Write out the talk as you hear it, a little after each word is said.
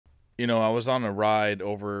I was on a ride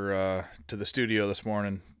over to the studio this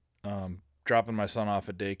morning, dropping my son off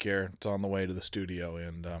at daycare. It's on the way to the studio,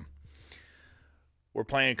 and we're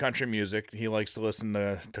playing country music. He likes to listen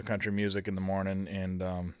to country music in the morning,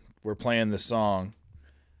 and we're playing this song,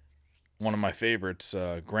 one of my favorites,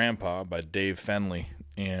 Grandpa by Dave Fenley.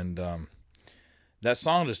 And that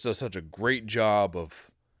song just does such a great job of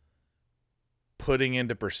putting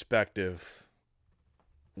into perspective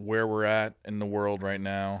where we're at in the world right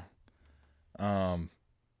now. The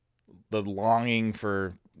longing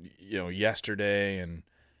for, yesterday and,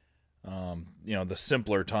 the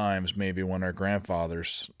simpler times maybe when our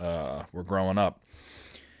grandfathers were growing up.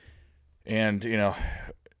 And,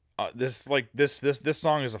 this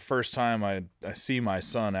song is the first time I see my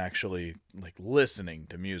son actually like listening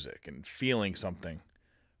to music and feeling something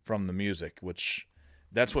from the music, which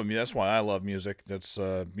that's why I love music. That's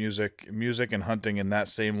music and hunting in that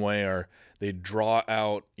same way they draw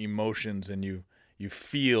out emotions, and you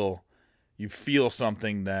feel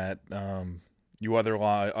something that you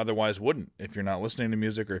otherwise wouldn't if you're not listening to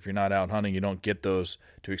music, or if you're not out hunting. You don't get those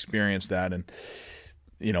to experience that. And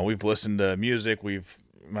we've listened to music.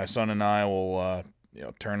 My son and I will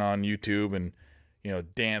turn on YouTube and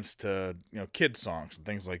dance to kids songs and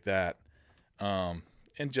things like that.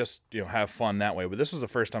 And just have fun that way. But this was the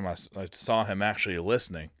first time I saw him actually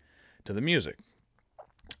listening to the music,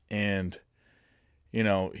 and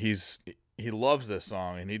he loves this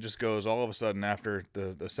song, and he just goes, all of a sudden after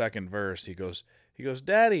the second verse, he goes,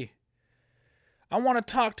 "Daddy, I want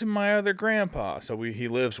to talk to my other grandpa." So he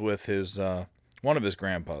lives with his one of his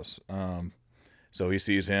grandpas, so he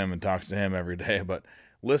sees him and talks to him every day. But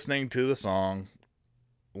listening to the song,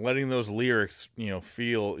 letting those lyrics,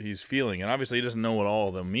 he's feeling. And obviously he doesn't know what all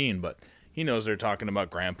of them mean, but he knows they're talking about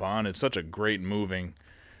Grandpa, and it's such a great, moving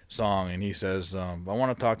song. And he says, I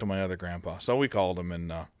want to talk to my other grandpa. So we called him,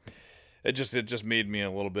 and it just made me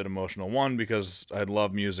a little bit emotional. One, because I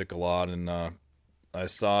love music a lot, and I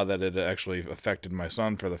saw that it actually affected my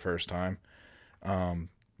son for the first time.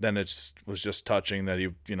 Then it was just touching that he,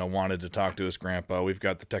 wanted to talk to his grandpa. We've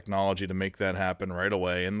got the technology to make that happen right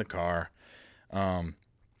away in the car.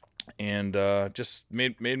 And just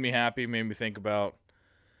made me happy, made me think about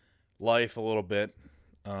life a little bit,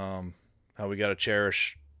 how we got to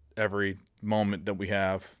cherish every moment that we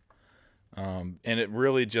have. And it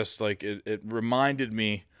really just it reminded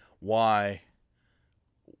me why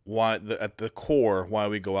at the core, why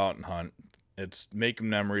we go out and hunt. It's making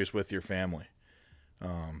memories with your family,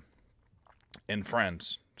 and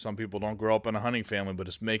friends. Some people don't grow up in a hunting family, but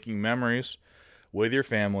it's making memories with your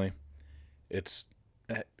family. It's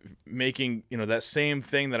making, that same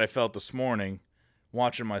thing that I felt this morning,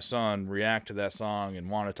 watching my son react to that song and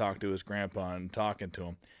want to talk to his grandpa and talking to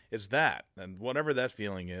him. It's that, and whatever that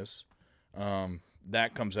feeling is,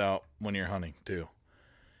 that comes out when you're hunting too.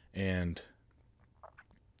 And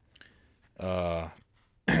yeah,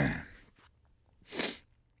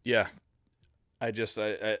 that's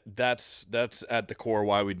at the core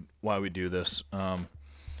why we do this.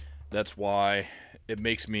 That's why it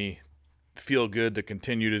makes me feel good to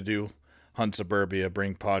continue to do Hunt Suburbia,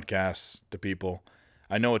 bring podcasts to people.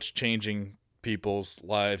 I know it's changing people's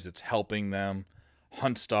lives. It's helping them.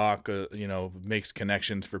 Hunt Stock, makes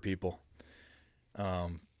connections for people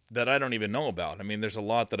that I don't even know about. I mean, there's a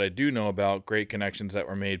lot that I do know about, great connections that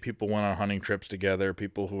were made. People went on hunting trips together,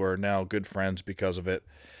 people who are now good friends because of it.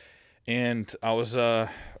 And I was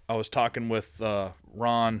talking with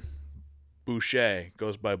Ron Boucher,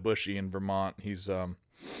 goes by Bushy in Vermont. He's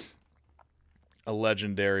a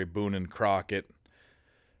legendary Boone and Crockett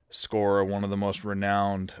scorer, one of the most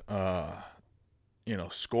renowned,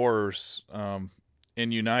 scorers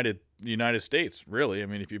in United States. Really, I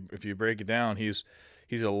mean, if you break it down, he's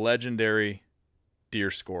a legendary deer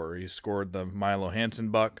scorer. He scored the Milo Hansen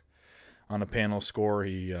buck on a panel score.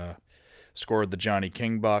 He scored the Johnny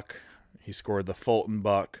King buck. He scored the Fulton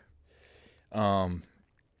buck.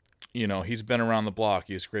 He's been around the block.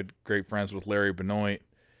 He's great friends with Larry Benoit.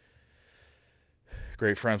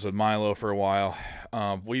 Great friends with Milo for a while.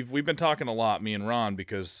 We've been talking a lot, me and Ron,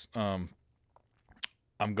 because I'm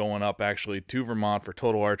going up actually to Vermont for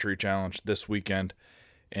Total Archery Challenge this weekend,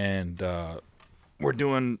 and we're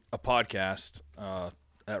doing a podcast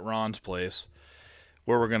at Ron's place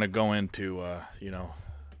where we're going to go into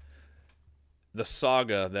the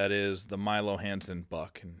saga that is the Milo Hansen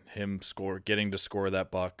buck, and him getting to score that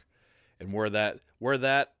buck, and where that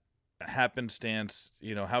happenstance,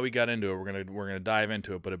 how he got into it. We're gonna dive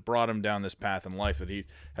into it, but it brought him down this path in life that he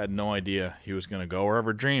had no idea he was gonna go or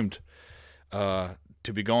ever dreamed to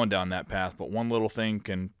be going down that path. But one little thing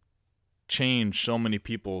can change so many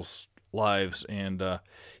people's lives. And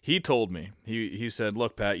he told me, he said,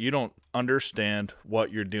 look, Pat, you don't understand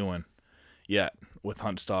what you're doing yet with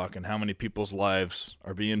hunt stock and how many people's lives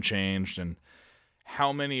are being changed and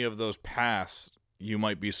how many of those paths you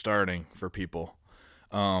might be starting for people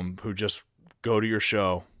who just go to your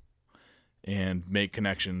show and make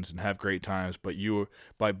connections and have great times. But you,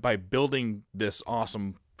 by building this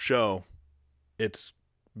awesome show, it's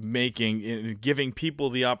giving people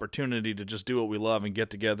the opportunity to just do what we love and get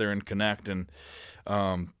together and connect and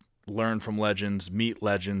learn from legends, meet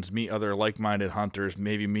other like-minded hunters,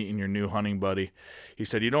 maybe meeting your new hunting buddy. He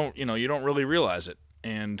said, you don't really realize it.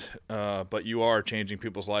 And, but you are changing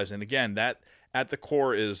people's lives. And again, that at the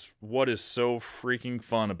core is what is so freaking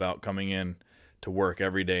fun about coming in to work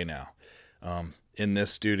every day now. In this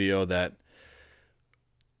studio that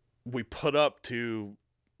we put up to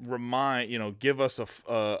give us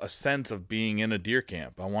a sense of being in a deer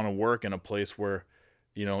camp. I want to work in a place where,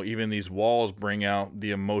 even these walls bring out the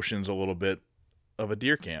emotions a little bit of a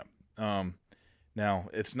deer camp. Now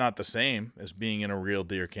it's not the same as being in a real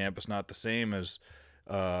deer camp. It's not the same as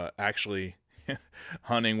actually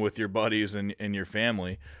hunting with your buddies and your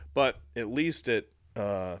family, but at least it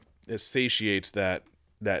satiates that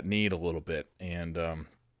need a little bit. And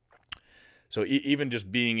so even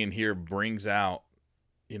just being in here brings out,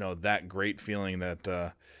 that great feeling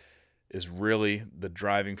that is really the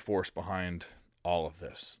driving force behind all of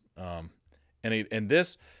this. And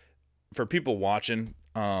this, for people watching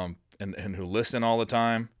and who listen all the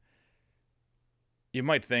time, you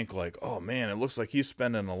might think like, oh man, it looks like he's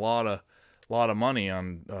spending a lot of money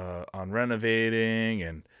on renovating,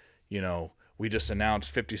 and we just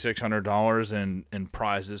announced $5,600 in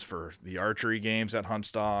prizes for the archery games at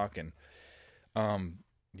Huntstock. And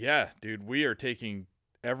yeah, dude, we are taking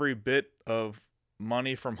every bit of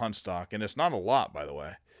money from Huntstock, and it's not a lot, by the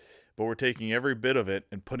way, but we're taking every bit of it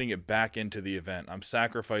and putting it back into the event. I'm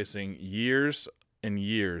sacrificing years and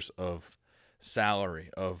years of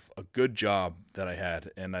salary, of a good job that I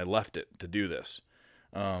had, and I left it to do this.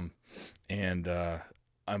 And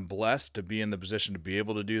I'm blessed to be in the position to be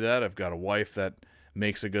able to do that. I've got a wife that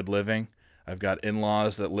makes a good living. I've got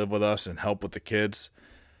in-laws that live with us and help with the kids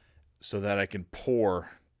so that I can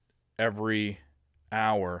pour every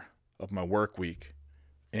hour of my work week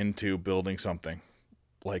into building something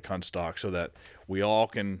like Huntstock so that we all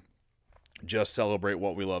can just celebrate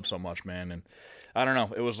what we love so much, man. And I don't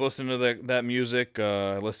know, it was listening to that music.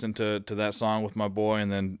 I listened to that song with my boy,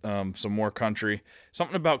 and then some more country.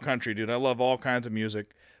 Something about country, dude. I love all kinds of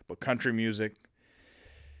music, but country music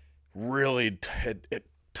really it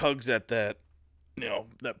tugs at that,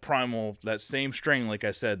 that primal, that same string, like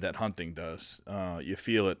I said, that hunting does. You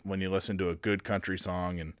feel it when you listen to a good country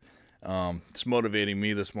song, and it's motivating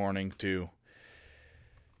me this morning to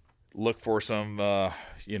look for some.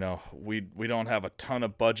 We don't have a ton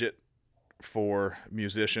of budget for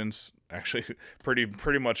musicians. Actually,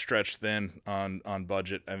 pretty much stretched thin on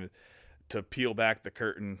budget. I mean, to peel back the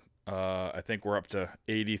curtain, I think we're up to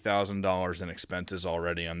 $80,000 in expenses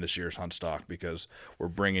already on this year's Huntstock, because we're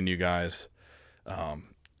bringing you guys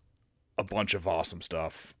a bunch of awesome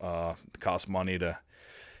stuff. It costs money to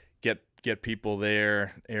get people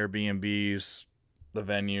there, Airbnbs, the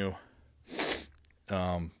venue,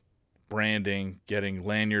 branding, getting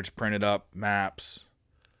lanyards printed up, maps,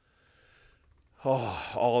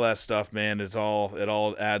 all that stuff, man. It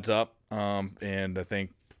all adds up. And I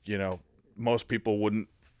think, most people would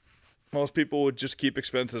just keep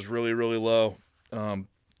expenses really, really low.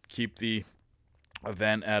 Keep the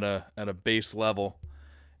event at a base level,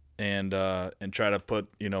 and try to put,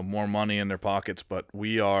 more money in their pockets. But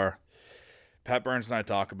Pat Burns and I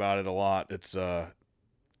talk about it a lot. It's,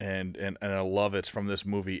 and I love it's from this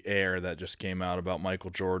movie Air that just came out about Michael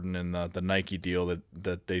Jordan and the Nike deal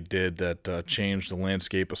that they did that changed the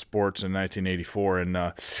landscape of sports in 1984.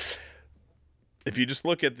 And if you just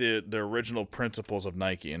look at the original principles of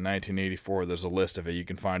Nike in 1984, there's a list of it. You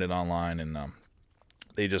can find it online, and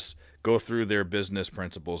they just go through their business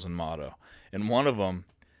principles and motto. And one of them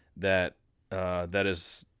that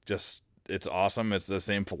is just, it's awesome. It's the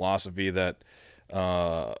same philosophy that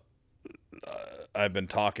I've been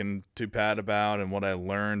talking to Pat about, and what I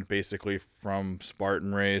learned basically from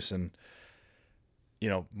Spartan Race. And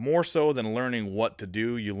more so than learning what to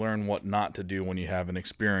do, you learn what not to do when you have an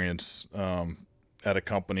experience at a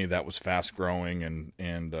company that was fast growing.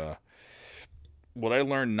 And what I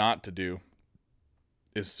learned not to do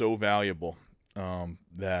is so valuable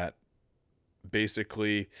that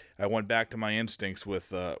basically I went back to my instincts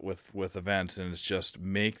with events, and it's just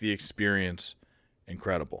make the experience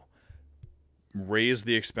incredible. raise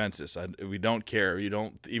the expenses. We don't care. You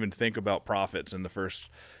don't even think about profits in the first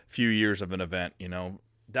few years of an event.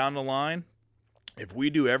 Down the line, if we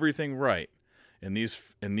do everything right in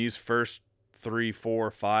these first 3,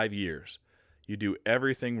 4, 5 years, you do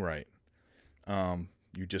everything right.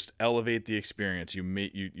 You just elevate the experience.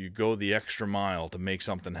 You go the extra mile to make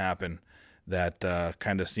something happen that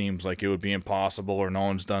kind of seems like it would be impossible or no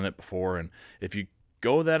one's done it before. And if you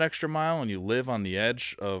go that extra mile and you live on the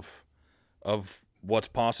edge of what's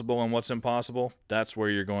possible and what's impossible, that's where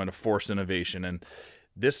you're going to force innovation. And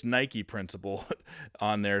this Nike principle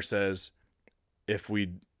on there says,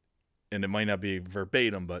 and it might not be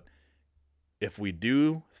verbatim, but if we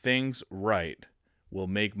do things right, we'll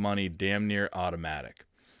make money damn near automatic.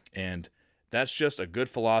 And that's just a good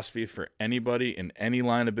philosophy for anybody in any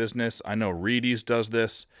line of business. I know Reedy's does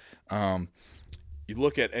this. You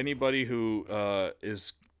look at anybody who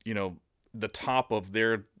is, the top of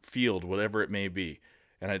their field, whatever it may be.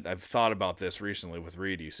 And I've thought about this recently with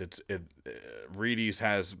Reedy's. Reedy's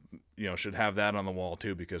has, should have that on the wall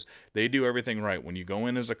too, because they do everything right. When you go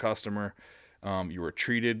in as a customer, you are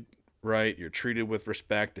treated right. You're treated with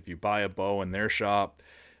respect. If you buy a bow in their shop,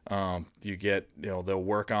 you get, they'll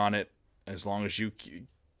work on it as long as you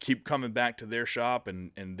keep coming back to their shop,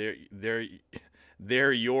 and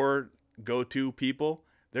they're your go-to people.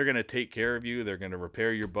 They're going to take care of you. They're going to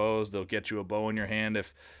repair your bows. They'll get you a bow in your hand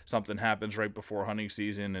if something happens right before hunting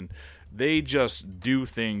season. And they just do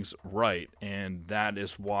things right. And that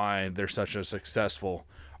is why they're such a successful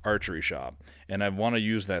archery shop. And I want to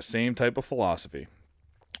use that same type of philosophy.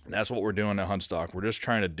 And that's what we're doing at Huntstock. We're just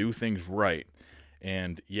trying to do things right.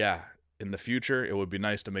 And yeah, in the future, it would be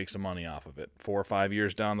nice to make some money off of it. 4 or 5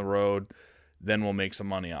 years down the road, then we'll make some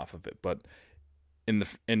money off of it. But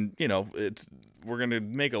we're going to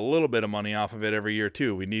make a little bit of money off of it every year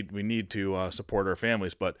too. We need to support our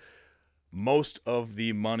families, but most of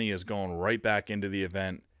the money is going right back into the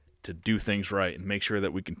event to do things right and make sure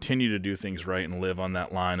that we continue to do things right and live on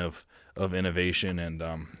that line of innovation. And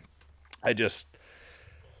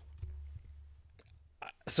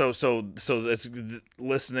so it's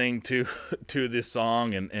listening to this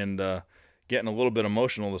song and getting a little bit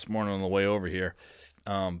emotional this morning on the way over here.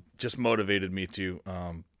 Just motivated me to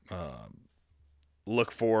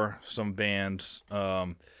look for some bands,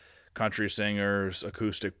 country singers,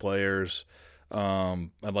 acoustic players. I'd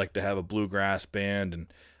like to have a bluegrass band.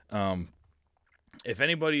 And if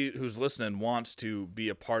anybody who's listening wants to be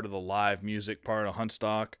a part of the live music part of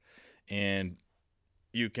Huntstock, and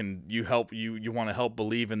you want to help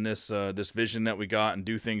believe in this vision that we got and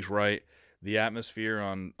do things right, the atmosphere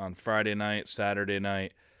on Friday night, Saturday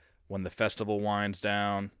night, when the festival winds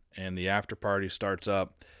down and the after party starts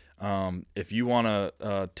up, if you want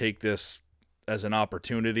to take this as an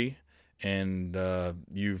opportunity and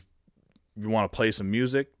you want to play some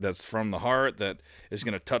music that's from the heart, that is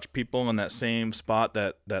going to touch people in that same spot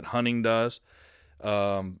that hunting does,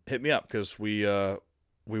 hit me up, because we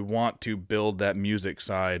want to build that music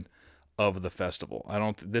side of the festival.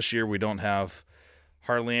 This year we don't have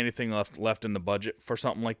hardly anything left in the budget for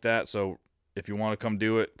something like that. So if you want to come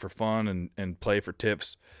do it for fun and play for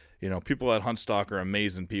tips, people at Huntstock are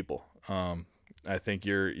amazing people. I think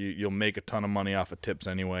you'll make a ton of money off of tips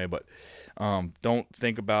anyway, but don't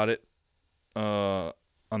think about it on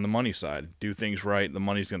the money side. Do things right, the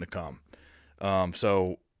money's going to come.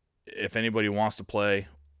 So if anybody wants to play,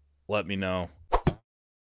 let me know.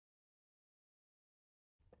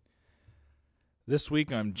 This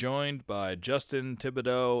week I'm joined by Justin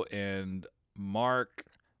Thibodeau and Mark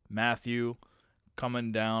Mathieu,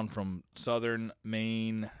 coming down from southern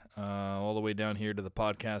Maine all the way down here to the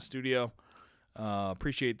podcast studio.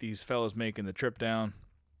 Appreciate these fellas making the trip down.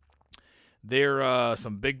 They're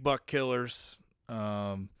some big buck killers.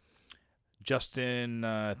 Justin,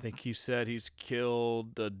 I think he said he's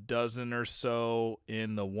killed a dozen or so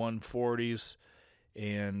in the 140s,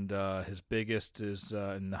 and his biggest is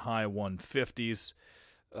in the high 150s.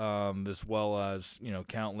 As well as,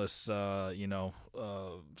 countless, smaller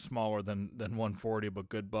than 140, but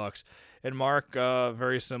good bucks. And Mark,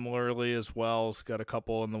 very similarly as well, has got a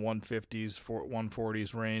couple in the 150s,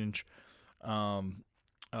 140s range. And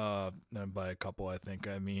by a couple, I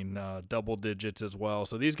mean double digits as well.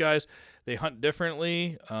 So these guys, they hunt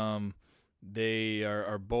differently. They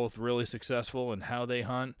are both really successful in how they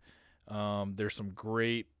hunt. There's some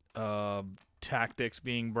great tactics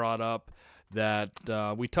being brought up that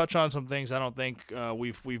we touch on, some things I don't think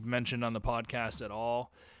we've mentioned on the podcast at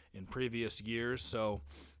all in previous years. So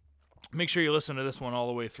make sure you listen to this one all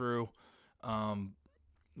the way through.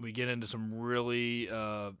 We get into some really,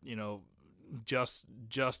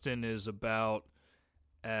 Justin is about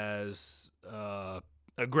as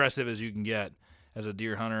aggressive as you can get as a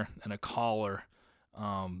deer hunter and a caller.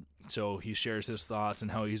 So he shares his thoughts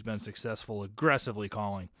and how he's been successful aggressively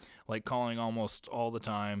calling, like calling almost all the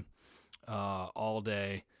time, all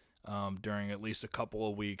day, during at least a couple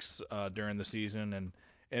of weeks during the season,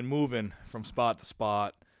 and moving from spot to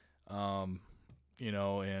spot.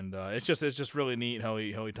 It's just really neat how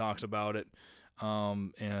he talks about it.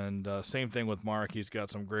 Same thing with Mark. He's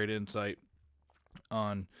got some great insight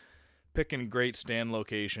on picking great stand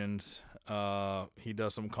locations. He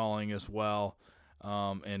does some calling as well,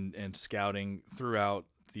 and scouting throughout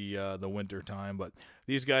the winter time. But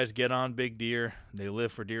these guys get on big deer. They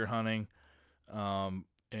live for deer hunting, and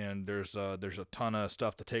there's a ton of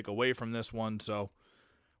stuff to take away from this one. So,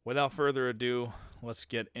 without further ado, let's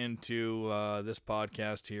get into this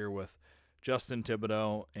podcast here with Justin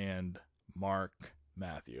Thibodeau and Mark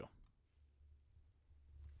Mathieu.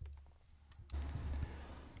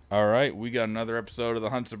 All right, we got another episode of the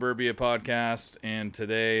Hunt Suburbia podcast, and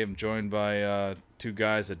today I'm joined by two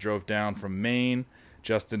guys that drove down from Maine,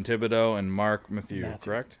 Justin Thibodeau and Mark Mathieu,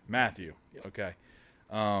 correct? Mathieu. Yep. Okay.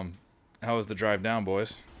 How was the drive down,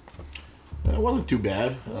 boys? It wasn't too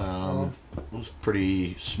bad. It was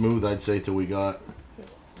pretty smooth, I'd say, till we got...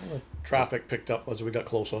 Traffic picked up as we got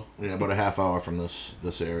closer. Yeah, about a half hour from this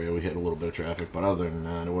area, we hit a little bit of traffic, but other than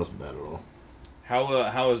that, it wasn't bad at all.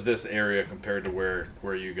 How is this area compared to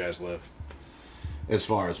where you guys live? As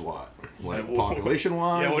far as what? Like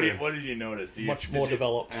population-wise? Yeah, what did you notice? Much more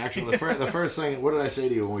developed. Actually, the first thing... What did I say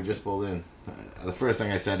to you when we just pulled in? The first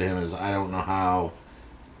thing I said to him is, I don't know how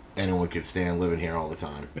anyone could stand living here all the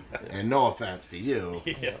time. And no offense to you.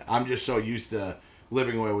 Yeah. I'm just so used to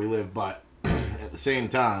living where we live, but at the same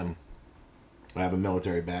time, I have a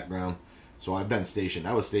military background, so I've been stationed.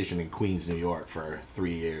 I was stationed in Queens, New York for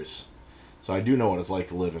 3 years. So I do know what it's like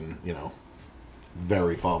to live in,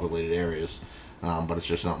 very populated areas, but it's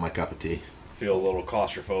just not my cup of tea. Feel a little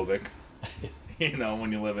claustrophobic,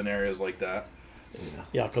 when you live in areas like that.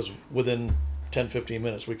 Yeah, because within 10, 15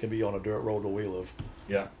 minutes, we can be on a dirt road where we live.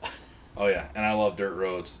 Yeah. Oh, yeah. And I love dirt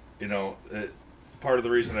roads. Part of the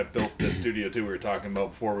reason I built this studio, too, we were talking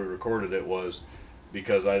about before we recorded it, was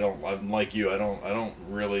because I'm like you. I don't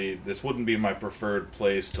really, this wouldn't be my preferred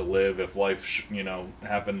place to live if life,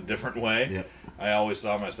 happened a different way. Yep. I always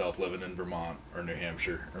saw myself living in Vermont or New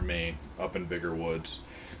Hampshire or Maine, up in bigger woods.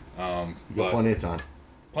 You got plenty of time.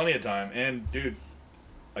 Plenty of time. And, dude,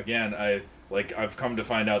 again, I've come to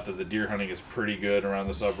find out that the deer hunting is pretty good around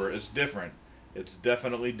the suburb. It's different. It's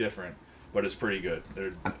definitely different, but it's pretty good.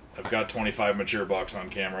 I've got 25 mature bucks on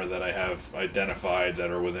camera that I have identified that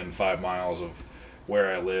are within 5 miles of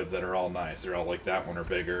where I live that are all nice. They're all like that one or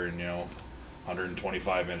bigger, and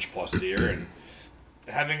 125-inch plus deer, and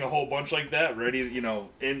having a whole bunch like that ready,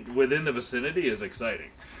 within the vicinity is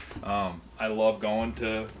exciting. I love going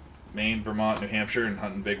to Maine, Vermont, New Hampshire, and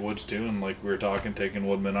hunting big woods too. And like we were talking, taking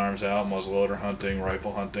woodman arms out, muzzleloader hunting,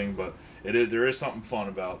 rifle hunting. But there is something fun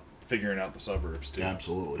about figuring out the suburbs too.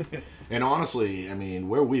 Absolutely. And honestly, I mean,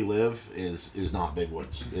 where we live is not big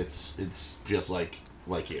woods. It's just like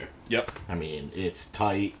here. Yep. I mean, it's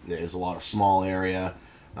tight. There's a lot of small area.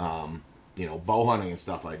 Bow hunting and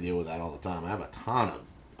stuff, I deal with that all the time. I have a ton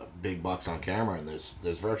of big bucks on camera, and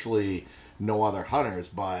there's virtually no other hunters.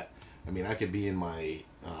 But I mean, I could be in my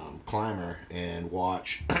climber and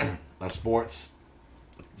watch a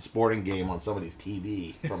sporting game on somebody's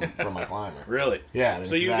TV from my climber. Really? Yeah.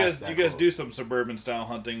 So you guys do some suburban style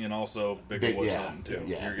hunting and also bigger woods hunting too.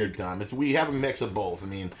 Yeah, big time. We have a mix of both. I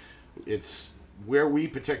mean, it's where we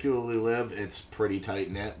particularly live. It's pretty tight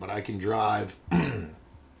knit, but I can drive 10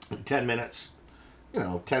 minutes,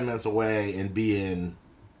 10 minutes away and be in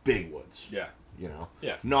big woods. Yeah.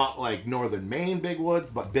 Yeah. Not like northern Maine big woods,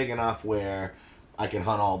 but big enough where I can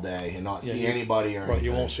hunt all day and not see anybody or anything. Right,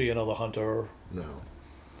 you won't see another hunter. No.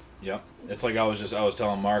 Yep. It's like I was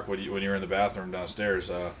telling Mark when you were in the bathroom downstairs,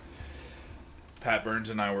 Pat Burns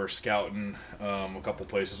and I were scouting a couple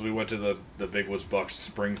places. We went to the Big Woods Bucks,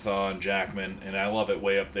 Spring Thaw and Jackman, and I love it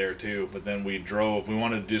way up there too. But then we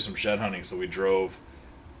wanted to do some shed hunting, so we drove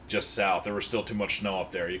just south. There was still too much snow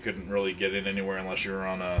up there. You couldn't really get in anywhere unless you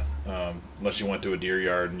were unless you went to a deer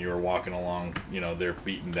yard and you were walking along, their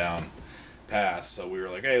beaten down path. So we were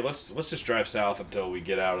like, hey, let's just drive south until we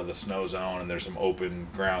get out of the snow zone and there's some open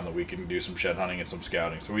ground that we can do some shed hunting and some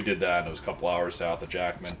scouting. So we did that, and it was a couple hours south of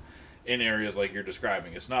Jackman in areas like you're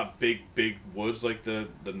describing. It's not big woods like the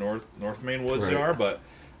North Maine woods Right. are, but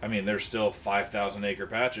I mean, there's still 5,000 acre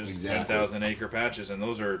patches, Exactly. 10,000 acre patches, and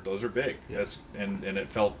those are big. Yep. And it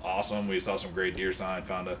felt awesome. We saw some great deer sign,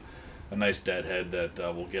 found a nice deadhead that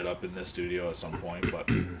we'll get up in this studio at some point. But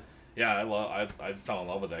Yeah, I fell in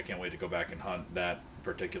love with that. I can't wait to go back and hunt that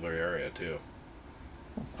particular area too.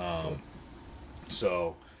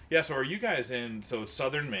 So yeah, so are you guys in? So it's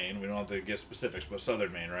southern Maine. We don't have to get specifics, but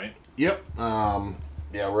southern Maine, right? Yep.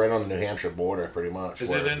 Yeah, right on the New Hampshire border, pretty much.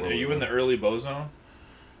 Is it in? Are you in the early bow zone?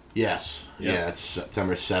 Yes. Yep. Yeah, it's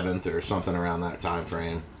September 7th or something around that time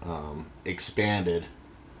frame. Expanded,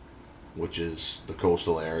 which is the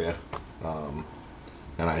coastal area. And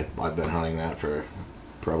I've been hunting that for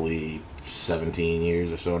probably 17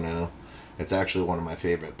 years or so now. It's actually one of my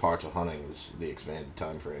favorite parts of hunting is the expanded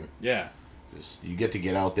time frame. Yeah. Just, you get to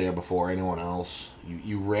get out there before anyone else.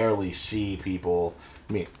 You rarely see people.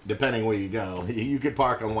 I mean, depending where you go, you could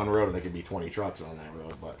park on one road and there could be 20 trucks on that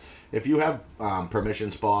road. But if you have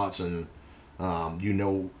permission spots and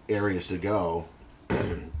areas to go,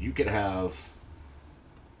 you could have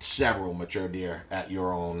several mature deer at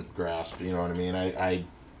your own grasp. You know what I mean?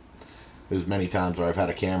 There's many times where I've had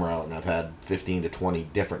a camera out and I've had 15 to 20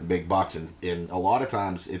 different big bucks, and a lot of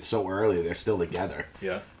times it's so early they're still together.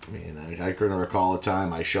 Yeah. I mean, I couldn't recall a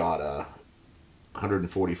time I shot a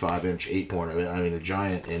 145-inch 8-pointer, I mean a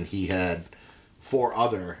giant, and he had 4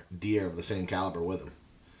 other deer of the same caliber with him.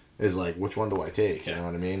 It's like, which one do I take? You know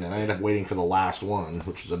what I mean? And I ended up waiting for the last one,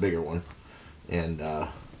 which was a bigger one. And,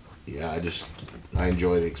 yeah, I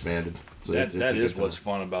enjoy the expanded. So that is what's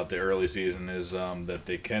fun about the early season is that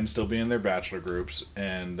they can still be in their bachelor groups,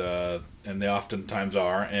 and they oftentimes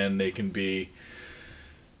are, and they can be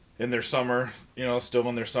in their summer, still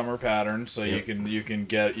in their summer pattern. So yep. you can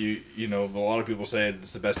get a lot of people say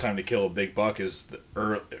it's the best time to kill a big buck is the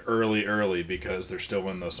early because they're still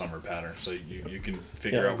in those summer patterns. So you can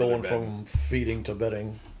figure out going from feeding to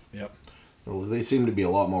bedding. Yep. Well, they seem to be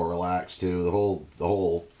a lot more relaxed too. The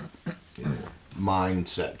whole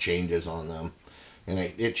mindset changes on them, and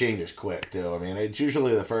it changes quick too. I mean, it's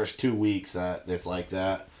usually the first 2 weeks that it's like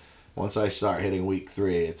that. Once I start hitting week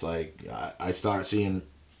 3, it's like I start seeing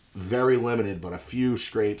very limited, but a few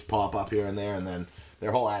scrapes pop up here and there, and then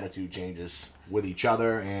their whole attitude changes with each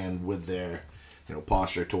other and with their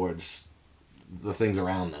posture towards the things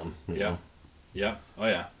around them. You know? Yeah. Oh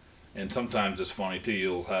yeah. And sometimes it's funny too.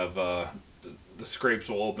 You'll have the scrapes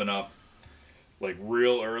will open up like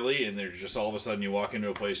real early, and they're just all of a sudden you walk into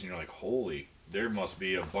a place and you're like, holy, there must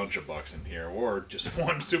be a bunch of bucks in here, or just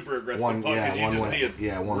one super aggressive buck because you just see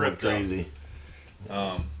it one went crazy.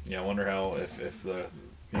 I wonder how if the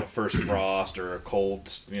first frost or a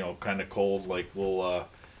cold, kind of cold, like we'll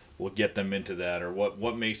get them into that, or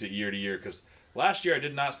what makes it year to year. Because last year I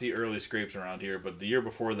did not see early scrapes around here, but the year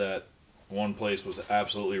before that, one place was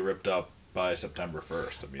absolutely ripped up by September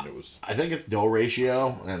 1st. I mean, it was. I think it's doe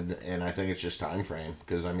ratio, and I think it's just time frame.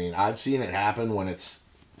 Because I mean, I've seen it happen when it's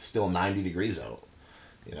still 90 degrees out,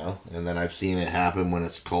 and then I've seen it happen when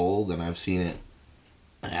it's cold, and I've seen it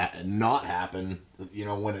not happen,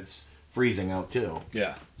 when it's freezing out too.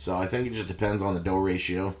 Yeah. So I think it just depends on the doe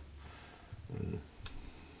ratio.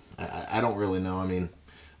 I don't really know. I mean,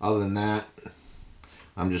 other than that,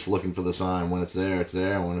 I'm just looking for the sign. When it's there, it's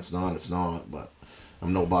there. And when it's not, it's not. But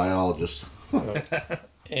I'm no biologist.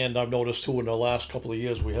 And I've noticed too in the last couple of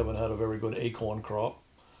years we haven't had a very good acorn crop.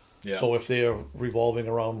 Yeah. So if they're revolving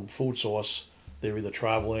around food source, they're either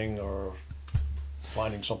traveling or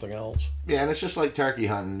finding something else. Yeah, and it's just like turkey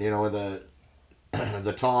hunting.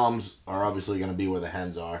 The toms are obviously going to be where the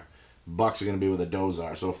hens are. Bucks are going to be where the does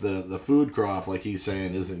are. So if the food crop, like he's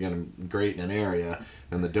saying, isn't going to be great in an area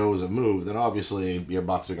and the does have moved, then obviously your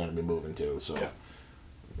bucks are going to be moving too. So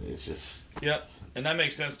it's just... Yeah, and that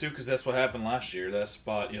makes sense too because that's what happened last year. That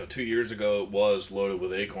spot, 2 years ago, it was loaded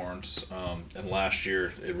with acorns, and last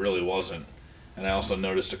year it really wasn't. And I also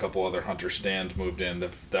noticed a couple other hunter stands moved in.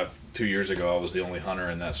 That 2 years ago, I was the only hunter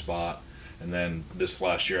in that spot. And then this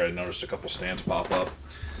last year, I noticed a couple stands pop up.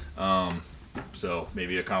 So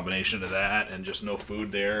maybe a combination of that and just no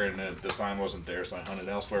food there, and the sign wasn't there, so I hunted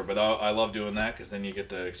elsewhere. But I love doing that because then you get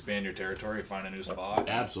to expand your territory, find a new spot.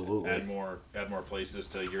 Absolutely. Add more places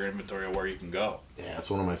to your inventory of where you can go. Yeah, it's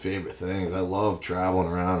one of my favorite things. I love traveling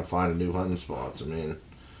around and finding new hunting spots. I mean,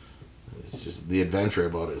 it's just the adventure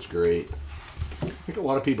about it is great. I think a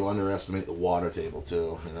lot of people underestimate the water table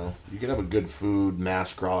too. You can have a good food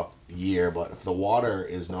mass crop year, but if the water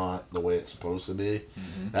is not the way it's supposed to be,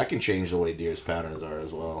 that can change the way deer's patterns are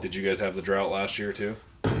as well. Did you guys have the drought last year too?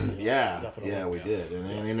 Yeah, we did,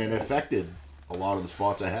 and it affected a lot of the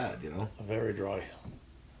spots I had. Very dry,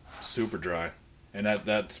 super dry, and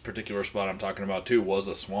that particular spot I'm talking about too was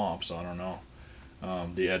a swamp. So I don't know,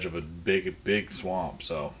 the edge of a big swamp.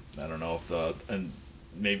 So I don't know if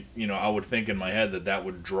maybe I would think in my head that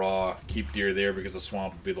would keep deer there because the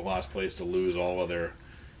swamp would be the last place to lose all of their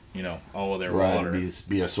all of their Right, water.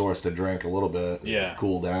 be a source to drink a little bit, Yeah.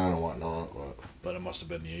 cool down and whatnot. But it must have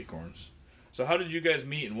been the acorns. So how did you guys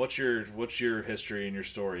meet, and what's your history and your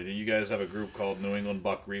story? Do you guys have a group called New England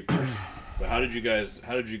Buck Reapers? But how did you guys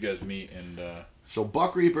meet? And So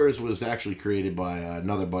Buck Reapers was actually created by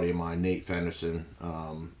another buddy of mine, Nate Fenderson.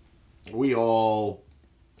 We all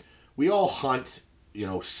hunt,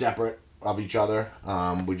 separate of each other.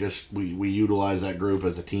 We utilize that group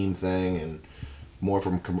as a team thing and more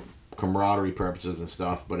from camaraderie purposes and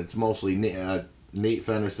stuff. But it's mostly Nate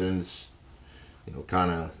Fenderson's,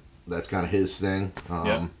 that's kind of his thing.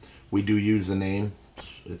 We do use the name.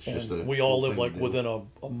 It's And just we all live like within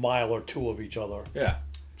a mile or two of each other. yeah.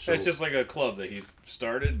 So- It's just like a club that he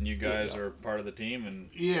started, and you guys are part of the team, and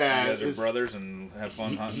Yeah, you guys are it's- brothers and have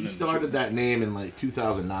fun hunting. He and started shooting. that name in like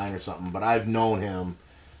 2009 or something, but I've known him,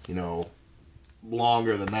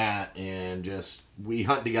 longer than that, and just we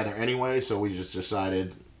hunt together anyway. So we just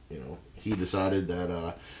decided, he decided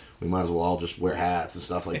that we might as well all just wear hats and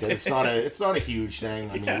stuff like that. It's not a huge thing.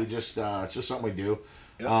 I mean, we just it's just something we do.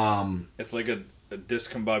 Yep. It's like a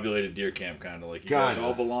discombobulated deer camp, kind of like you guys Kinda.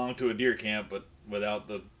 all belong to a deer camp, but without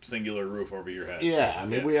the singular roof over your head. Yeah, I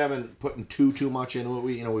mean, we haven't put too much into it.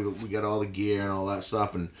 We got all the gear and all that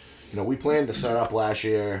stuff, and we planned to set up last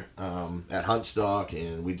year at Huntstock,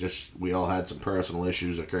 and we all had some personal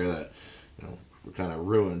issues occur that kind of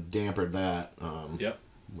dampered that. Yep.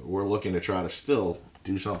 We're looking to try to still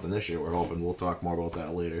do something this year. We're hoping we'll talk more about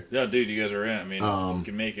that later. Yeah, dude, you guys are in. I mean, you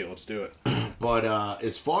can make it. Let's do it. But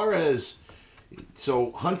as far as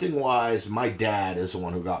hunting wise, my dad is the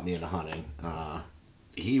one who got me into hunting.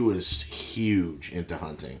 He was huge into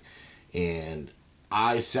hunting, and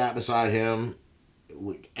I sat beside him.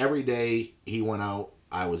 Every day he went out,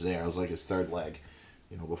 I was there. I was like his third leg.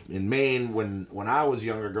 In Maine, when I was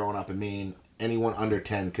younger, growing up in Maine, anyone under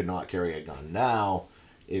 10 could not carry a gun. Now,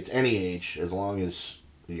 it's any age, as long as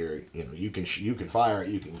you can fire it,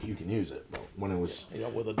 you can use it. But when it was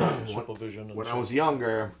With a doctor's supervision. And when I was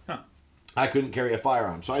younger, I couldn't carry a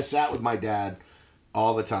firearm. So I sat with my dad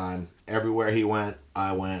all the time. Everywhere he went,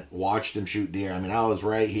 I went, watched him shoot deer. I mean, I was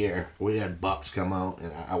right here. We had bucks come out,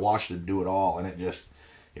 and I watched him do it all, and it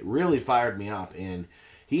really fired me up. And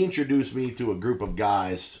he introduced me to a group of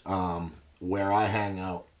guys where I hang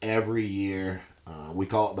out every year. We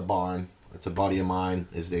call it the Barn. It's a buddy of mine.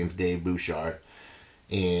 His name's Dave Bouchard.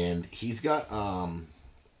 And he's got,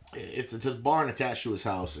 it's a barn attached to his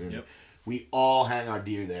house, and we all hang our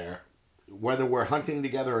deer there. Whether we're hunting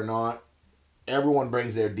together or not, everyone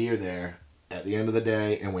brings their deer there at the end of the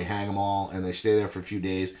day, and we hang them all, and they stay there for a few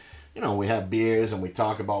days. We have beers, and we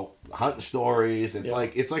talk about hunting stories. It's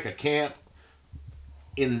like a camp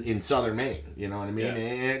in southern Maine, you know what I mean? Yeah.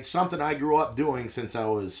 And it's something I grew up doing since I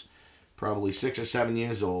was probably 6 or 7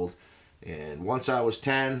 years old. And once I was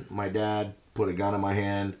 10, my dad put a gun in my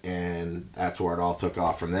hand, and that's where it all took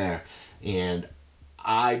off from there. And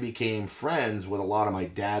I became friends with a lot of my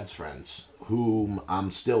dad's friends, whom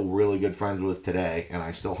I'm still really good friends with today, and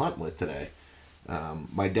I still hunt with today.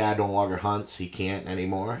 My dad no longer hunts. He can't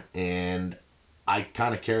anymore. And I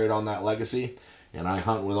kind of carried on that legacy, and I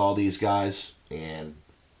hunt with all these guys. And,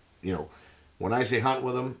 when I say hunt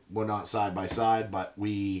with them, we're not side by side, but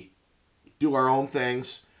we do our own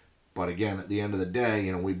things. But again, at the end of the day,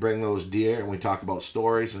 we bring those deer and we talk about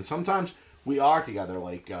stories. And sometimes we are together.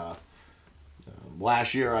 Like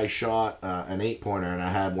last year I shot an 8-pointer, and I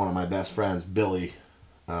had one of my best friends, Billy,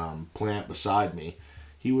 plant beside me.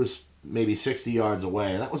 He was maybe 60 yards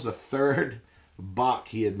away. And that was the third buck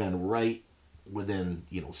he had been right within,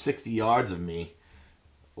 60 yards of me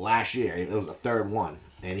last year. It was the third one.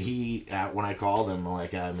 And he, when I called him, I'm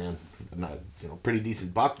like, man, pretty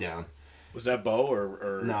decent buck down. Was that bow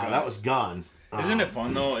or No, gun? that was gun. Isn't it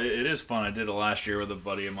fun though? It is fun. I did it last year with a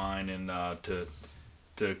buddy of mine, and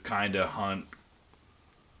to kind of hunt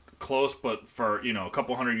close, but for a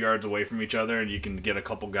couple hundred yards away from each other, and you can get a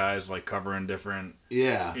couple guys like covering different.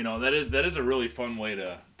 Yeah. That is a really fun way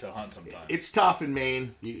to hunt sometimes. It's tough in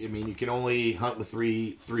Maine. You can only hunt with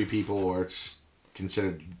three people, or it's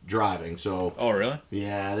considered driving. So. Oh really?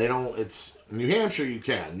 Yeah, they don't. It's New Hampshire. You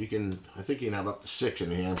can. I think you can have up to 6 in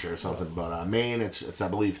New Hampshire or something. But Maine, it's I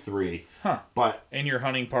believe 3. Huh. But in your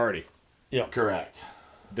hunting party. Yeah. Correct.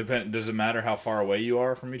 Does it matter how far away you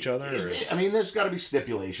are from each other? Or? There's got to be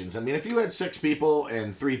stipulations. If you had 6 people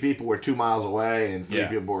and 3 people were 2 miles away and 3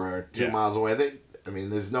 people were 2 miles away,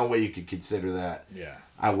 there's no way you could consider that. Yeah.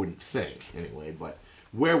 I wouldn't think anyway. But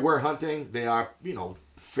where we're hunting, they are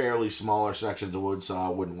fairly smaller sections of woods, so I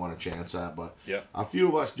wouldn't want to chance that. But a few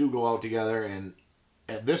of us do go out together, and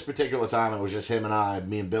at this particular time, it was just him and I,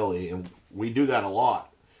 me and Billy, and we do that a lot.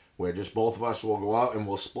 where just both of us will go out and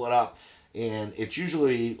we'll split up. And it's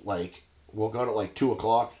usually like we'll go to like 2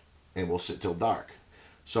 o'clock and we'll sit till dark.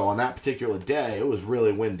 So on that particular day, it was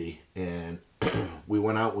really windy, and we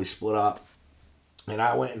went out and we split up. And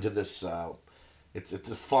I went into this. It's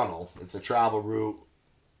a funnel. It's a travel route.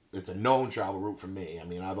 It's a known travel route for me. I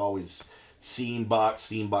mean, I've always seen buck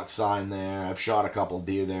sign there. I've shot a couple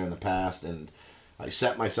deer there in the past, and I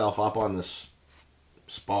set myself up on this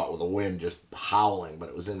spot with the wind just howling, but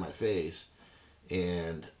it was in my face.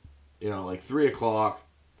 And, like 3 o'clock,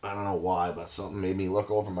 I don't know why, but something made me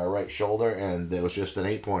look over my right shoulder, and there was just an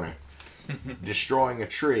 8-pointer destroying a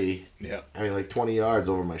tree. Yeah. I mean, like 20 yards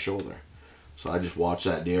over my shoulder. So I just watched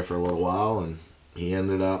that deer for a little while, and he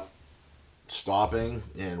ended up stopping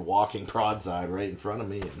and walking broadside right in front of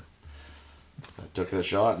me, and I took the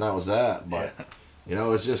shot, and that was that. But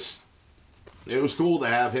it was cool to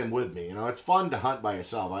have him with me. It's fun to hunt by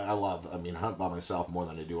yourself. I hunt by myself more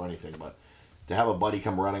than I do anything, but to have a buddy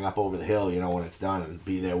come running up over the hill, when it's done, and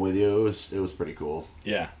be there with you, it was pretty cool.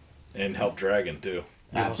 Yeah, and help dragging too.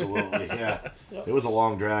 Absolutely, yeah. It was a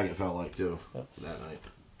long drag, it felt like, too, that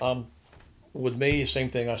night. With me, same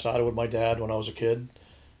thing. I started with my dad when I was a kid,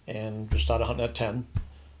 and just started hunting at 10,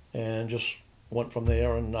 and just went from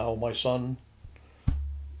there. And now my son,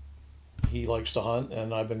 he likes to hunt,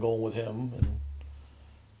 and I've been going with him. And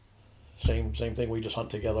same thing. We just hunt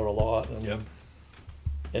together a lot. And, Yep.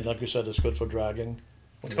 And like you said, it's good for dragging.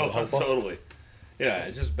 When you're a helper. Totally. Yeah,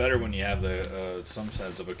 it's just better when you have the some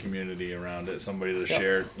sense of a community around it, somebody to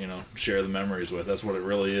share the memories with. That's what it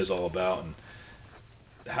really is all about. And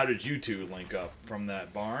how did you two link up from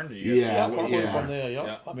that barn? From there.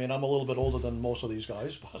 Yeah. I mean, I'm a little bit older than most of these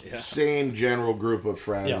guys, but same general group of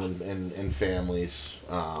friends and families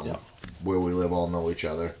where we live all know each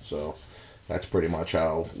other. So that's pretty much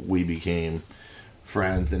how we became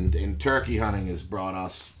friends. And turkey hunting has brought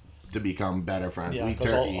us to become better friends. Yeah,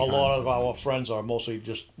 because a lot of our friends are mostly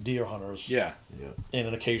just deer hunters. Yeah. And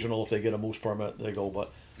an occasional, if they get a moose permit, they go,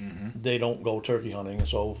 but they don't go turkey hunting.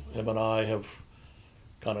 So him and I have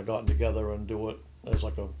kind of gotten together and do it as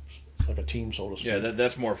like a team, so to speak. Yeah,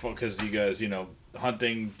 that's more fun because you guys, deer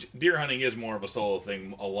hunting is more of a solo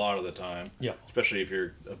thing a lot of the time. Yeah. Especially if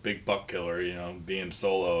you're a big buck killer, being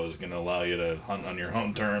solo is going to allow you to hunt on your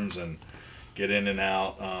own terms and get in and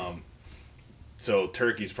out. So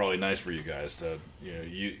turkey's probably nice for you guys to,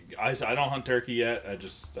 I don't hunt turkey yet.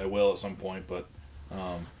 I will at some point, but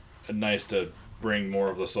nice to bring more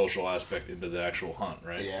of the social aspect into the actual hunt,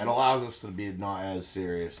 right? Yeah, it allows us to be not as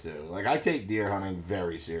serious too. Like I take deer hunting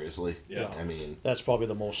very seriously. Yeah. I mean, that's probably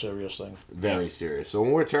the most serious thing. Very serious. So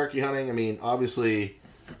when we're turkey hunting, I mean, obviously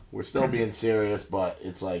we're still being serious, but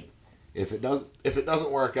it's like if it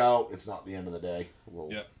doesn't work out, it's not the end of the day. We'll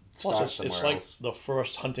start Plus, somewhere it's like else. the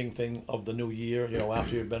first hunting thing of the new year.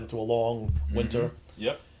 After you've been through a long winter.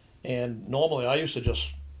 Yep. And normally I used to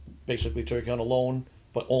just basically turkey hunt alone,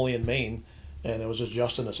 but only in Maine. And it was just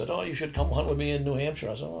Justin that said, "Oh, you should come hunt with me in New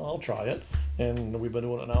Hampshire." I said, "Well, I'll try it." And we've been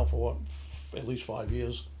doing it now for at least 5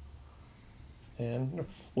 years. And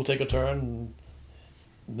we'll take a turn. And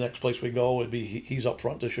next place we go, it'd be he's up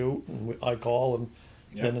front to shoot, and I call, and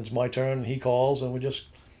then it's my turn. And he calls, and we just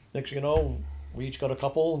next thing you know, we each got a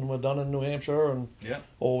couple, and we're done in New Hampshire. And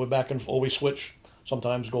or we're back or we switch.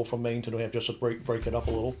 Sometimes go from Maine to New Hampshire just to break it up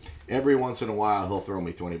a little. Every once in a while, he'll throw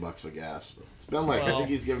me $20 for gas. But it's been like I think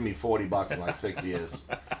he's given me $40 in like 6 years.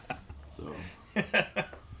 So,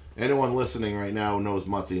 anyone listening right now who knows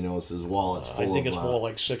Mutzy knows his wallet's full of. I think it's more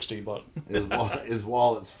like 60, but his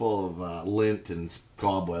wallet's full of lint and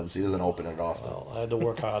cobwebs. He doesn't open it often. Well, I had to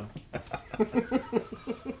work hard.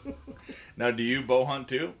 Now, do you bow hunt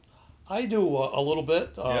too? I do a little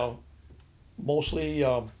bit. Mostly.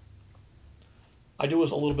 I do a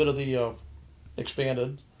little bit of the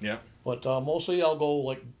expanded. Yeah. But mostly I'll go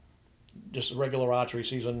like just regular archery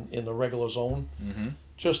season in the regular zone. Mm-hmm.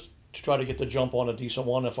 Just to try to get the jump on a decent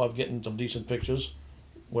one if I'm getting some decent pictures.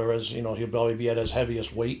 Whereas, he'll probably be at his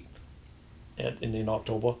heaviest weight in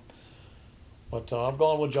October. But I've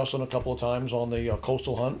gone with Justin a couple of times on the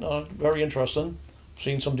coastal hunt. Very interesting.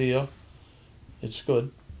 Seen some deer. It's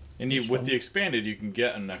good. And with the expanded, you can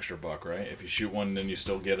get an extra buck, right? If you shoot one, then you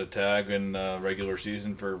still get a tag in regular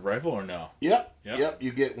season for rifle, or no? Yep.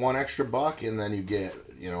 You get one extra buck, and then you get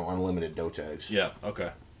unlimited doe tags. Yeah.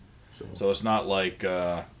 Okay. So it's not like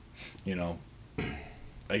I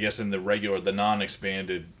guess in the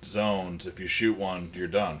non-expanded zones, if you shoot one, you're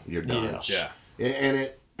done. You're done. Yes. Yeah.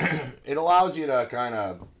 And it allows you to kind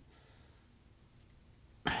of.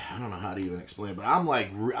 I don't know how to even explain it, but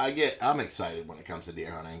I'm excited when it comes to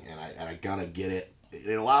deer hunting, and I gotta get it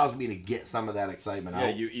it allows me to get some of that excitement out. Yeah,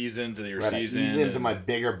 you ease into your Right, season. I ease into my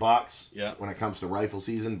bigger bucks Yeah. when it comes to rifle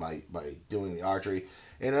season by doing the archery.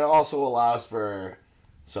 And it also allows for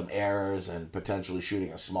some errors and potentially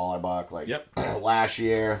shooting a smaller buck. Like Yep. last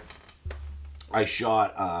year, I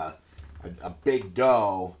shot a big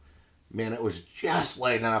doe. Man, it was just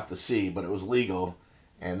light enough to see, but it was legal.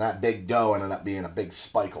 And that big doe ended up being a big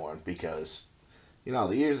spike horn because, you know,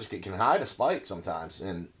 the ears can hide a spike sometimes.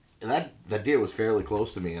 And that deer was fairly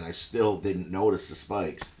close to me, and I still didn't notice the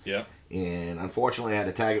spikes. Yeah. And unfortunately, I had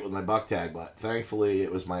to tag it with my buck tag, but thankfully,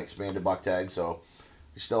 it was my expanded buck tag, so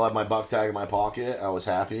I still have my buck tag in my pocket. I was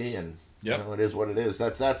happy, and Yep. you know, it is what it is.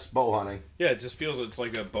 That's bow hunting. Yeah, it just feels it's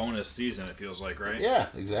like a bonus season. It feels like, right? Yeah,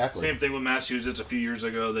 exactly. Same thing with Massachusetts. A few years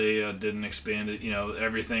ago, they didn't expand it. You know,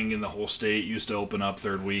 everything in the whole state used to open up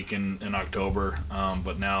third week in October,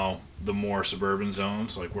 but now the more suburban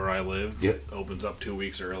zones, like where I live, Yep. opens up 2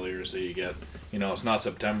 weeks earlier. So you get, you know, it's not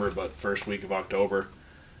September, but first week of October.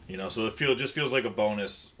 You know, so it just feels like a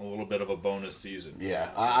bonus, a little bit of a bonus season. Yeah,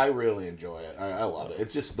 I really enjoy it. I love it.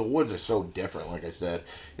 It's just the woods are so different. Like I said,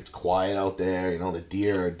 it's quiet out there. You know, the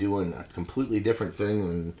deer are doing a completely different thing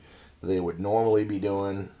than they would normally be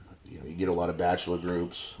doing. You know, you get a lot of bachelor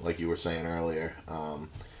groups, like you were saying earlier.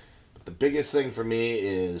 But the biggest thing for me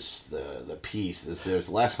is the peace. There's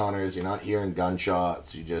less hunters. You're not hearing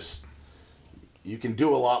gunshots. You can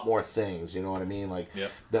do a lot more things, you know what I mean? Like,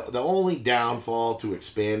 Yep. the only downfall to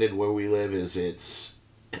expanded where we live is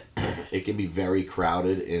it can be very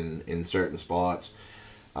crowded in certain spots.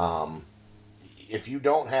 If you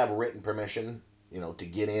don't have written permission, you know, to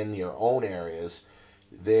get in your own areas,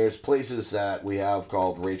 there's places that we have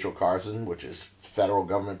called Rachel Carson, which is federal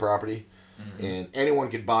government property, and anyone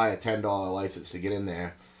could buy a $10 license to get in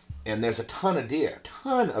there. And there's a ton of deer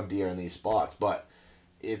in these spots, but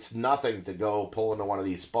it's nothing to go pull into one of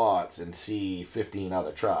these spots and see 15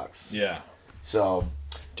 other trucks. Yeah. So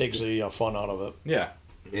Takes the fun out of it. Yeah.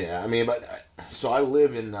 yeah, I mean, so I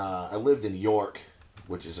lived in York,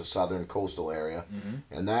 which is a southern coastal area,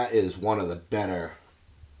 and that is one of the better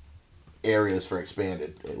areas for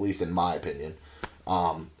expanded, at least in my opinion.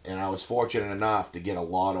 And I was fortunate enough to get a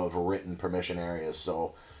lot of written permission areas.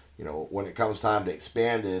 So, you know, when it comes time to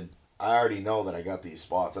expanded, I already know that I got these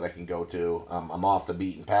spots that I can go to. I'm off the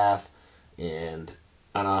beaten path, and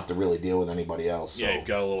I don't have to really deal with anybody else. Yeah, so, you've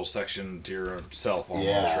got a little section to yourself almost,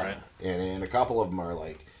 yeah, right? and a couple of them are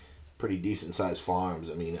like pretty decent sized farms.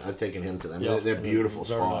 I mean, I've taken him to them. Yeah, They're beautiful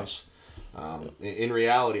very spots. In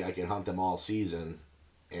reality, I could hunt them all season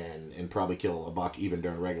and probably kill a buck even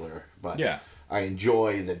during regular. But Yeah. I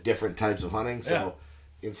enjoy the different types of hunting. So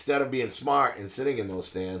Yeah. instead of being smart and sitting in those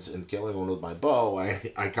stands and killing one with my bow,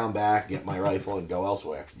 I come back, get my rifle, and go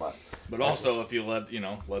elsewhere. But also, if you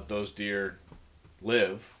let those deer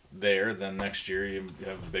live there, then next year you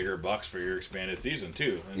have bigger bucks for your expanded season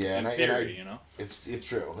too. In theory, you know. It's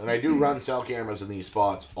true, and I do run cell cameras in these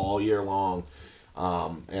spots all year long,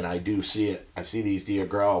 and I do see it. I see these deer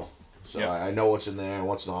grow, so Yep. I know what's in there and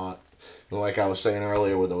what's not. And like I was saying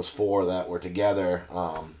earlier, with those 4 that were together,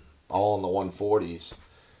 all in the 140s,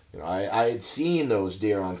 you know, I had seen those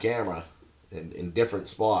deer on camera in different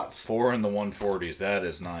spots. 4 in the 140s. That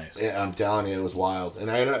is nice. Yeah, I'm telling you, it was wild.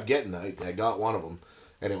 And I ended up getting that. I got one of them.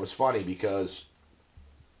 And it was funny because,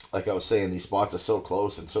 like I was saying, these spots are so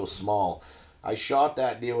close and so small. I shot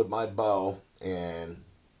that deer with my bow, and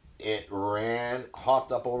it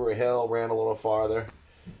hopped up over a hill, ran a little farther.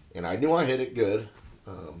 And I knew I hit it good.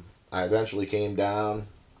 I eventually came down,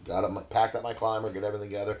 packed up my climber, got everything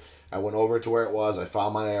together. I went over to where it was. I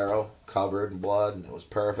found my arrow, covered in blood, and it was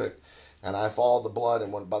perfect. And I followed the blood,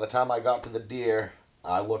 and by the time I got to the deer,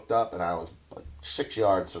 I looked up, and I was like 6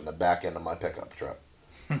 yards from the back end of my pickup truck.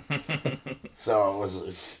 So it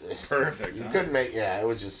was Perfect. You huh? couldn't make. Yeah, it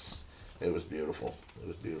was beautiful. It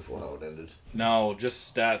was beautiful how it ended. Now,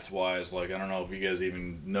 just stats wise, like I don't know if you guys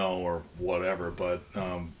even know or whatever, but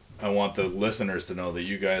I want the listeners to know that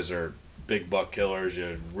you guys are big buck killers.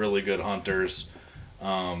 You're really good hunters.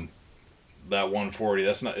 That 140.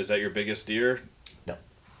 Is that your biggest deer?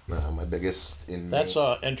 No, my biggest in That's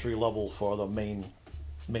Maine, entry level for the Maine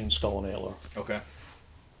skull and antler. Okay.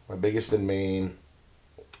 my biggest in Maine.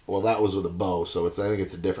 Well, that was with a bow, so I think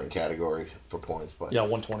it's a different category for points. But Yeah,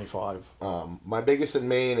 125. my biggest in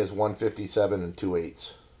Maine is 157 and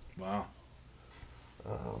 2/8. Wow.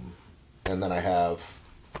 And then I have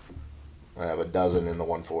a dozen in the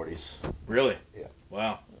 140s. Really? Yeah.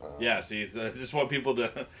 Wow. Yeah. See, I just want people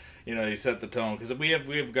to, you set the tone because we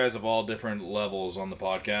have guys of all different levels on the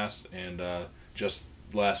podcast, and just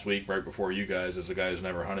last week, right before you guys, is a guy who's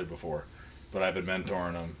never hunted before, but I've been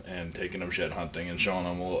mentoring him and taking him shed hunting and showing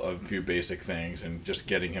him a few basic things and just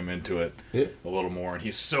getting him into it a little more. And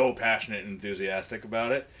he's so passionate and enthusiastic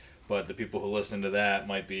about it. But the people who listen to that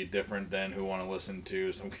might be different than who want to listen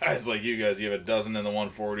to some guys like you guys. You have a dozen in the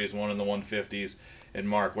 140s, one in the 150s. And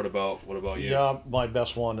Mark, what about you? Yeah, my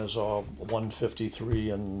best one is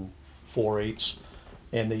 153 and 4/8.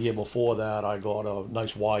 And the year before that, I got a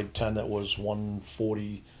nice wide 10 that was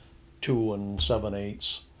 142 and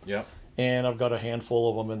 7/8. Yep. And I've got a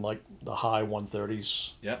handful of them in like the high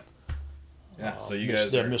 130s. Yep. Yeah, so you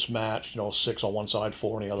guys they're mismatched, 6 on one side,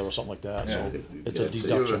 4 on the other, or something like that. Yeah. So it's a deduction. So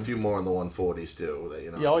you have a few more in the 140s too. That,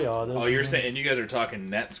 Yeah, oh yeah. Oh, you're saying, and you guys are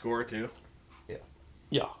talking net score too? Yeah.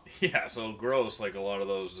 Yeah. Yeah, so gross, like a lot of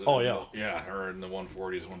those. Oh, yeah. Yeah, are in the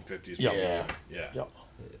 140s, 150s. Yeah. Yeah. Yeah.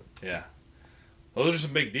 Yeah. Those are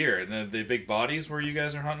some big deer. And then the big bodies where you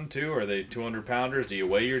guys are hunting too? Are they 200 pounders? Do you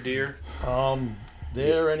weigh your deer?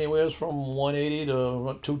 They're anywhere from 180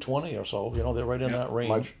 to 220 or so. They're right in that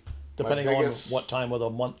range. Depending on what time of the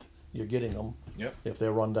month you're getting them. Yep. If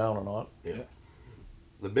they're run down or not. Yeah.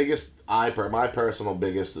 The biggest, my personal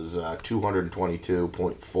biggest is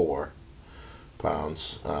 222.4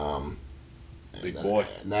 pounds. Big boy.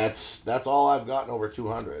 And that's all I've gotten over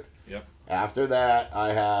 200. Yep. After that,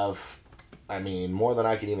 I have, more than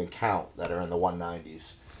I can even count that are in the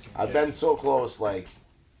 190s. I've been so close, like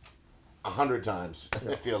 100 times.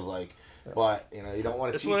 It feels like. But you don't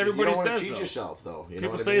want to cheat. You don't want to cheat yourself, though.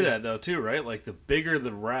 People say that though too, right? Like the bigger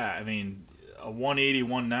the rack. A 180,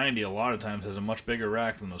 190 a lot of times has a much bigger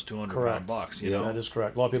rack than those 200-pound bucks. You know? That is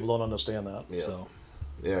correct. A lot of people don't understand that. Yeah. So.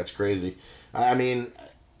 Yeah, it's crazy.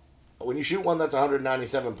 When you shoot one that's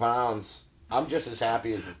 197 pounds, I'm just as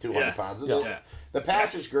happy as it's 200 pounds. The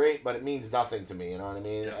patch is great, but it means nothing to me. You know what I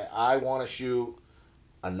mean? Yeah. I want to shoot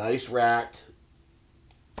a nice racked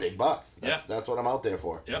big buck. That's what I'm out there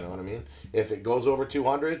for. Yep. You know what I mean? If it goes over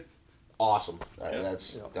 200, awesome.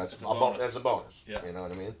 That's a bonus. Yeah. You know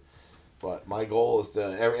what I mean? But my goal is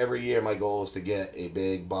to every year. My goal is to get a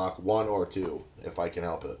big buck, 1 or 2, if I can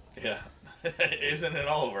help it. Yeah, isn't it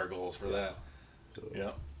all of our goals for that?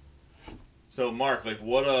 Yeah. So Mark, like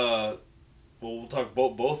what? We'll talk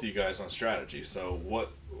both of you guys on strategy. So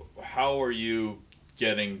how are you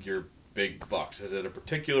getting your big bucks? Is it a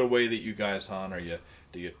particular way that you guys hunt?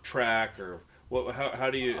 Do you track or what?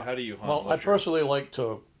 How do you hunt? Well, I personally like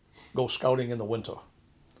to go scouting in the winter.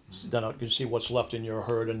 Then I can see what's left in your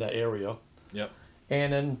herd in that area. Yep.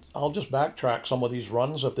 And then I'll just backtrack some of these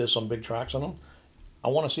runs if there's some big tracks in them. I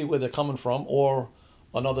want to see where they're coming from, or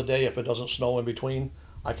another day if it doesn't snow in between,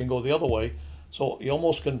 I can go the other way. So you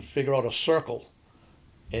almost can figure out a circle,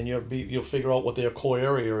 and you'll figure out what their core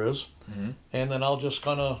area is, and then I'll just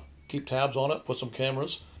kind of keep tabs on it, put some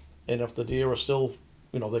cameras, and if the deer are still,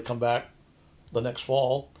 they come back the next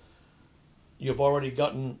fall, you've already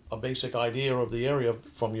gotten a basic idea of the area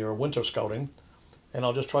from your winter scouting, and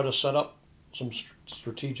I'll just try to set up some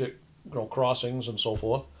strategic, crossings and so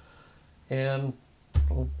forth, and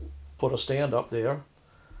put a stand up there.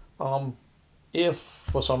 If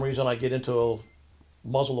for some reason I get into a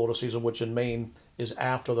muzzleloader season, which in Maine is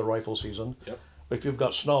after the rifle season, if you've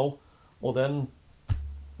got snow, well then,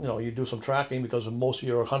 you do some tracking because most of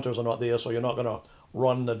your hunters are not there, so you're not going to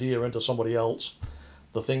run the deer into somebody else.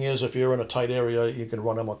 The thing is, if you're in a tight area, you can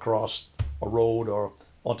run them across a road or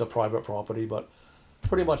onto private property, but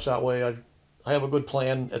pretty much that way. I have a good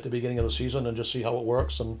plan at the beginning of the season and just see how it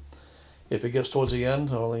works, and if it gets towards the end,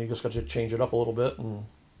 well, then you just got to change it up a little bit. And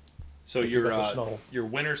so your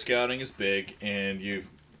winter scouting is big, and you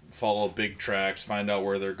follow big tracks, find out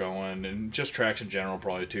where they're going, and just tracks in general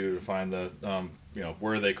probably too, to find the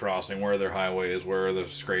where are they crossing, where are their highways, where are the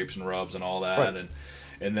scrapes and rubs and all that, right.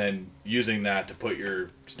 And then using that to put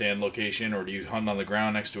your stand location. Or do you hunt on the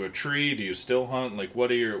ground next to a tree? Do you still hunt? Like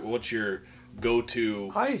what's your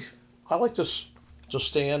go-to? I like to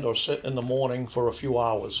stand or sit in the morning for a few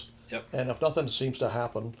hours. Yep. And if nothing seems to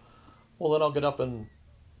happen, well, then I'll get up and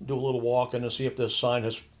do a little walk and see if this sign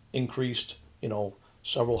has increased,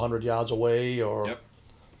 several hundred yards away or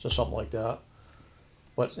just something like that.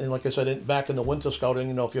 But and like I said, back in the winter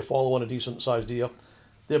scouting, if you're following a decent sized deer,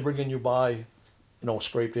 they're bringing you by,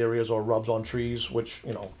 scraped areas or rubs on trees, which,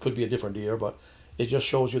 could be a different deer, but it just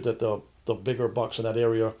shows you that the bigger bucks in that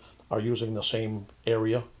area are using the same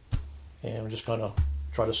area, and we just kind of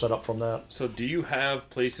try to set up from that. So do you have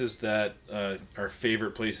places that are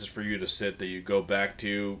favorite places for you to sit that you go back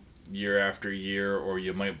to year after year, or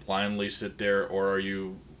you might blindly sit there, or are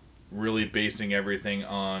you really basing everything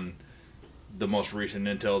on the most recent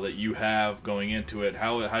intel that you have going into it?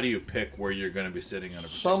 How do you pick where you're going to be sitting on a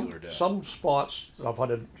particular day? Some spots I've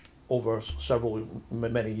hunted over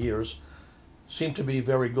many years, seem to be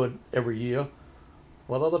very good every year.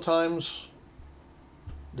 But other times,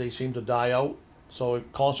 they seem to die out. So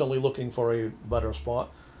constantly looking for a better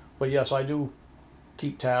spot. But yes, I do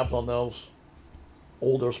keep tabs on those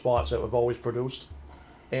older spots that we've always produced.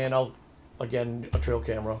 And I'll, again, a trail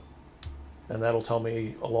camera. And that'll tell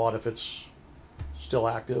me a lot if it's still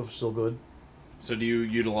active, still good. So do you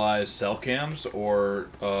utilize cell cams, or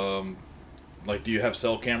like, do you have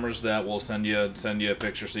cell cameras that will send you a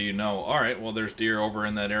picture so you know, all right, well, there's deer over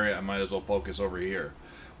in that area, I might as well focus over here?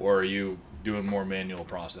 Or are you doing more manual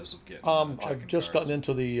process of getting I've just gotten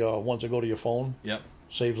into the ones that go to your phone. Yep.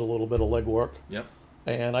 Saves a little bit of legwork. Yep.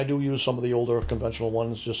 And I do use some of the older conventional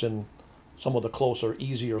ones just in some of the closer,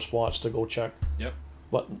 easier spots to go check. Yep.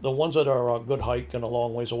 But the ones that are a good hike and a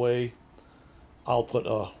long ways away, I'll put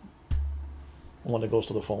one that goes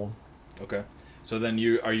to the phone. Okay. So then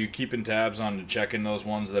are you keeping tabs on checking those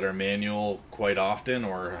ones that are manual quite often,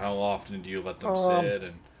 or how often do you let them sit?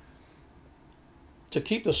 And to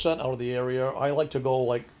keep the scent out of the area, I like to go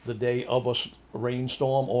like the day of a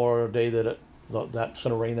rainstorm or a day that that's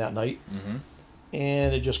going to rain that night. Mm-hmm.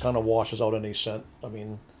 And it just kind of washes out any scent. I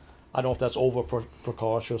mean, I don't know if that's over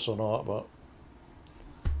precautious or not, but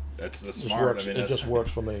that's the it smart. works. I mean, it just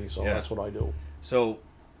works for me, so yeah. That's what I do. So,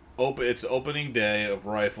 it's opening day of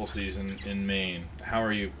rifle season in Maine. How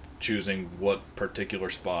are you choosing what particular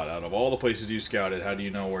spot out of all the places you scouted? How do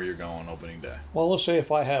you know where you're going opening day? Well, let's say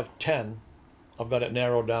if I have 10, I've got it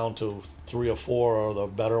narrowed down to 3 or 4 are the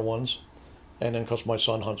better ones, and then because my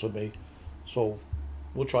son hunts with me, so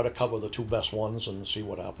we'll try to cover the 2 best ones and see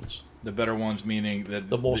what happens. The better ones meaning that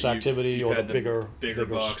the most activity, or the bigger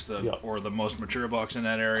bucks, or the most mature bucks in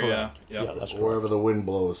that area. Correct. Yep. Yeah, that's wherever the wind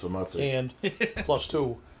blows from outside. And plus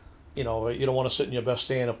 2, you don't want to sit in your best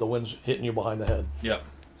stand if the wind's hitting you behind the head. Yep.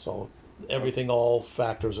 So everything all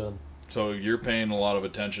factors in. So you're paying a lot of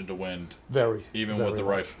attention to wind. Very. Even very with the much.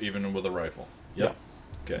 rifle. Even with a rifle. Yep.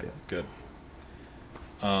 Yeah. Okay. Yeah. Good.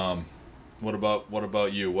 What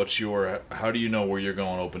about you? How do you know where you're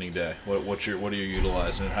going opening day? What are you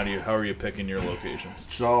utilizing? How are you picking your locations?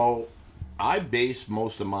 So, I base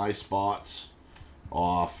most of my spots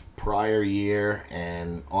off prior year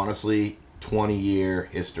and honestly 20-year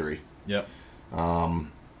history. Yep.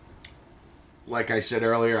 Like I said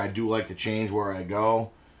earlier, I do like to change where I go,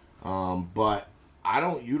 but I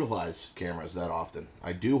don't utilize cameras that often.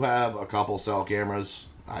 I do have a couple cell cameras.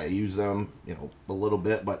 I use them, a little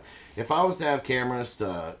bit, but if I was to have cameras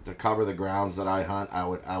to cover the grounds that I hunt,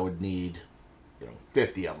 I would need,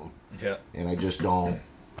 50 of them. Yeah. And I just don't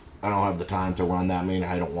have the time to run that many.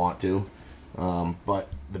 I don't want to. But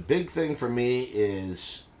the big thing for me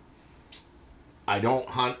is I don't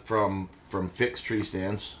hunt from fixed tree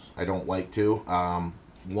stands. I don't like to.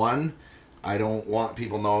 One, I don't want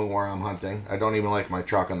people knowing where I'm hunting. I don't even like my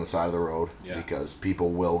truck on the side of the road because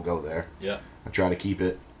people will go there. Yeah. I try to keep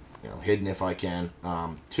it, hidden if I can.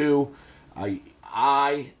 2,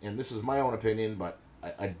 I and this is my own opinion, but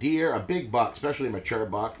a deer, a big buck, especially a mature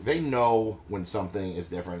buck, they know when something is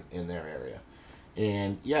different in their area.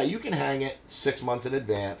 And yeah, you can hang it 6 months in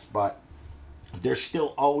advance, but they're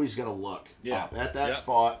still always going to look up at that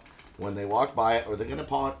spot when they walk by it, or they're going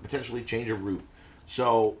to potentially change a route.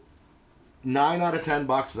 So 9 out of 10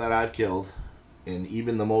 bucks that I've killed, and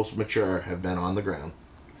even the most mature, have been on the ground.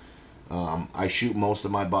 I shoot most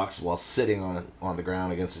of my bucks while sitting on the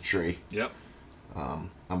ground against a tree. Yep. I'm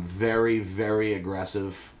very, very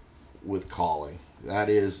aggressive with calling. That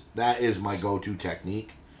is my go-to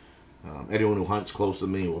technique. Anyone who hunts close to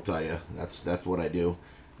me will tell you that's what I do.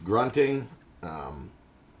 Grunting,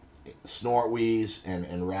 snort wheeze,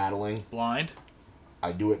 and rattling. Blind?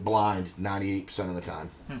 I do it blind 98% of the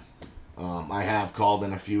time. I have called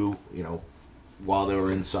in a few, while they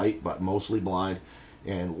were in sight, but mostly blind.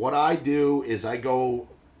 And what I do is I go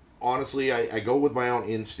with my own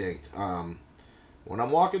instinct. When I'm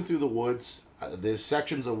walking through the woods, there's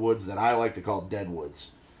sections of woods that I like to call dead woods.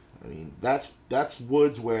 I mean, that's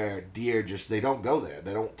woods where deer they don't go there.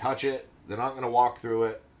 They don't touch it. They're not going to walk through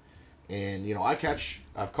it. And,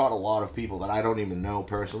 I've caught a lot of people that I don't even know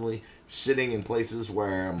personally sitting in places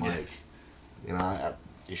where I'm like,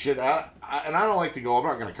 you should, and I don't like to go, I'm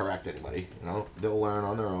not going to correct anybody. They'll learn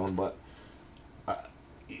on their own, but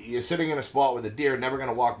you're sitting in a spot where the deer are never going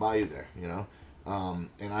to walk by you there, and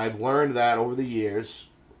I've learned that over the years.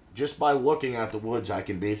 Just by looking at the woods, I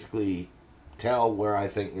can basically tell where I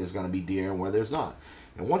think there's going to be deer and where there's not.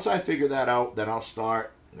 And once I figure that out, then I'll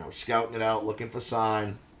start, scouting it out, looking for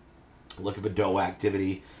sign, looking for doe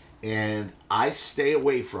activity, and I stay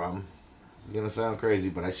away from, this is going to sound crazy,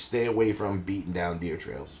 but I stay away from beaten down deer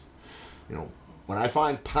trails. When I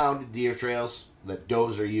find pounded deer trails that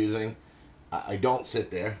does are using, I don't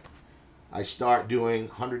sit there. I start doing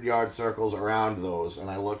 100-yard circles around those, and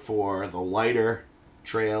I look for the lighter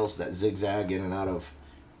trails that zigzag in and out of,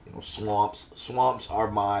 swamps. Swamps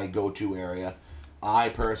are my go-to area. I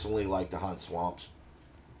personally like to hunt swamps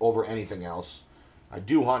over anything else. I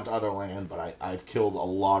do hunt other land, but I've killed a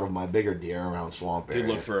lot of my bigger deer around swamp areas.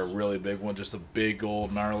 You look for a really big one, just a big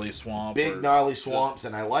old gnarly swamp. Big gnarly swamps,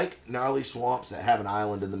 and I like gnarly swamps that have an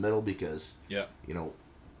island in the middle because,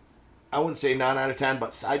 I wouldn't say 9 out of 10,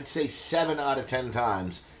 but I'd say 7 out of 10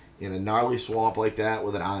 times in a gnarly swamp like that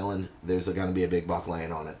with an island, there's going to be a big buck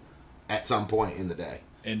laying on it at some point in the day.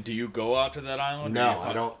 And do you go out to that island? No,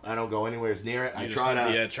 I don't. I don't go anywhere near it. I try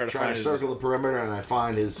to circle the perimeter, and I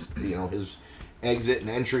find his exit and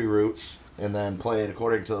entry routes, and then play it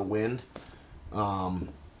according to the wind.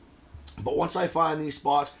 But once I find these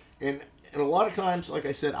spots, and a lot of times, like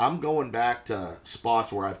I said, I'm going back to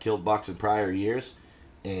spots where I've killed bucks in prior years,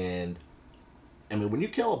 and I mean, when you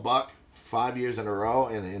kill a buck 5 years in a row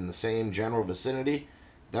and in the same general vicinity,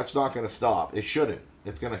 that's not going to stop. It shouldn't.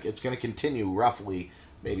 It's gonna continue roughly.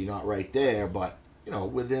 Maybe not right there, but,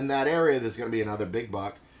 within that area, there's going to be another big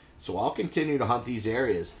buck. So I'll continue to hunt these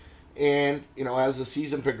areas. And, as the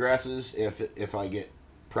season progresses, if I get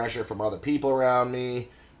pressure from other people around me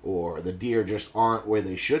or the deer just aren't where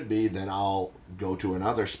they should be, then I'll go to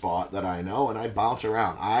another spot that I know and I bounce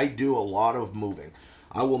around. I do a lot of moving.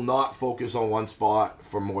 I will not focus on one spot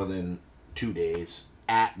for more than 2 days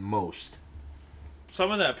at most. Some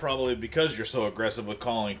of that probably because you're so aggressive with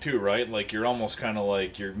calling too, right? Like you're almost kind of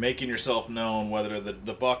like you're making yourself known. Whether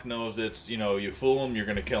the buck knows it's you fool them, you're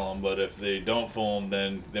gonna kill them. But if they don't fool them,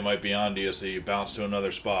 then they might be onto you. So you bounce to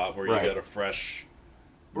another spot where you got a fresh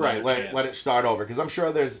let it start over. Because I'm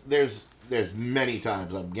sure there's many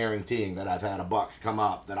times, I'm guaranteeing, that I've had a buck come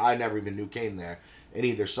up that I never even knew came there and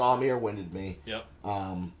either saw me or winded me. Yep.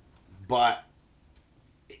 But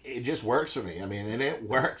it just works for me. I mean, and it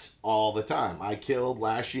works all the time. I killed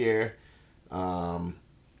last year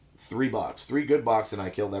 3 bucks, 3 good bucks, and I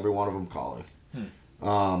killed every one of them calling.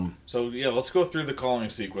 So let's go through the calling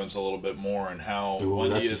sequence a little bit more and how. Ooh,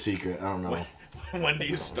 that's a secret. I don't know. When do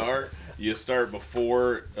you start? You start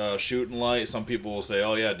before shooting light. Some people will say,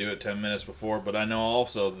 "Oh yeah, do it 10 minutes before." But I know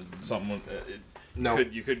also that something.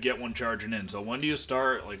 You could get one charging in. So when do you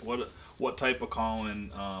start? Like what type of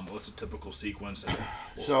calling? What's a typical sequence? And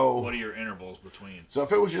what are your intervals between? So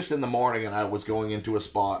if it was just in the morning and I was going into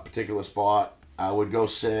a particular spot, I would go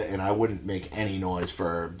sit and I wouldn't make any noise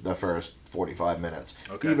for the first 45 minutes,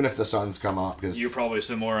 even if the sun's come up. Because you're probably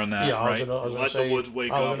similar on that, right? Let the woods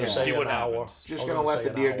wake up and see what happens. Just gonna let the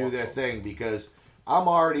deer do their thing because I'm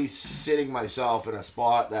already sitting myself in a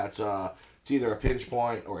spot that's it's either a pinch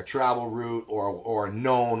point or a travel route or a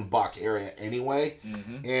known buck area anyway.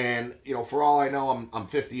 Mm-hmm. And, for all I know, I'm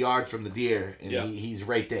 50 yards from the deer, and he's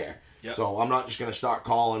right there. Yep. So I'm not just going to start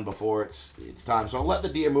calling before it's time. So I'll let the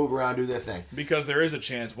deer move around, do their thing. Because there is a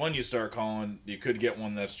chance when you start calling, you could get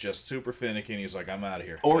one that's just super finicky, and he's like, I'm out of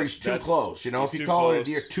here. Or he's too close. If you call a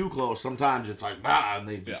deer too close, sometimes it's like, and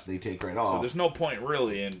they take right off. So there's no point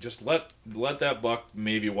really, and just let that buck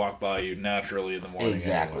maybe walk by you naturally in the morning.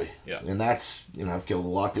 Exactly. Anyway. Yeah. And that's, I've killed a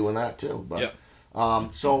lot doing that too. But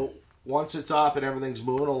so once it's up and everything's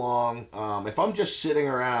moving along, if I'm just sitting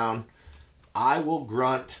around, I will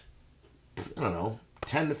grunt,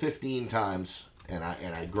 10 to 15 times, and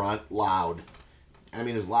I grunt loud. I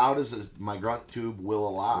mean, as loud as my grunt tube will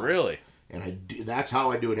allow. Really? And that's how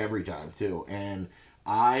I do it every time, too. And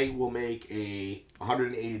I will make a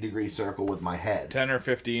 180-degree circle with my head. 10 or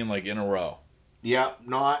 15, like, in a row. Yep,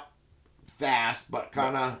 not fast, but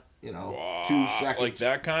kind of, 2 seconds. Like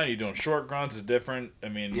that kind? You doing short grunts is different? I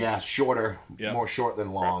mean... Yeah, shorter. Yep. More short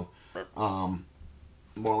than long.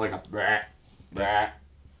 More like a brah, brah,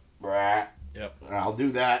 brah. Yep. And I'll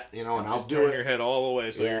do that, and I'll do it. Turn your head all the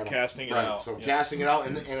way so you're casting it out. So casting it out,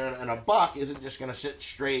 and a buck isn't just going to sit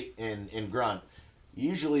straight and grunt.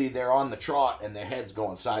 Usually they're on the trot, and their head's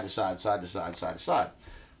going side to side, side to side, side to side.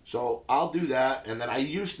 So I'll do that, and then I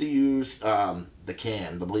used to use the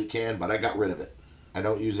bleak can, but I got rid of it. I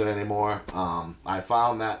don't use it anymore. I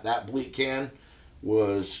found that bleak can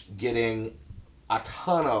was getting a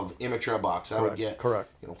ton of immature bucks. I would get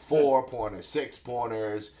 4-pointers,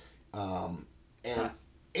 6-pointers, and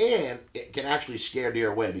it can actually scare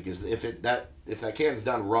deer away because if that can's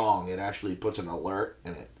done wrong, it actually puts an alert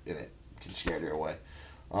and it can scare deer away.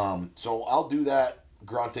 So I'll do that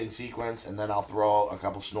grunting sequence, and then I'll throw a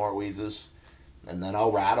couple snort wheezes, and then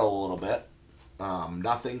I'll rattle a little bit.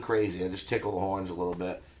 Nothing crazy. I just tickle the horns a little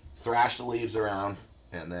bit, thrash the leaves around,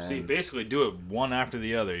 and then... So you basically do it one after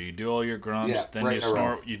the other. You do all your grunts, then you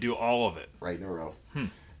snort, you do all of it. Right in a row.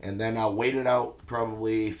 And then I'll wait it out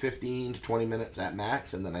probably 15 to 20 minutes at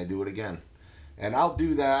max, and then I do it again. And I'll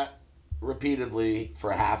do that repeatedly for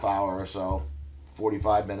a half hour or so,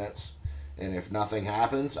 45 minutes. And if nothing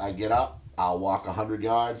happens, I get up, I'll walk 100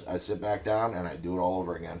 yards, I sit back down, and I do it all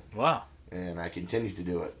over again. Wow. And I continue to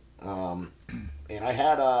do it. And I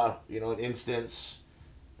had an instance,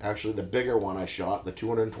 actually the bigger one I shot, the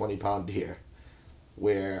 220-pound deer,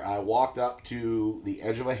 where I walked up to the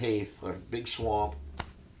edge of a heath, a big swamp.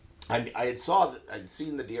 I'd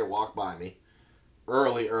seen the deer walk by me,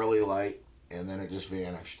 early light, and then it just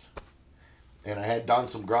vanished. And I had done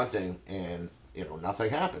some grunting, and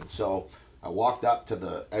nothing happened. So I walked up to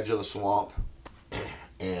the edge of the swamp,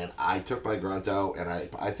 and I took my grunt out, and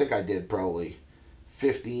I think I did probably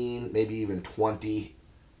 15, maybe even 20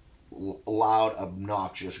 loud,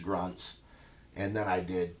 obnoxious grunts. And then I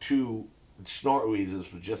did 2 snort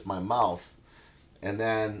wheezes with just my mouth. And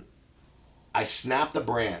then I snapped a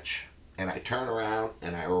branch, and I turned around,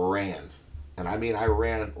 and I ran. And I mean, I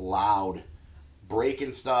ran loud,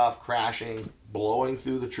 breaking stuff, crashing, blowing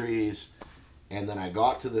through the trees. And then I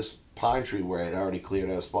got to this pine tree where I'd already cleared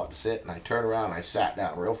out a spot to sit, and I turned around, and I sat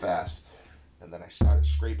down real fast. And then I started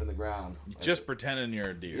scraping the ground. Just pretending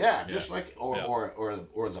you're a deer. Yeah, just like, or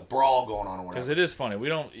there's a brawl going on or whatever. Because it is funny. We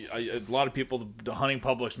don't, a lot of people, the hunting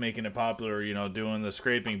public's making it popular, doing the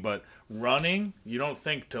scraping, but running, you don't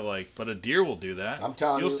think to but a deer will do that. I'm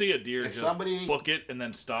telling you. You'll see a deer just book it and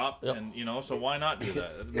then stop, and, so why not do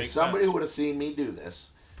that? If somebody would have seen me do this,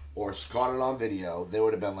 or caught it on video, they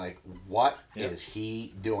would have been like, what is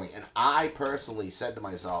he doing? And I personally said to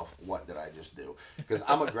myself, what did I just do? Because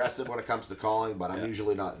I'm aggressive when it comes to calling, but I'm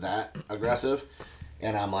usually not that aggressive.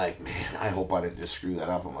 And I'm like, man, I hope I didn't just screw that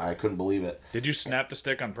up. I couldn't believe it. Did you snap the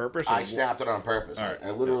stick on purpose? I snapped it on purpose. Right.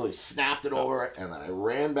 I literally snapped it over it, and then I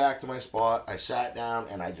ran back to my spot. I sat down,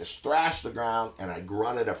 and I just thrashed the ground, and I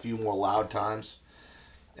grunted a few more loud times.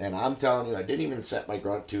 And I'm telling you, I didn't even set my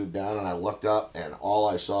grunt tube down, and I looked up, and all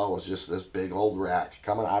I saw was just this big old rack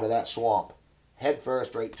coming out of that swamp, head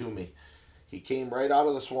first right to me. He came right out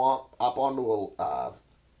of the swamp, up onto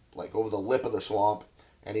over the lip of the swamp,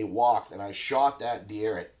 and he walked, and I shot that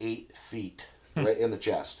deer at 8 feet, right in the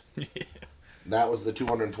chest. That was the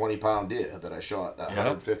 220-pound deer that I shot, that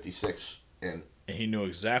 156. And he knew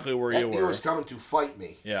exactly where you were. That deer was coming to fight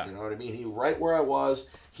me. Yeah. You know what I mean? He right where I was.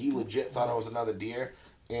 He legit thought I was another deer.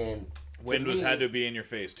 And wind had to be in your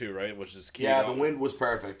face too, right? Which is key. Yeah, the wind was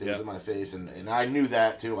perfect. It was in my face, and I knew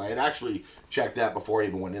that too. I had actually checked that before I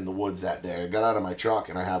even went in the woods that day. I got out of my truck,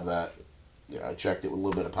 and I have that. I checked it with a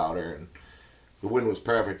little bit of powder, and the wind was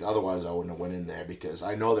perfect. Otherwise, I wouldn't have went in there because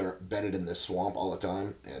I know they're bedded in this swamp all the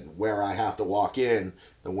time, and where I have to walk in,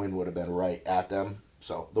 the wind would have been right at them.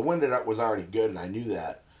 So the wind was already good, and I knew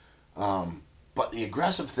that. But the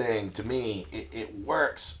aggressive thing, to me, it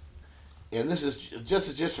works. And this is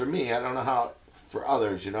just for me. I don't know how for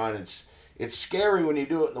others, and it's scary when you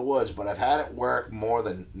do it in the woods, but I've had it work more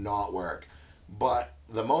than not work. But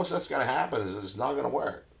the most that's going to happen is it's not going to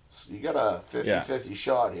work. So you got a 50-50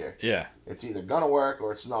 shot here. Yeah. It's either going to work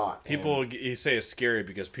or it's not. You say it's scary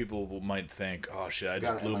because people might think, oh, shit, I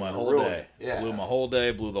just blew my whole day. Yeah. Blew my whole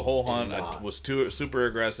day, blew the whole hunt. I was super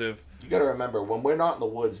aggressive. You got to remember, when we're not in the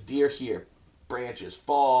woods, deer hear branches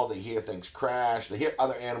fall, they hear things crash, they hear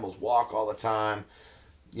other animals walk all the time.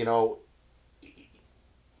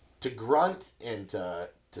 To grunt and to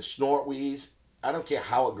snort wheeze, I don't care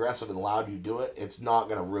how aggressive and loud you do it, it's not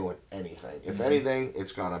going to ruin anything. If anything,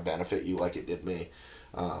 it's going to benefit you like it did me.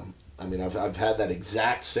 I've had that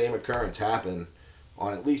exact same occurrence happen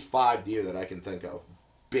on at least 5 deer that I can think of.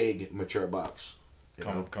 Big, mature bucks.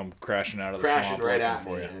 Come crashing out of the crashing swamp. Right at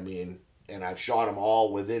me. And I've shot them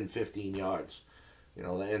all within 15 yards.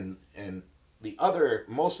 And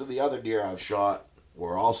most of the other deer I've shot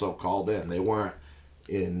were also called in. They weren't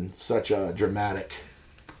in such a dramatic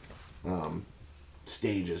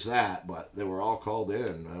stage as that, but they were all called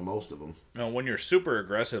in, most of them. When you're super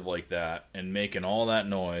aggressive like that and making all that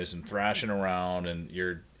noise and thrashing around, and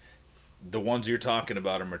the ones you're talking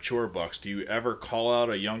about are mature bucks, do you ever call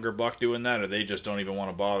out a younger buck doing that, or they just don't even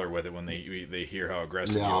want to bother with it when they hear how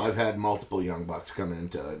aggressive you are? No, I've had multiple young bucks come in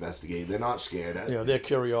to investigate. They're not scared. Yeah, they're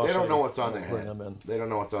curiosity. They don't know what's on their head. They don't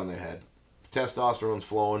know what's on their head. Testosterone's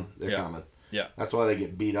flowing. They're coming. Yeah. That's why they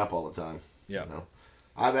get beat up all the time. Yeah.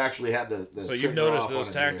 I've actually had the so you've noticed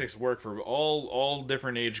those tactics work for all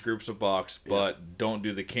different age groups of bucks, but don't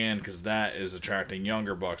do the can because that is attracting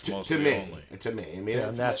younger bucks mostly only. To me,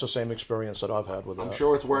 and that's the same experience that I've had with that. I'm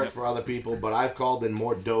sure it's worked for other people, but I've called in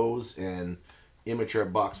more does and immature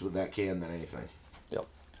bucks with that can than anything. Yep.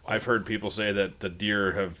 I've heard people say that the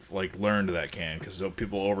deer have like learned that can because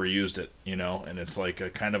people overused it, and it's like a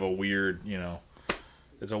kind of a weird,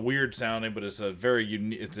 it's a weird sounding, but it's a very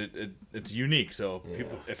unique. It's unique. So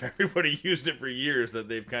if everybody used it for years, that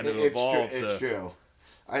they've kind of evolved. It's true.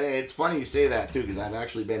 It's funny you say that too, because I've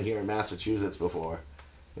actually been here in Massachusetts before,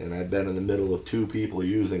 and I've been in the middle of two people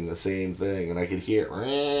using the same thing, and I could hear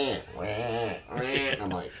it. And I'm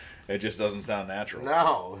like, it just doesn't sound natural.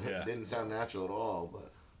 No, it didn't sound natural at all. But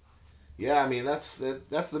yeah, I mean that's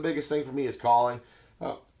the biggest thing for me is calling.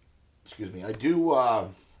 Oh, excuse me. I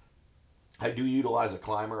do utilize a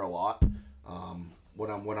climber a lot. When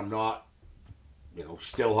I'm not,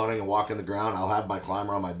 still hunting and walking the ground, I'll have my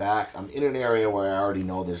climber on my back. I'm in an area where I already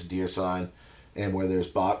know there's deer sign and where there's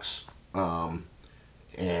bucks.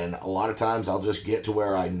 And a lot of times I'll just get to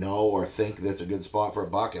where I know or think that's a good spot for a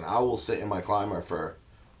buck, and I will sit in my climber for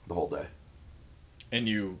the whole day. And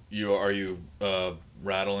you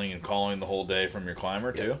rattling and calling the whole day from your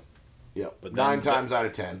climber too? Yep. But 9 times out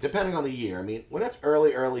of 10, depending on the year. I mean, when it's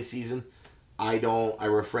early season, I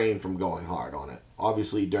refrain from going hard on it.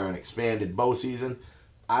 Obviously, during expanded bow season,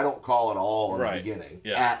 I don't call it all in the beginning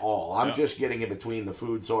at all. I'm just getting in between the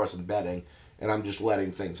food source and bedding, and I'm just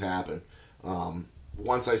letting things happen.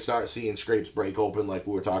 Once I start seeing scrapes break open, like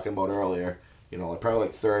we were talking about earlier, probably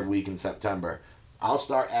like third week in September, I'll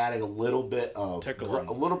start adding a little bit of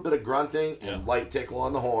grunting and light tickle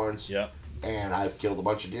on the horns. Yeah. And I've killed a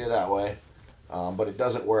bunch of deer that way, but it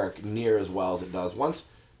doesn't work near as well as it does once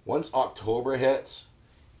October hits.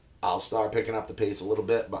 I'll start picking up the pace a little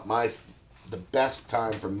bit, but the best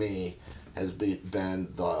time for me has been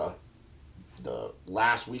the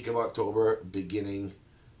last week of October, beginning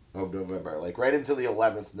of November, like right into the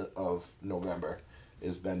 11th of November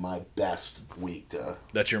has been my best week to.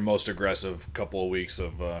 That's your most aggressive couple of weeks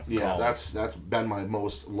of yeah, calling. that's been my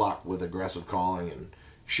most luck with aggressive calling and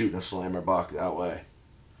shooting a slammer buck that way.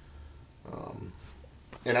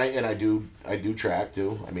 And I do track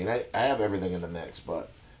too. I mean, I have everything in the mix,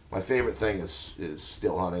 but my favorite thing is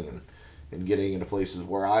still hunting and getting into places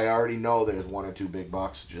where I already know there's 1 or 2 big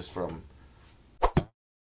bucks just from.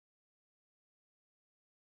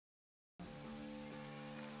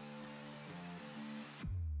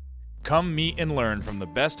 Come meet and learn from the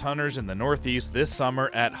best hunters in the Northeast this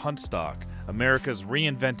summer at Huntstock, America's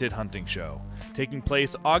reinvented hunting show. Taking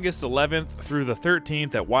place August 11th through the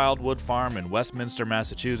 13th at Wildwood Farm in Westminster,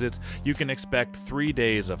 Massachusetts, you can expect 3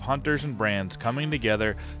 days of hunters and brands coming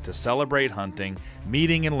together to celebrate hunting,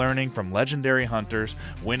 meeting and learning from legendary hunters,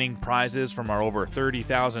 winning prizes from our over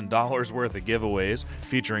 $30,000 worth of giveaways,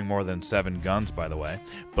 featuring more than 7 guns, by the way,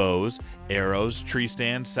 bows, arrows, tree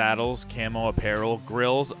stands, saddles, camo apparel,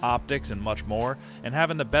 grills, optics, and much more, and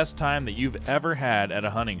having the best time that you've ever had at a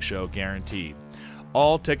hunting show guaranteed.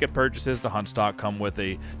 All ticket purchases to Huntstock come with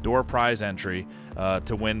a door prize entry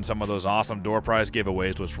to win some of those awesome door prize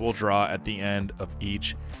giveaways, which we'll draw at the end of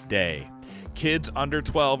each day. Kids under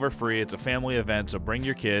 12 are free. It's a family event, so bring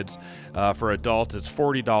your kids. For adults, it's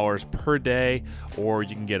 $40 per day, or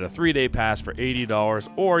you can get a 3-day pass for $80,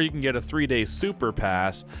 or you can get a 3-day super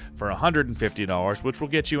pass for $150, which will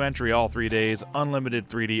get you entry all 3 days, unlimited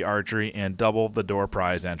 3D archery, and double the door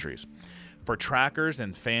prize entries. For trackers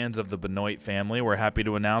and fans of the Benoit family, we're happy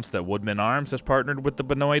to announce that Woodman Arms has partnered with the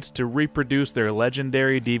Benoits to reproduce their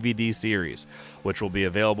legendary DVD series, which will be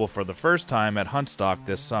available for the first time at Huntstock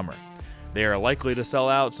this summer. They are likely to sell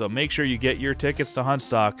out, so make sure you get your tickets to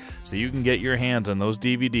Huntstock so you can get your hands on those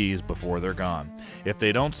DVDs before they're gone. If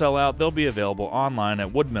they don't sell out, they'll be available online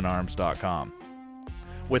at woodmanarms.com.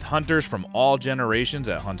 With hunters from all generations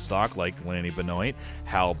at Huntstock like Lanny Benoit,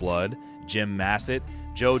 Hal Blood, Jim Massett,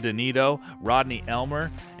 Joe Donito, Rodney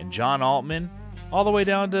Elmer, and John Altman, all the way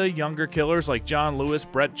down to younger killers like John Lewis,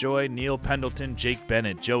 Brett Joy, Neil Pendleton, Jake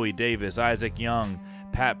Bennett, Joey Davis, Isaac Young,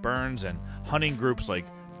 Pat Burns, and hunting groups like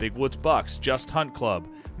Big Woods Bucks, Just Hunt Club,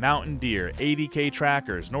 Mountain Deer, 80K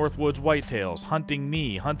Trackers, Northwoods Whitetails, Hunting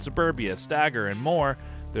Me, Hunt Suburbia, Stagger, and more.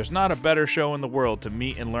 There's not a better show in the world to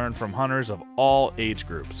meet and learn from hunters of all age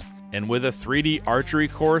groups. And with a 3D archery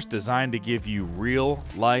course designed to give you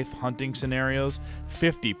real-life hunting scenarios,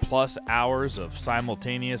 50-plus hours of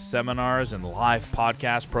simultaneous seminars and live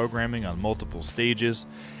podcast programming on multiple stages,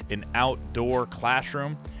 an outdoor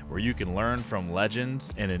classroom where you can learn from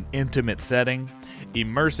legends in an intimate setting,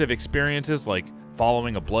 immersive experiences like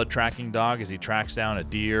following a blood tracking dog as he tracks down a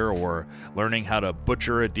deer, or learning how to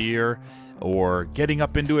butcher a deer, or getting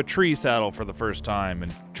up into a tree saddle for the first time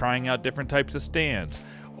and trying out different types of stands.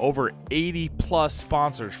 Over 80-plus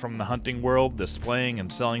sponsors from the hunting world displaying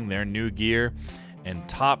and selling their new gear, and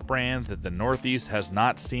top brands that the Northeast has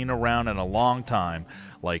not seen around in a long time,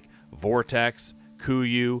 like Vortex,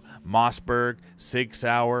 Kuyu, Mossberg, Sig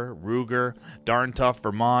Sauer, Ruger, Darn Tough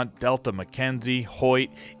Vermont, Delta Mackenzie, Hoyt,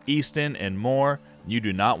 Easton, and more. You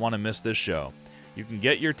do not want to miss this show. You can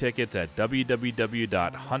get your tickets at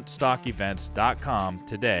www.huntstockevents.com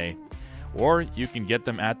today, or you can get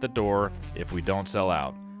them at the door if we don't sell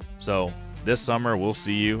out. So this summer, we'll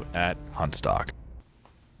see you at Huntstock.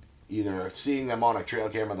 Either seeing them on a trail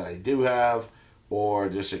camera that I do have, or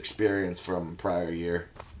just experience from prior year.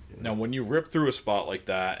 Now, when you rip through a spot like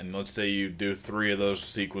that, and let's say you do 3 of those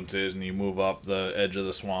sequences and you move up the edge of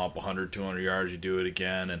the swamp 100, 200 yards, you do it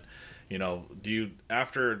again, and, do you,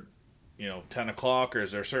 after, 10 o'clock, or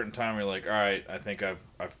is there a certain time where you're like, all right, I think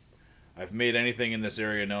I've made anything in this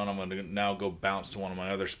area known, I'm going to now go bounce to one of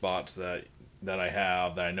my other spots that I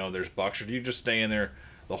have, that I know there's bucks, or do you just stay in there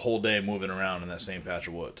the whole day moving around in that same patch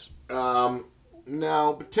of woods?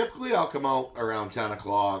 No, but typically I'll come out around 10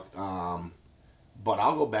 o'clock, but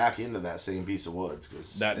I'll go back into that same piece of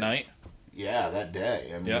woods. That night? Yeah, that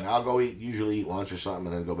day. I mean, Yep. I'll go usually eat lunch or something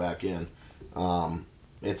and then go back in.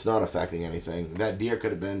 It's not affecting anything. That deer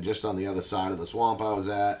could have been just on the other side of the swamp I was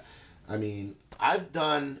at. I mean, I've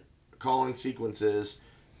done calling sequences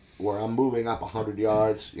where I'm moving up 100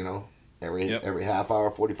 yards, every half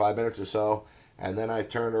hour, 45 minutes or so. And then I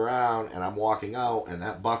turned around and I'm walking out, and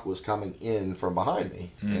that buck was coming in from behind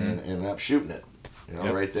me and ended up shooting it,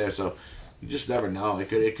 right there. So you just never know.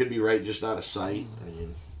 It could be right just out of sight. I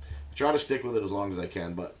mean, I try to stick with it as long as I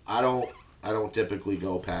can, but I don't typically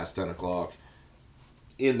go past 10 o'clock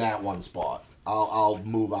in that one spot. I'll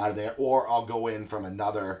move out of there, or I'll go in from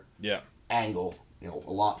another angle,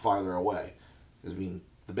 a lot farther away. Because, I mean,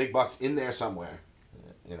 the big buck's in there somewhere.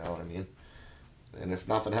 You know what I mean? And if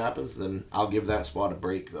nothing happens, then I'll give that spot a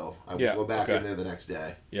break, though. I will go back in there the next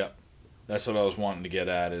day. Yep. That's what I was wanting to get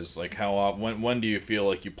at, is like when do you feel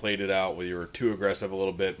like you played it out where you were too aggressive a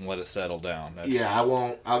little bit and let it settle down?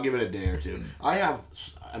 I'll give it a day or two. I have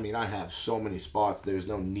so many spots, there's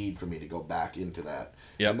no need for me to go back into that.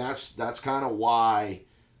 Yep. And that's kind of why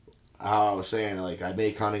I was saying, like, I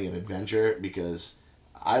make hunting an adventure, because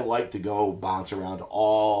I like to go bounce around to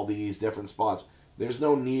all these different spots. There's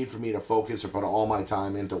no need for me to focus or put all my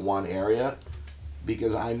time into one area,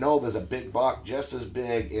 because I know there's a big buck just as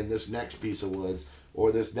big in this next piece of woods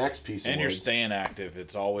or this next piece of woods. And you're staying active.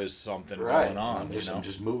 It's always something right. going on. I'm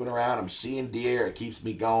just moving around. I'm seeing deer. It keeps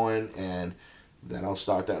me going, and then I'll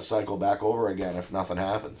start that cycle back over again if nothing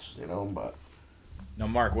happens. But now,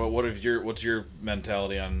 Mark, what's your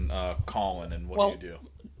mentality on calling, and what do you do?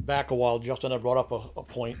 Back a while, Justin had brought up a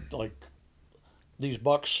point, like, these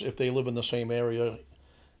bucks, if they live in the same area,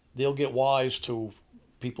 they'll get wise to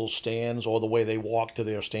people's stands or the way they walk to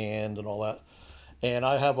their stand and all that. And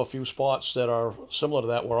I have a few spots that are similar to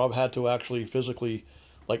that, where I've had to actually physically,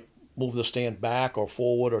 like, move the stand back or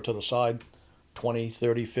forward or to the side 20,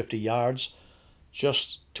 30, 50 yards,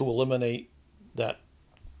 just to eliminate the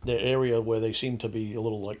area where they seem to be a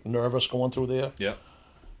little, like, nervous going through there. Yep.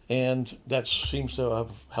 And that seems to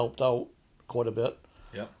have helped out quite a bit.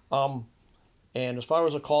 Yep. And as far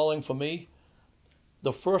as a calling for me,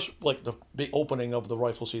 the first, like, the big opening of the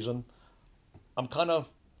rifle season, I'm kind of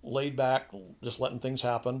laid back, just letting things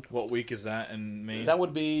happen. What week is that in Maine? That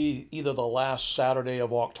would be either the last Saturday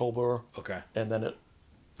of October. Okay. And then it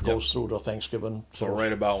goes through to Thanksgiving. So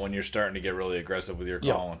right about when you're starting to get really aggressive with your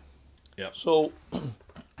calling. Yep. So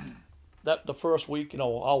that the first week,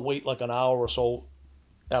 I'll wait like an hour or so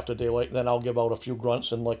after daylight, then I'll give out a few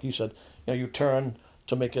grunts, and like you said, you turn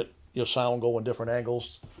to make your sound go in different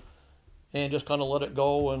angles, and just kind of let it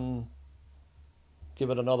go and give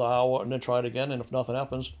it another hour, and then try it again. And if nothing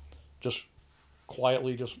happens, just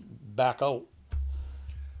quietly just back out.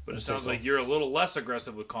 But it sounds like you're a little less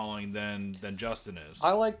aggressive with calling than Justin is.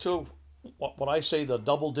 I like to, what I say, the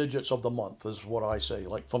double digits of the month is what I say.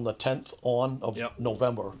 Like from the 10th on of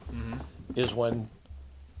November is when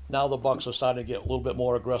now the bucks are starting to get a little bit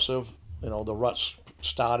more aggressive. The rut's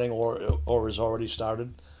starting or is already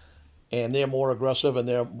started. And they're more aggressive and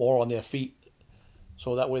they're more on their feet.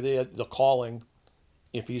 So that way the calling,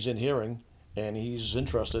 if he's in hearing and he's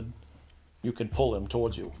interested, you can pull him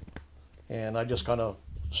towards you. And I just kind of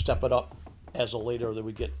step it up as a later that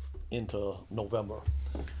we get into November.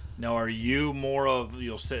 Now, are you more of,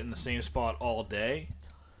 you'll sit in the same spot all day?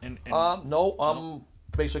 No, I'm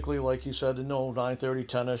basically, like you said, 9:30,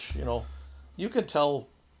 10-ish, You can tell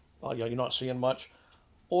you're not seeing much.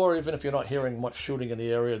 Or even if you're not hearing much shooting in the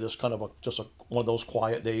area, there's kind of one of those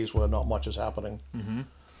quiet days where not much is happening. Mm-hmm.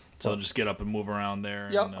 So just get up and move around there.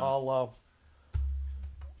 Yeah, and,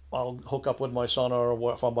 I'll hook up with my son,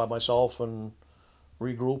 or if I'm by myself, and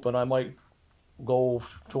regroup, and I might go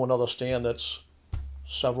to another stand that's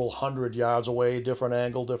several hundred yards away, different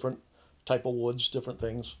angle, different type of woods, different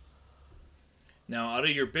things. Now, out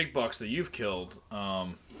of your big bucks that you've killed,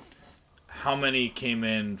 how many came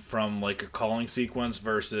in from like a calling sequence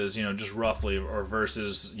versus, just roughly, or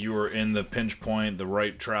versus you were in the pinch point, the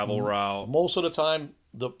right travel route? Most of the time,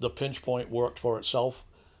 the pinch point worked for itself,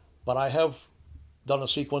 but I have done a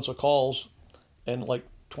sequence of calls, and like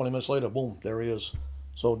 20 minutes later, boom, there he is.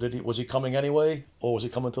 So was he coming anyway, or was he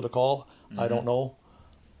coming to the call? I don't know,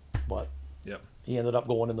 but Yep. he ended up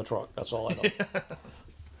going in the truck. That's all I know.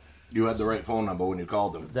 You had the right phone number when you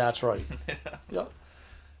called him. That's right. Yeah.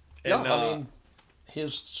 And, I mean,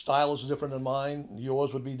 his style is different than mine.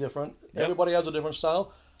 Yours would be different. Yep. Everybody has a different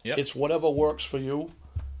style. Yep. It's whatever works for you.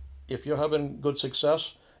 If you're having good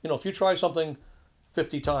success, if you try something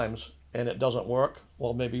 50 times and it doesn't work,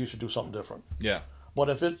 well, maybe you should do something different. Yeah. But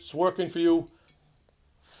if it's working for you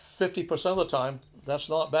 50% of the time, that's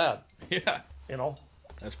not bad. Yeah.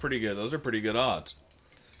 That's pretty good. Those are pretty good odds.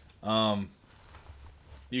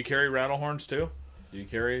 Do you carry rattle horns too? Do you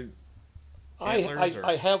carry antlers?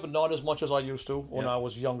 I have not as much as I used to when Yeah. I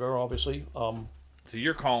was younger, obviously. So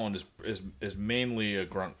your calling is mainly a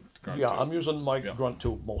grunt Yeah, tube. I'm using my Yep. grunt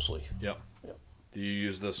tube mostly. Yep. Yep. Do you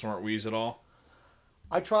use the snort wheeze at all?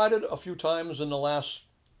 I tried it a few times in the last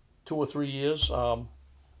 2 or 3 years.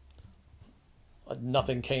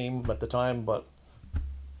 Nothing came at the time, but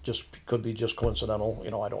could be just coincidental.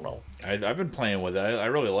 I don't know. I've been playing with it. I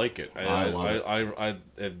really like it. I love it.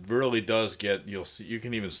 It really does get. You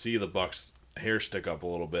can even see the buck's hair stick up a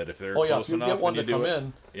little bit if they're Oh yeah, close if you enough. get one and to you do come it.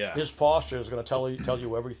 in, Yeah. his posture is going to tell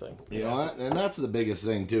you everything. You know what? And that's the biggest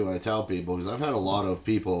thing too. I tell people because I've had a lot of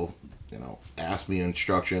people, ask me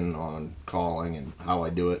instruction on calling and how I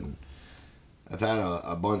do it, and I've had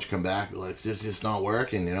a bunch come back like it's just not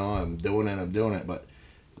working. I'm doing it, but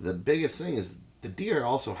the biggest thing is the deer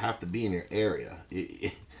also have to be in your area.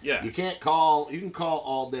 Yeah. You can't call. You can call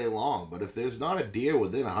all day long, but if there's not a deer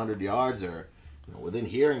within 100 yards or within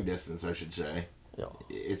hearing distance, I should say, Yeah.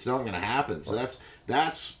 it's not going to happen. So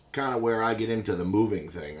that's kind of where I get into the moving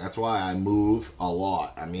thing. That's why I move a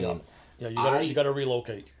lot. I mean, Yeah, you got to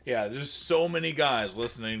relocate. Yeah, there's so many guys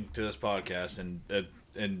listening to this podcast,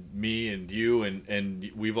 and me and you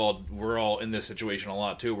and we're all in this situation a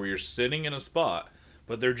lot too, where you're sitting in a spot,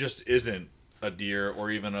 but there just isn't a deer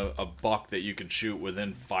or even a buck that you can shoot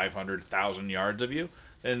within 500,000 yards of you,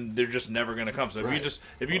 and they're just never going to come. So Right.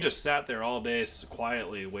 if you just sat there all day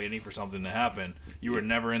quietly waiting for something to happen, you were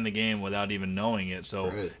never in the game without even knowing it. So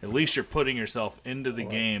Right. at least you're putting yourself into the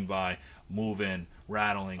game by moving,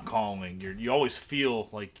 rattling, calling. You always feel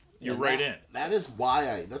like you're And right in. That is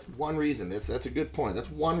why that's one reason. That's a good point.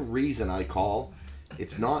 That's one reason I call.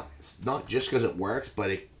 It's not just because it works,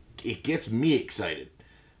 but it gets me excited.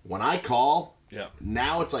 When I call, Yeah.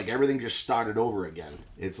 now it's like everything just started over again.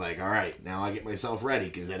 It's like, all right, now I get myself ready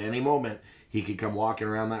because at any moment he could come walking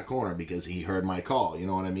around that corner because he heard my call. You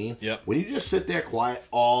know what I mean? Yep. When you just sit there quiet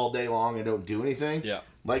all day long and don't do anything, Yeah.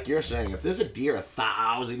 like you're saying, if there's a deer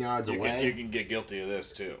 1,000 yards You away, can get guilty of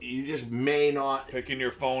this too. you just may not. Picking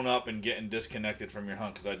your phone up and getting disconnected from your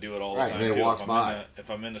hunt, because I do it all the Right, time and it too. walks by. If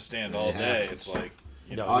I'm in a stand all It day, happens. it's like,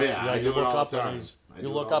 Oh, yeah, I you do it look all up the time. and I you do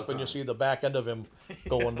it look all up the and you time. see the back end of him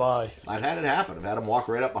going by. I've had it happen. I've had him walk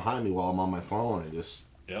right up behind me while I'm on my phone and just,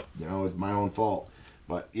 yep. it's my own fault.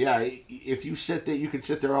 But yeah, if you sit there, you can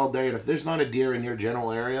sit there all day, and if there's not a deer in your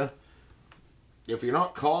general area, if you're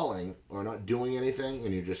not calling or not doing anything,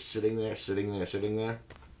 and you're just sitting there,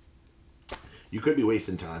 you could be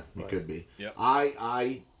wasting time. You could be. Yep.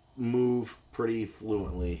 I move pretty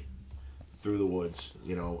fluently through the woods.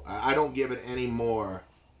 I don't give it any more.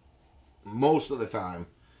 Most of the time,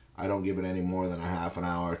 I don't give it any more than a half an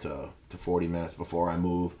hour to 40 minutes before I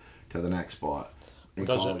move to the next spot. And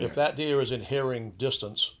call Because it if that deer is in hearing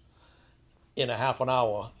distance, in a half an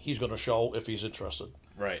hour, he's going to show if he's interested.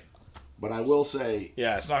 Right. But I will say,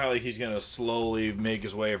 Yeah, it's not like he's going to slowly make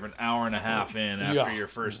his way for an hour and a half in after Yeah. your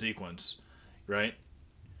first sequence, right?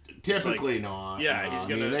 typically not. yeah, he's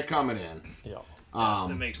gonna- they're coming in. Yeah.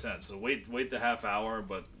 That makes sense. So wait the half hour,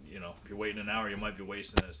 but if you're waiting an hour, you might be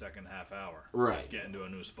wasting a second half hour. Right. Getting to a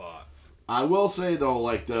new spot. I will say though,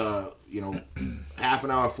 like the half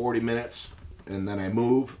an hour, 40 minutes, and then I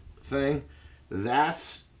move thing.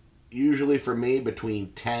 That's usually for me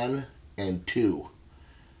between 10 and 2.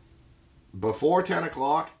 Before 10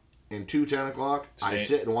 o'clock and 10 o'clock, I Stay-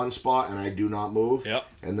 sit in one spot and I do not move. Yep.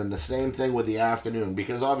 And then the same thing with the afternoon,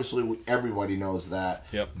 because obviously everybody knows that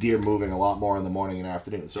Yep. deer moving a lot more in the morning and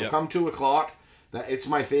afternoon. So Yep. come 2 o'clock, it's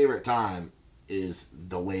my favorite time. is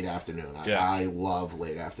the late afternoon. Yeah. I love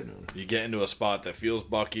late afternoon. You get into a spot that feels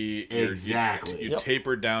bucky. Exactly. You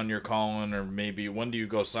taper down your calling, or maybe when do you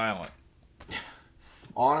go silent?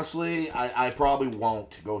 Honestly, I probably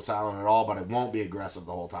won't go silent at all, but I won't be aggressive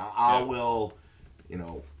the whole time. I will,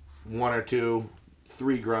 1 or 2,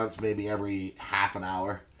 3 grunts maybe every half an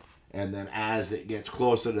hour. And then as it gets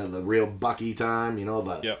closer to the real bucky time,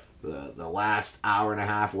 the last hour and a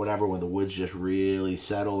half, whatever, when the woods just really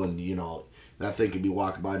settle and, that thing could be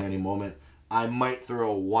walking by at any moment, I might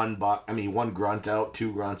throw one grunt out,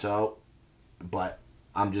 2 grunts out, but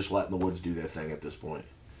I'm just letting the woods do their thing at this point.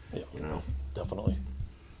 Yeah. Definitely.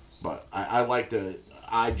 But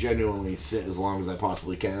I genuinely sit as long as I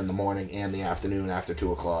possibly can in the morning and the afternoon after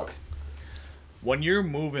 2 o'clock. When you're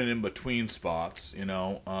moving in between spots,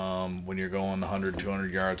 when you're going 100,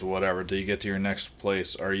 200 yards or whatever, till you get to your next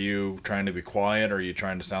place, are you trying to be quiet? Or are you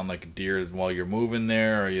trying to sound like a deer while you're moving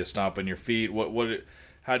there? Are you stomping your feet?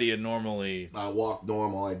 How do you normally... I walk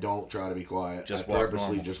normal. I don't try to be quiet. I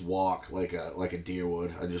purposely just walk like a deer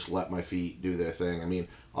would. I just let my feet do their thing. I mean,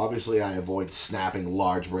 obviously I avoid snapping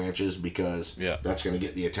large branches because that's going to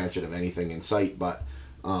get the attention of anything in sight, but...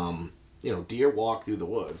 deer walk through the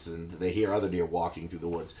woods, and they hear other deer walking through the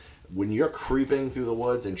woods. When you're creeping through the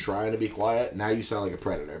woods and trying to be quiet, now you sound like a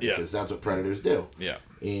predator, because that's what predators do. Yeah.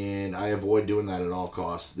 And I avoid doing that at all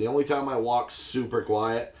costs. The only time I walk super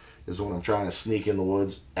quiet is when I'm trying to sneak in the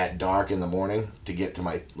woods at dark in the morning to get to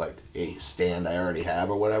my, a stand I already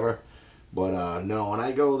have or whatever. But, no, when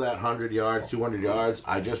I go that 100 yards, 200 yards,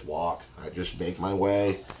 I just walk. I just make my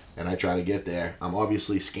way, and I try to get there. I'm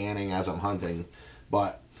obviously scanning as I'm hunting,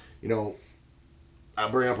 but... I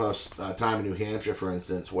bring up a time in New Hampshire, for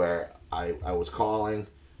instance, where I was calling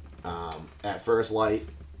at first light.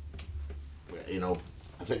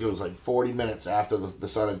 I think it was 40 minutes after the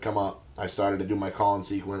sun had come up. I started to do my calling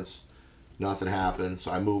sequence. Nothing happened,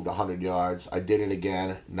 so I moved 100 yards. I did it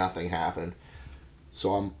again. Nothing happened.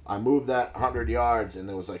 So I moved that 100 yards, and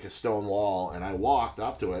there was a stone wall, and I walked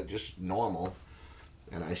up to it, just normal,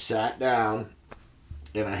 and I sat down.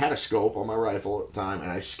 And I had a scope on my rifle at the time,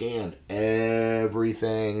 and I scanned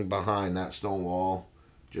everything behind that stone wall,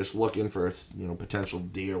 just looking for, potential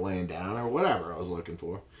deer laying down or whatever I was looking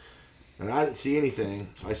for. And I didn't see anything,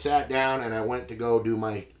 so I sat down and I went to go do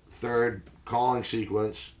my 3rd calling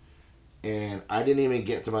sequence, and I didn't even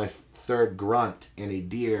get to my 3rd grunt, and a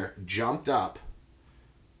deer jumped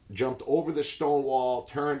over the stone wall,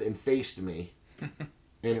 turned and faced me, and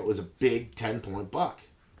it was a big 10-point buck.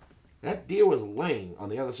 That deer was laying on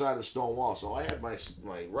the other side of the stone wall, so I had my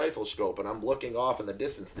rifle scope, and I'm looking off in the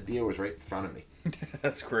distance. The deer was right in front of me.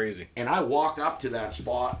 That's crazy. And I walked up to that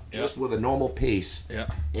spot just with a normal pace. Yeah.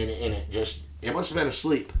 And it must have been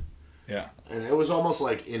asleep. Yeah. And it was almost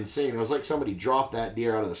insane. It was like somebody dropped that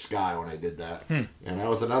deer out of the sky when I did that. And that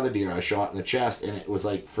was another deer I shot in the chest, and it was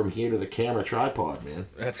from here to the camera tripod, man.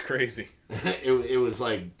 That's crazy. it was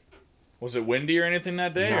Was it windy or anything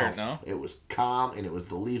that day? Or no? It was calm, and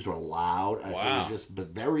the leaves were loud. Wow. It was just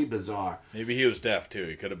very bizarre. Maybe he was deaf, too.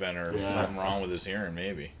 He could have been, or something wrong with his hearing,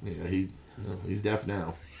 maybe. Yeah, he's deaf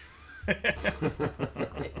now.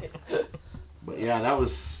 But yeah, that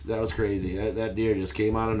was crazy. That deer just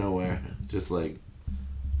came out of nowhere. Just so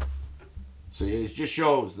it just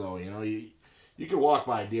shows, though, you could walk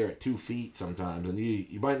by a deer at 2 feet sometimes, and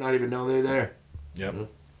you might not even know they're there. Yep.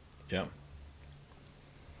 Yep.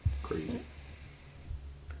 Crazy.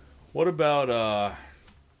 What about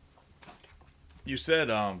you said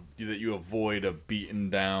that you avoid a beaten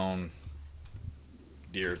down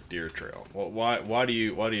deer trail. Well, why do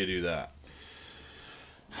you do that?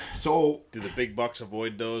 So do the big bucks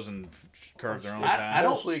avoid those and carve their own path?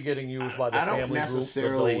 Mostly getting used by the family group, the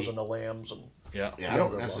does and the lambs, and I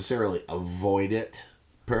don't necessarily avoid it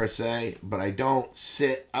per se, but I don't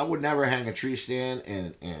sit. I would never hang a tree stand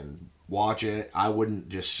and watch it. I wouldn't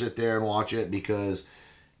just sit there and watch it, because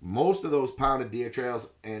most of those pounded deer trails,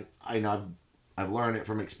 and I've learned it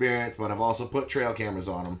from experience, but I've also put trail cameras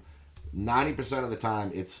on them. 90% of the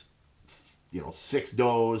time, it's 6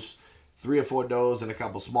 does, 3 or 4 does, and a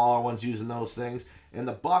couple smaller ones using those things. And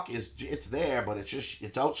the buck it's there, but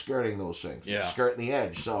it's outskirting those things. Yeah. It's skirting the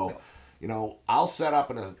edge. So, I'll set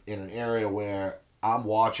up in an area where I'm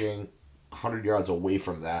watching 100 yards away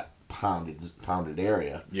from that pounded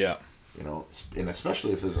area. Yeah. And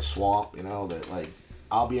especially if there's a swamp, that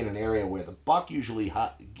I'll be in an area where the buck usually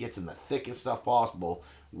gets in the thickest stuff possible,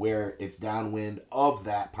 where it's downwind of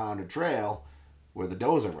that pounded trail where the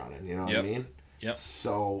does are running, what I mean? Yep.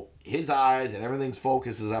 So his eyes and everything's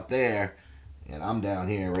focus is up there, and I'm down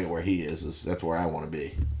here right where he is. That's where I want to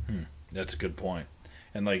be. That's a good point.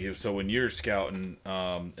 And so when you're scouting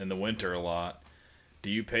in the winter a lot, do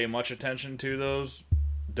you pay much attention to those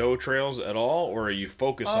doe trails at all, or are you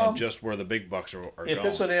focused on just where the big bucks are If going?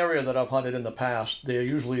 it's an area that I've hunted in the past, they're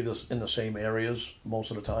usually in the same areas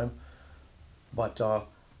most of the time. But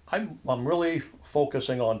I'm really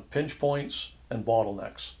focusing on pinch points and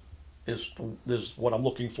bottlenecks. Is what I'm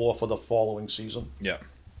looking for the following season. Yeah,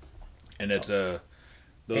 and it's those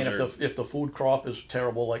and are if the food crop is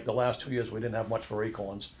terrible, like the last 2 years, we didn't have much for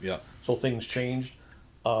acorns. yeah. So things changed.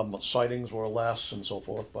 Sightings were less and so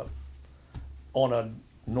forth. But on a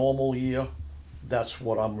normal year, that's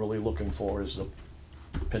what I'm really looking for is the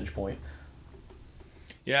pinch point.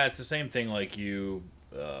 Yeah, it's the same thing like you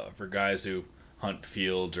for guys who hunt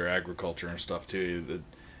fields or agriculture and stuff too.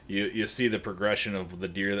 You see the progression of the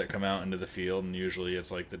deer that come out into the field, and usually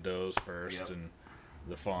it's like the does first and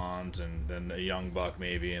the fawns, and then a young buck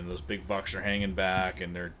maybe, and those big bucks are hanging back,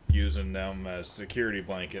 and they're using them as security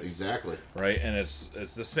blankets. Exactly. Right, and it's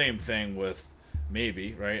the same thing with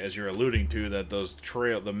maybe, right, as you're alluding to, that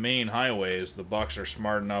the main highways, the bucks are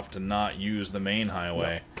smart enough to not use the main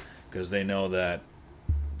highway because they know that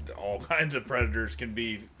all kinds of predators can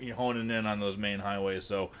be honing in on those main highways.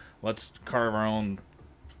 So let's carve our own,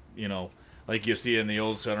 like you see in the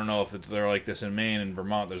old. So I don't know if they're like this in Maine and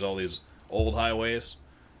Vermont. There's all these old highways,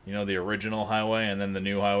 the original highway, and then the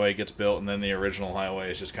new highway gets built, and then the original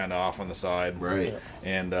highway is just kind of off on the side. Right.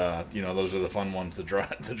 And those are the fun ones to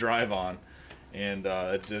drive on. And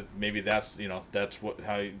maybe that's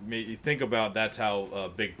how you think about. That's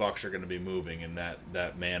how big bucks are going to be moving in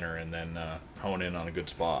that manner, and then hone in on a good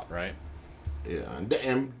spot, right? Yeah,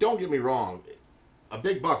 and don't get me wrong, a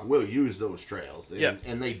big buck will use those trails,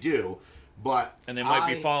 and they do, but they might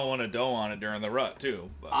be following a doe on it during the rut too.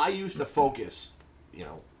 But. I used to focus,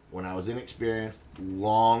 when I was inexperienced,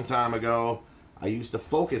 long time ago, I used to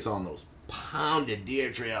focus on those pounded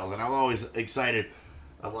deer trails, and I'm always excited.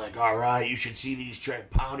 I was like, all right, you should see these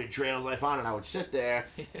pounded trails I found. And I would sit there,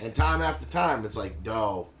 and time after time, it's like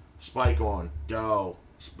doe, spike on, doe,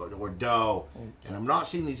 or doe. And I'm not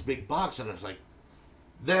seeing these big bucks. And it's like,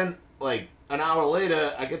 then, like, an hour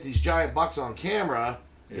later, I get these giant bucks on camera,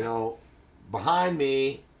 behind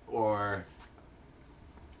me, or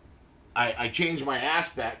I change my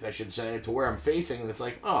aspect, I should say, to where I'm facing, and it's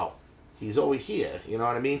like, oh, he's over here. You know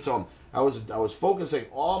what I mean? So I was focusing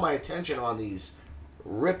all my attention on these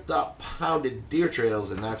ripped up, pounded deer trails,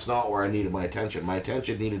 and that's not where I needed my attention. My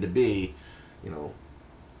attention needed to be, in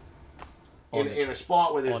a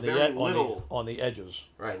spot where there's very little on the edges.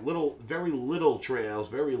 Right, very little trails,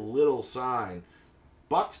 very little sign.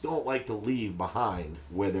 Bucks don't like to leave behind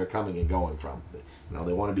where they're coming and going from.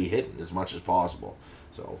 They want to be hidden as much as possible.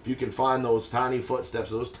 So if you can find those tiny footsteps,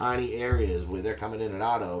 those tiny areas where they're coming in and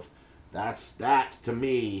out of, that's to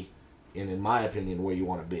me, and in my opinion, where you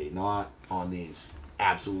want to be, not on these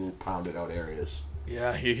absolute pounded out areas.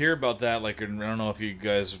 Yeah, you hear about that. Like, I don't know if you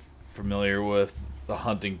guys are familiar with the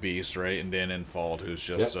hunting beast, right? And Dan Infalt, who's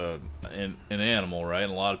just an animal, right?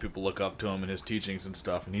 And a lot of people look up to him and his teachings and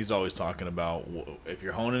stuff. And he's always talking about, if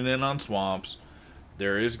you're honing in on swamps,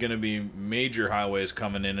 there is going to be major highways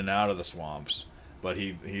coming in and out of the swamps. But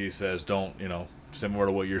he says, don't, similar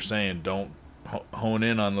to what you're saying, don't hone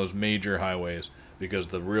in on those major highways, because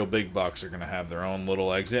the real big bucks are going to have their own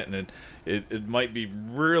little exit, and it might be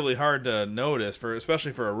really hard to notice,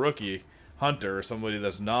 especially for a rookie hunter or somebody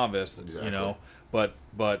that's novice, Exactly.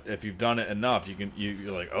 But if you've done it enough,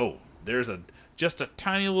 you're like, oh, there's just a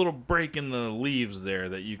tiny little break in the leaves there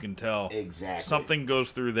that you can tell Exactly. something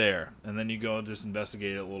goes through there, and then you go and just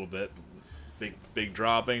investigate it a little bit. Big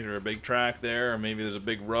droppings or a big track there, or maybe there's a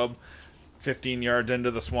big rub 15 yards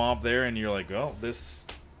into the swamp there, and you're like, oh, this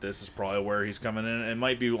is probably where he's coming in. It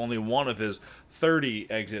might be only one of his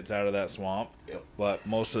 30 exits out of that swamp, but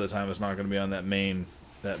most of the time it's not going to be on that main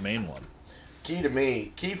one.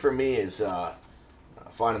 Key for me is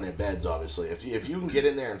finding their beds, obviously. If you can get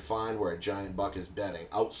in there and find where a giant buck is bedding,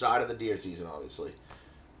 outside of the deer season, obviously,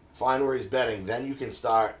 find where he's bedding, then you can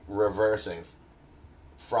start reversing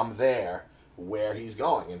from there where he's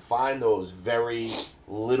going and find those very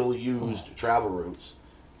little used travel routes,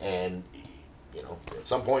 and at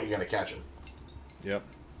some point you're going to catch him. Yep.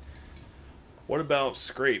 What about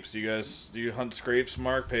scrapes? Do you hunt scrapes,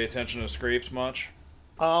 Mark? Pay attention to scrapes much?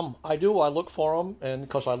 I do. I look for them, and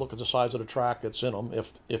because I look at the size of the track that's in them,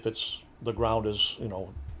 if it's the ground is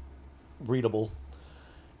readable,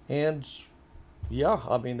 and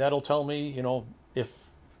I mean that'll tell me if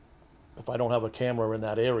I don't have a camera in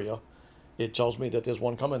that area, it tells me that there's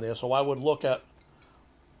one coming there. So I would look at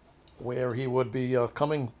where he would be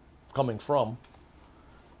coming from,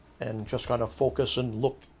 and just kind of focus and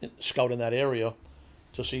scout in that area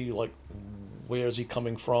to see, like, where is he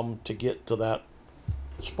coming from to get to that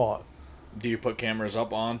spot. Do you put cameras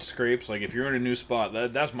up on scrapes? Like if you're in a new spot,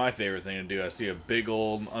 that's my favorite thing to do. I see a big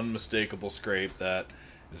old unmistakable scrape that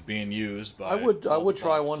is being used by. I would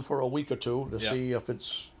try one for a week or two to Yep. see if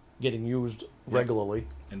it's getting used regularly.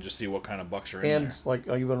 And just see what kind of bucks are in And there. like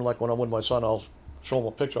even like when I'm with my son, I'll show him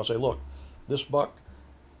a picture. I'll say, look, this buck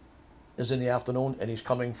is in the afternoon and he's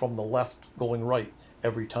coming from the left going right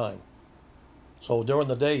every time. So during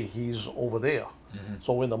the day he's over there.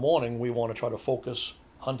 So in the morning we want to try to focus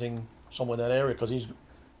hunting somewhere in that area because he's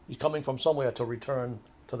coming from somewhere to return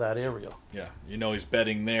to that area. Yeah, you know he's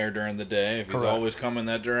bedding there during the day. If he's Correct. always coming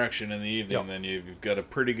that direction in the evening, Yep. then you've got a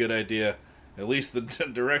pretty good idea, at least the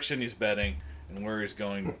direction he's bedding and where he's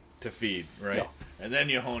going to feed, right? Yeah. And then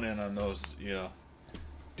you hone in on those,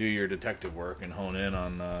 do your detective work and hone in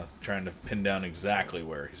on trying to pin down exactly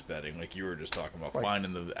where he's bedding, like you were just talking about, Right.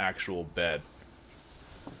 finding the actual bed.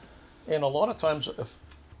 And a lot of times,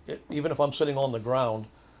 even if I'm sitting on the ground,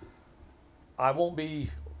 I won't be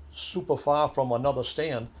super far from another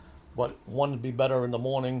stand, but one would be better in the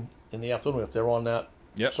morning, in the afternoon if they're on that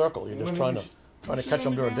Yep. circle. You're just When trying you to sit catch on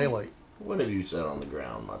them the during ground? daylight. When have you sat on the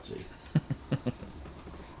ground, Mathieu?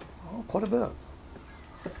 Oh, quite a bit.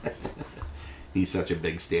 He's such a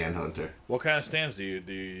big stand hunter. What kind of stands do you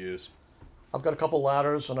use? I've got a couple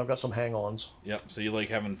ladders and I've got some hang-ons. Yep. So you like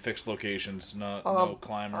having fixed locations, no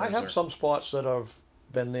climbers. I have or- some spots that have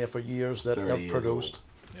been there for years that 30 have years produced.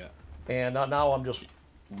 Yeah. And now I'm just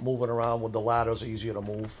moving around with the ladders, easier to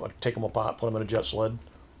move. I take them apart, put them in a jet sled,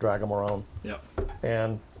 drag them around. Yep.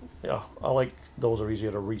 And yeah, I like those are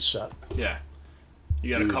easier to reset. Yeah. You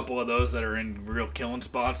got a Use- couple of those that are in real killing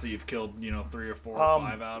spots that you've killed, 3 or 4 or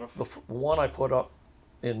 5 out of. The one I put up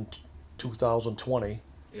in 2020,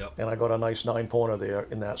 Yep. and I got a nice 9-pointer there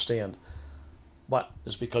in that stand. But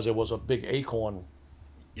it's because it was a big acorn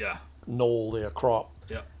Yeah. knoll there, crop.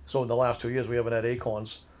 Yep. So in the last 2 years, we haven't had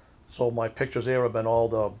acorns. So my pictures there have been all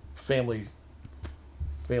the family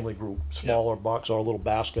group, smaller bucks or little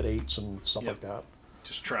basket 8s and stuff Yep. like that.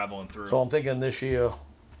 Just traveling through. So I'm thinking this year,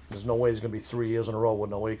 there's no way it's going to be 3 years in a row with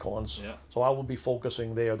no acorns. Yeah. So I will be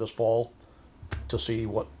focusing there this fall to see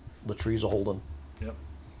what the trees are holding. Yep.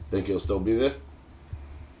 Think he'll still be there?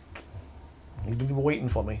 He's been waiting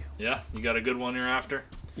for me. Yeah. You got a good one you're after?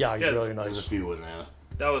 Yeah, he's Yeah, really There's a nice. few in there.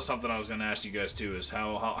 That was something I was going to ask you guys too, is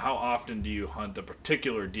how often do you hunt a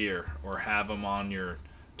particular deer or have them on your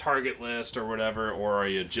target list or whatever, or are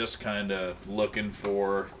you just kind of looking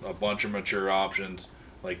for a bunch of mature options?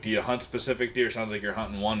 Like, do you hunt specific deer? Sounds like you're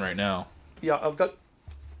hunting one right now. Yeah, I've got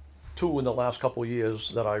 2 in the last couple of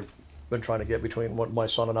years that I've been trying to get between what my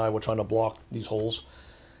son and I were trying to block these holes.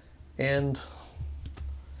 And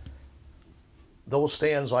those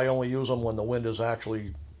stands, I only use them when the wind is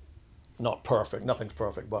actually not perfect. Nothing's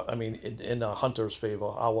perfect, but I mean, in a hunter's favor,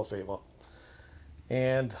 our favor.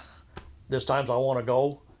 And there's times I want to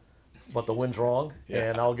go, but the wind's wrong, Yeah.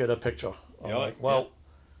 and I'll get a picture. I'm Yeah, like, well, yeah.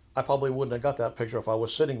 I probably wouldn't have got that picture if I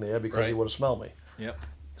was sitting there because he Right. would have smelled me. Yep.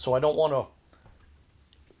 So I don't want to.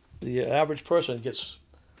 The average person gets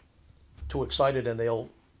too excited and they'll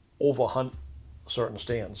overhunt certain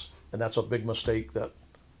stands, and that's a big mistake that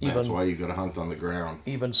That's why you got to hunt on the ground.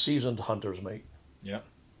 even seasoned hunters make. Yep.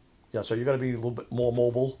 Yeah, so you got to be a little bit more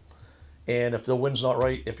mobile, and if the wind's not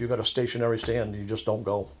right, if you've got a stationary stand, you just don't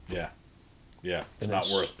go. Yeah. Yeah. It's And not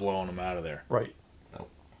it's- worth blowing them out of there. Right.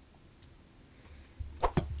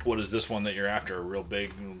 What is this one that you're after? A real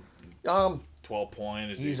big 12 point?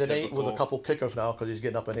 Is He's he an 8 with a typical? couple kickers now because he's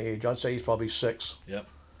getting up in age. I'd say he's probably 6. Yep.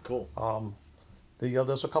 Cool.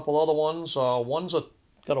 There's a couple other ones. One's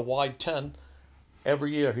got a wide 10.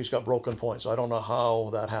 Every year he's got broken points. I don't know how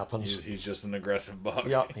that happens. He's just an aggressive buck.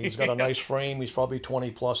 Yeah, he's got a nice frame. He's probably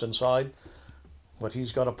 20 plus inside, but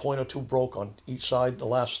he's got a point or 2 broke on each side the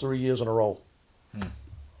last 3 years in a row.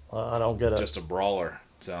 I don't get it. Just a brawler,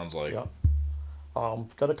 sounds like. Yeah.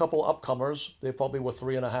 Got a couple upcomers. They probably were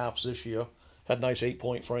 3.5s this year. Had nice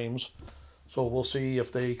 8-point frames. So we'll see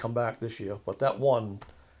if they come back this year. But that one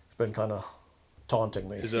has been kind of taunting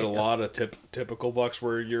me. Is it a lot of typical bucks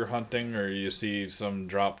where you're hunting, or you see some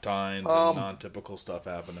drop tines and non-typical stuff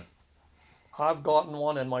happening? I've gotten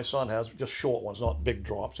one, and my son has just short ones, not big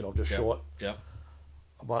drops, just Yep. short. Yep.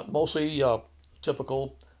 But mostly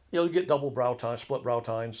typical. You get double brow tines, split brow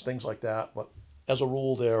tines, things like that. But as a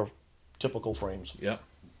rule, they're typical frames. Yep.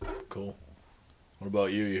 Cool. What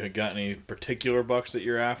about you? You got any particular bucks that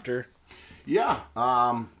you're after? Yeah.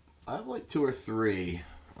 I have like 2 or 3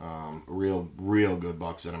 real good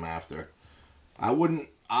bucks that I'm after. I wouldn't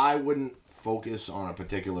focus on a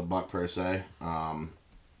particular buck per se.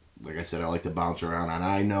 Like I said, I like to bounce around, and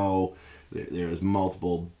I know there's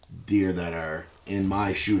multiple deer that are in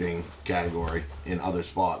my shooting category in other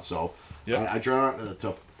spots. So I try not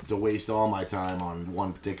to waste all my time on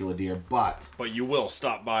one particular deer, but you will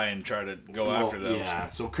stop by and try to go after those. Yeah.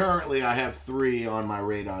 So currently I have 3 on my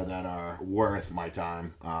radar that are worth my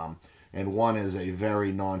time, and one is a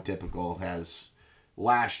very non-typical. Has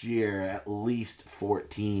last year at least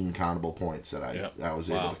 14 countable points that I was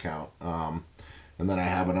able to count. And then I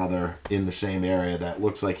have another in the same area that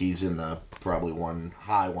looks like he's in the probably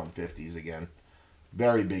high 150s again.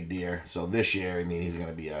 Very big deer. So this year, I mean, he's going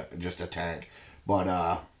to be just a tank. But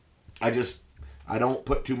I don't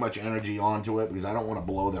put too much energy onto it because I don't want to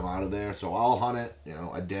blow them out of there. So I'll hunt it,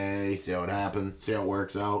 a day, see how it happens, see how it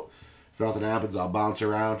works out. If nothing happens, I'll bounce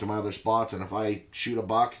around to my other spots. And if I shoot a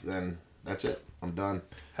buck, then that's it. I'm done.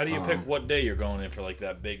 How do you pick what day you're going in for like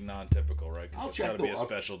that big non-typical, right? Because it's got to be a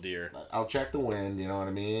special deer. I'll check the wind, you know what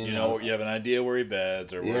I mean? You have an idea where he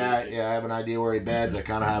beds? Or I have an idea where he beds. I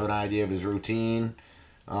kind of have an idea of his routine.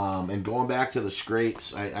 And going back to the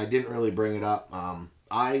scrapes, I didn't really bring it up.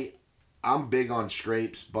 I'm big on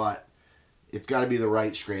scrapes, but it's got to be the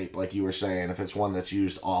right scrape, like you were saying, if it's one that's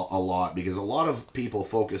used a lot. Because a lot of people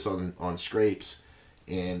focus on scrapes,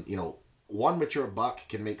 and, one mature buck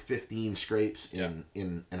can make 15 scrapes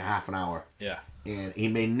in half an hour. Yeah. And he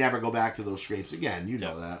may never go back to those scrapes again. You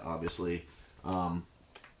know that, obviously.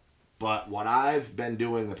 But what I've been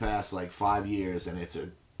doing the past, 5 years, and it's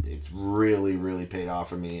really, really paid off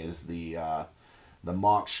for me, is the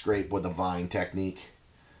mock scrape with a vine technique.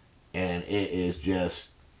 And it is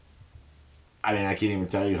just... I mean, I can't even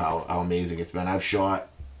tell you how amazing it's been. I've shot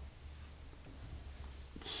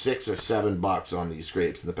 6 or 7 bucks on these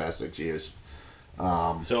scrapes in the past 6 years.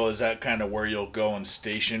 So is that kind of where you'll go and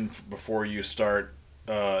station before you start?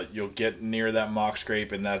 You'll get near that mock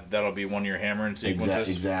scrape, and that'll be one of your hammering sequences?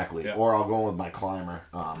 Exactly. Yeah. Or I'll go with my climber.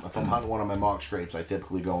 If I'm hunting one of my mock scrapes, I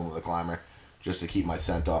typically go in with a climber just to keep my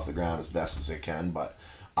scent off the ground as best as I can. But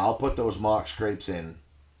I'll put those mock scrapes in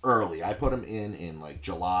early. I put them in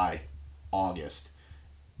July, August,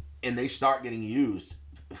 and they start getting used.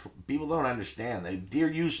 People don't understand. Deer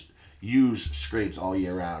use scrapes all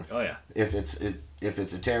year round. Oh yeah. If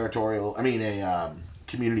it's a territorial, a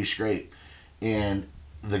community scrape, and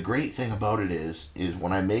the great thing about it is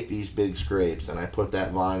when I make these big scrapes and I put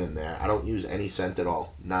that vine in there, I don't use any scent at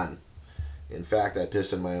all, none. In fact, I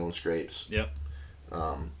piss in my own scrapes. Yep.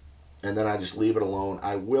 And then I just leave it alone.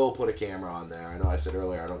 I will put a camera on there. I know I said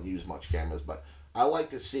earlier I don't use much cameras, but I like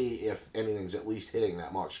to see if anything's at least hitting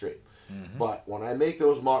that mock scrape. Mm-hmm. But when I make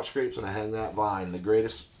those mock scrapes and I hang that vine, the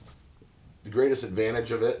greatest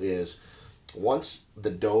advantage of it is once the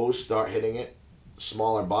does start hitting it,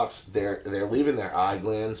 smaller bucks, they're leaving their eye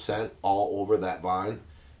gland scent all over that vine,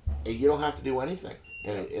 and you don't have to do anything.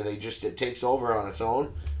 And it takes over on its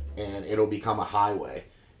own, and it'll become a highway.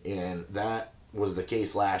 And that was the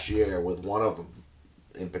case last year with one of them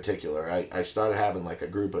in particular. I started having a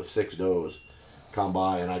group of 6 does come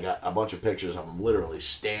by, and I got a bunch of pictures of them literally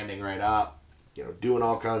standing right up, doing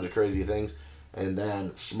all kinds of crazy things. And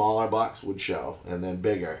then smaller bucks would show, and then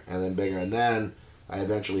bigger, and then bigger. And then I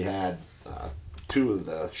eventually had 2 of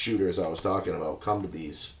the shooters I was talking about come to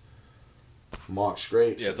these mock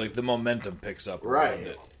scrapes. Yeah, it's like the momentum picks up.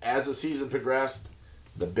 Right. As the season progressed,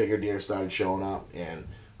 the bigger deer started showing up, and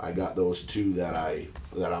I got those 2 that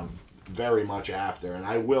I'm very much after. And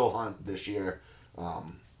I will hunt this year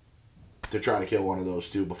to try to kill one of those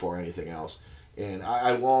 2 before anything else. And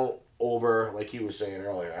I won't like you were saying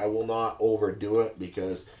earlier, I will not overdo it,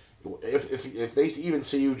 because if they even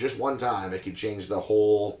see you just one time, it could change the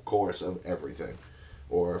whole course of everything.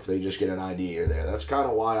 Or if they just get an idea you're there. That's kind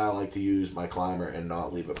of why I like to use my climber and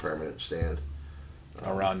not leave a permanent stand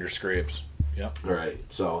around your scrapes. Yep. Right.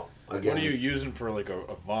 So again, what are you using for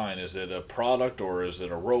a vine? Is it a product, or is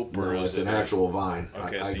it a rope, or no, is it an actual vine?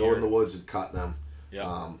 Okay, I go in the woods and cut them.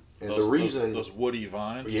 Yeah. And the reason those woody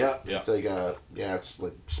vines. Yeah. It's it's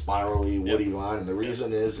like spirally woody vine, and the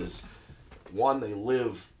reason is one, they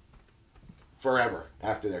live forever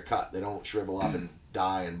after they're cut. They don't shrivel up and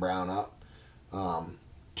die and brown up.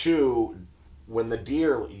 2, when the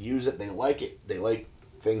deer use it, they like it. They like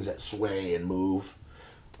things that sway and move.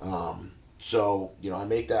 So I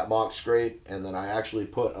make that mock scrape, and then I actually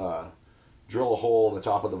drill a hole in the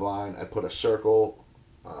top of the vine. I put a circle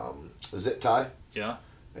zip tie. Yeah.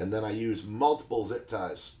 And then I use multiple zip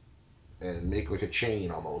ties and make like a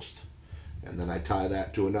chain almost. And then I tie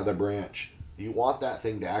that to another branch. You want that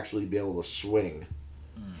thing to actually be able to swing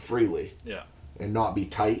freely. Yeah. And not be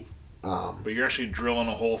tight. But you're actually drilling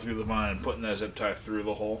a hole through the vine and putting that zip tie through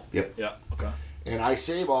the hole? Yep. Yeah, okay. And I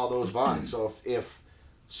save all those vines. So if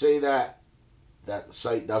say that that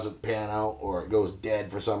site doesn't pan out or it goes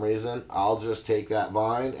dead for some reason, I'll just take that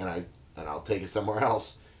vine and I'll take it somewhere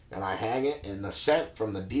else and I hang it, and the scent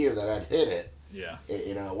from the deer that had hit it, Yeah.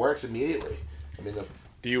 It works immediately. I mean,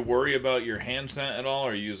 do you worry about your hand scent at all?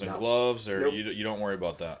 Are you using gloves, or Nope. you don't worry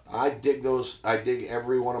about that? I dig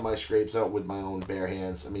every one of my scrapes out with my own bare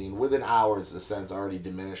hands. I mean, within hours, the scent's already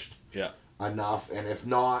diminished. Yeah. Enough, and if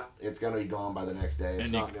not, it's gonna be gone by the next day. It's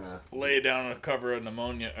not gonna lay down a cover of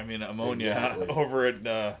ammonia Exactly. over it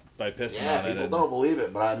by pissing on it. People don't believe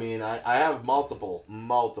it, but I mean, I have multiple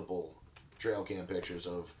trail cam pictures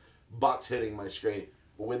of bucks hitting my scrape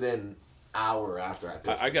within hour after I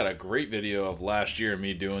pissed. I got a great video of last year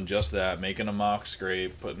me doing just that, making a mock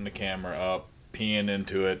scrape, putting the camera up, peeing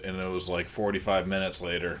into it, and it was like 45 minutes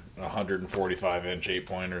later, 145-inch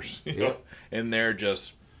 8-pointers, you know, in there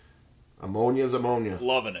just Ammonia's ammonia.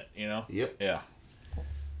 loving it, you know? Yep. Yeah.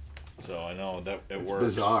 So I know that it It's works.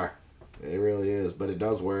 bizarre. It really is, but it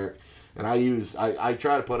does work. And I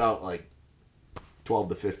try to put out like 12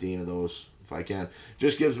 to 15 of those if I can.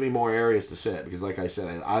 Just gives me more areas to sit because, like I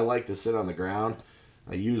said, I like to sit on the ground.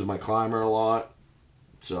 I use my climber a lot,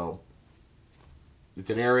 so it's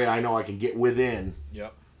an area I know I can get within.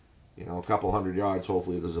 Yep. You know, a couple 100 yards.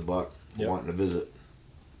 Hopefully, there's a buck wanting to visit.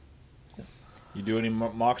 You do any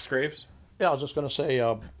mock scrapes? Yeah, I was just going to say,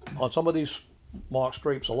 on some of these mock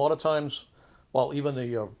scrapes, a lot of times, well, even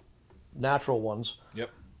the natural ones, Yep.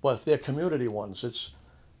 but if they're community ones,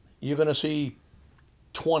 you're going to see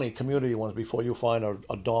 20 community ones before you find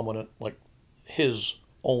a dominant, like his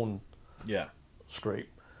own Yeah. scrape.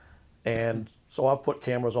 And so I've put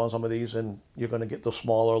cameras on some of these, and you're going to get the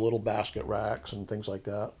smaller little basket racks and things like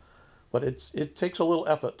that. But it takes a little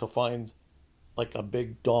effort to find like a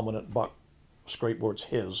big dominant buck scrape where it's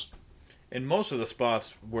his. In most of the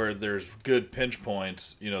spots where there's good pinch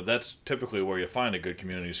points, you know, that's typically where you find a good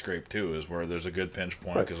community scrape too, is where there's a good pinch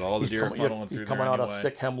point because all the deer are funneling through You're there coming out anyway. of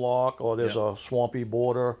thick hemlock, or there's a swampy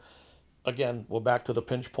border. Again, we're back to the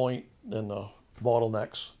pinch point and the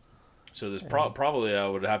bottlenecks. So there's probably, I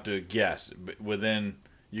would have to guess,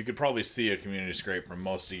 you could probably see a community scrape from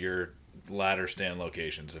most of your ladder stand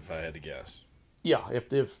locations if I had to guess. Yeah, if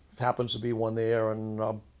there happens to be one there, and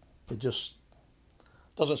it just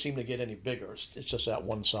doesn't seem to get any bigger. It's just that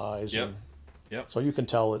one size. Yep. And Yep. so you can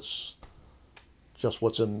tell it's just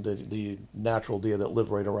what's in the natural deer that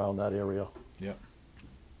live right around that area. Yep.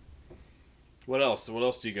 What else? What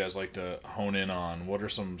else do you guys like to hone in on? What are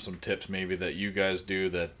some tips maybe that you guys do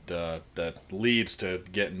that leads to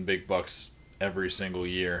getting big bucks every single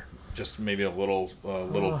year? Just maybe a little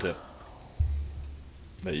tip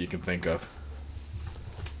that you can think of.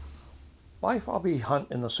 I'll be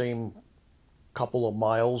hunting the same couple of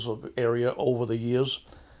miles of area over the years,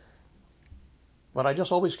 but I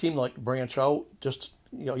just always keep like branch out. Just,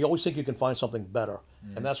 you know, you always think you can find something better,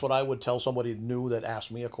 and that's what I would tell somebody new that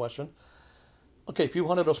asked me a question. Okay, if you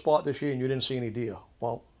hunted a spot this year and you didn't see any deer,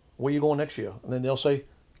 well, where you going next year? And then they'll say,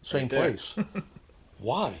 same Right there. place.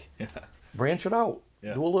 Why? Yeah. Branch it out.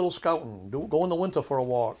 Yeah. Do a little scouting. Go in the winter for a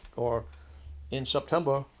walk, or in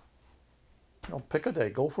September, you know, pick a day.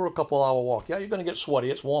 Go for a couple-hour walk. Yeah, you're going to get sweaty.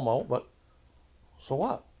 It's warm out, but so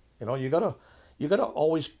what? You know, you gotta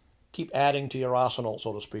always keep adding to your arsenal,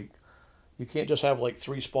 so to speak. You can't just have like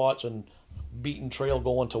 3 spots and beaten trail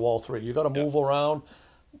going to all 3. You got to move around,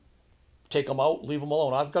 take them out, leave them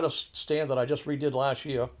alone. I've got a stand that I just redid last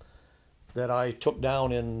year that I took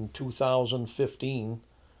down in 2015,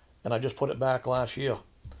 and I just put it back last year.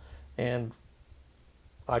 And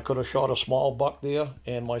I could have shot a small buck there,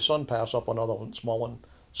 and my son passed up another one, small one,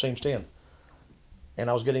 same stand. And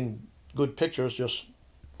I was getting good pictures, just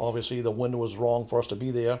obviously the window was wrong for us to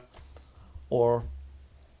be there, or,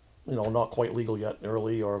 you know, not quite legal yet,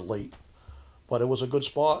 early or late. But it was a good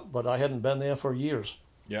spot, but I hadn't been there for years.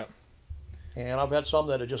 Yep. And I've had some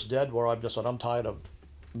that are just dead where I've just said, I'm tired of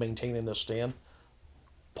maintaining this stand.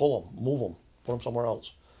 Pull them, move them, put them somewhere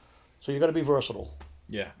else. So you got to be versatile.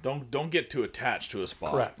 Yeah, don't get too attached to a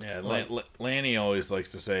spot. Correct. Yeah, Right. Lanny always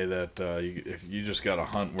likes to say that if you just got to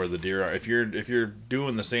hunt where the deer are. If you're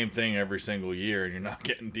doing the same thing every single year and you're not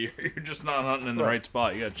getting deer, you're just not hunting in the right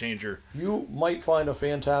spot. You got to change your. You might find a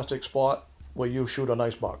fantastic spot where you shoot a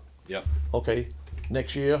nice buck. Yep. Okay,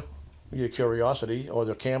 next year, your curiosity or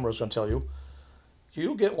the camera's gonna tell you,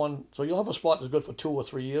 you'll get one. So you'll have a spot that's good for 2 or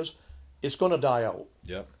 3 years. It's gonna die out.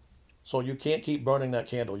 Yep. So you can't keep burning that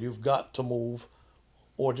candle. You've got to move,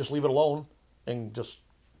 or just leave it alone and just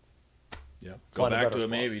Yep. Go find a back better to it. spot.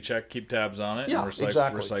 Maybe keep tabs on it. Yeah, and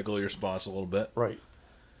exactly. Recycle your spots a little bit. right.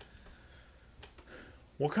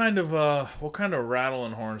 What kind of rattle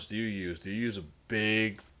and horns do you use? Do you use a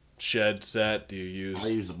big shed set? Do you use? I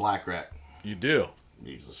use a black rack. You do?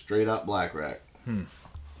 Use a straight up black rack.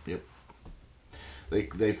 Yep.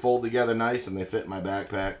 They fold together nice and they fit in my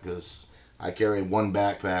backpack because I carry one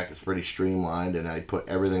backpack. It's pretty streamlined and I put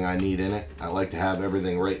everything I need in it. I like to have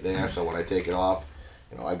everything right there so when I take it off,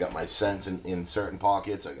 I got my scents in certain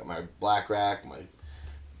pockets. I got my black rack.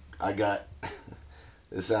 I got,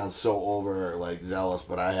 this sounds so over like zealous,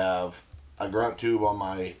 but I have a grunt tube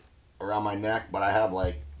around my neck, but I have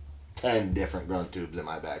like 10 different grunt tubes in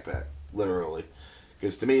my backpack, literally.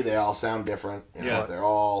 Because to me, they all sound different. They're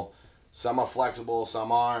all, some are flexible,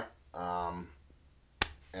 some aren't. And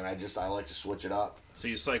I like to switch it up. So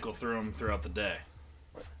you cycle through them throughout the day?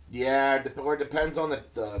 Yeah, or it depends on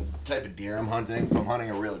the type of deer I'm hunting. If I'm hunting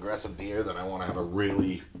a real aggressive deer, then I want to have a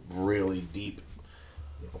really, really deep,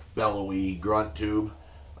 bellowy grunt tube.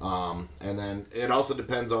 And then it also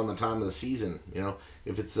depends on the time of the season.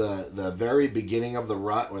 If it's the very beginning of the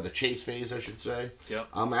rut, or the chase phase, I should say, yep.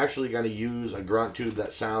 I'm actually going to use a grunt tube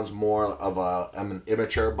that sounds more of an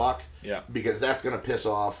immature buck. Yeah. Because that's going to piss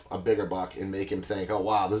off a bigger buck and make him think, oh,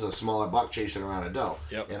 wow, this is a smaller buck chasing around a doe.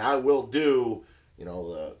 Yep. And I will do,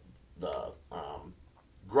 the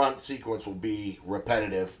grunt sequence will be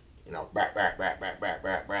repetitive, brat, brat, brat, brat, brat,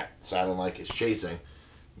 brat, brat, sounding like it's chasing.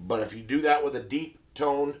 But if you do that with a deep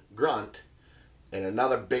toned grunt and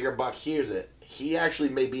another bigger buck hears it, he actually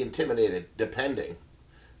may be intimidated, depending.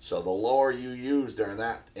 So the lower you use during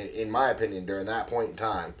that, in my opinion, during that point in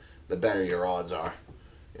time, the better your odds are.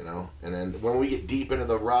 And then when we get deep into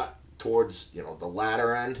the rut towards, the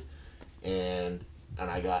latter end, and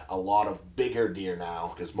I got a lot of bigger deer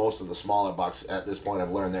now, because most of the smaller bucks at this point have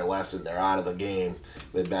learned their lesson. They're out of the game.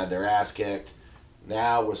 They've had their ass kicked.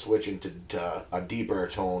 Now we're switching to a deeper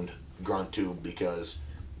toned grunt tube because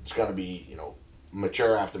it's going to be,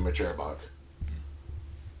 mature after mature buck.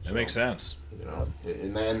 That makes sense.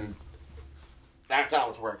 And then that's how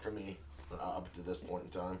it's worked for me up to this point in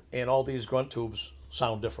time. And all these grunt tubes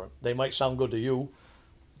sound different. They might sound good to you,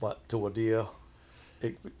 but to a deer,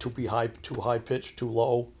 too high pitched, too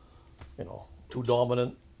low, too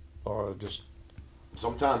dominant, or just.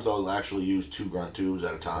 Sometimes I'll actually use 2 grunt tubes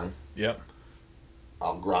at a time. Yep.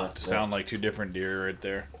 I'll grunt. Sound like 2 different deer right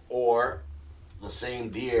there. Or the same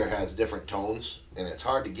deer has different tones, and it's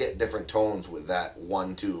hard to get different tones with that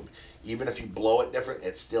one tube. Even if you blow it different,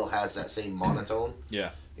 it still has that same monotone.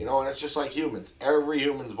 Yeah. And it's just like humans. Every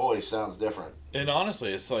human's voice sounds different. And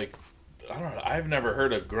honestly, it's like, I don't know, I've never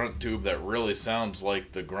heard a grunt tube that really sounds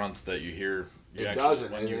like the grunts that you hear. It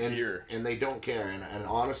doesn't. And they don't care. And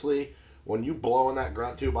honestly, when you blow in that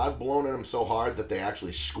grunt tube, I've blown in them so hard that they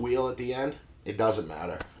actually squeal at the end. It doesn't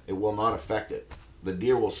matter. It will not affect it. The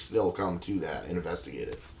deer will still come to that and investigate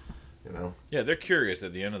it. Yeah, they're curious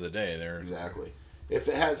at the end of the day. Exactly. If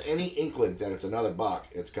it has any inkling that it's another buck,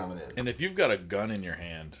 it's coming in. And if you've got a gun in your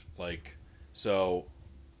hand, so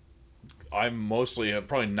I'm mostly,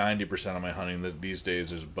 probably 90% of my hunting these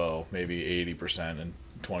days is bow, maybe 80% and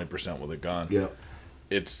 20% with a gun. Yeah.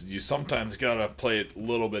 You sometimes got to play it a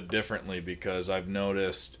little bit differently because I've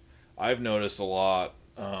noticed a lot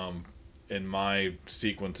in my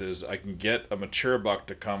sequences. I can get a mature buck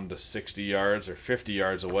to come to 60 yards or 50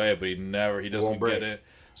 yards away, but he doesn't get it.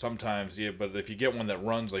 Sometimes, yeah, but if you get one that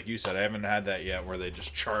runs, like you said, I haven't had that yet, where they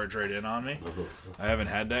just charge right in on me. I haven't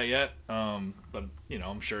had that yet, but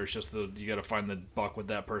I'm sure it's just you got to find the buck with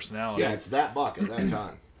that personality. Yeah, it's that buck at that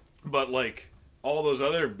time. But all those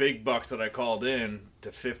other big bucks that I called in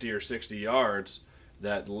to 50 or 60 yards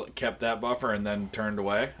that kept that buffer and then turned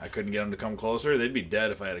away, I couldn't get them to come closer. They'd be dead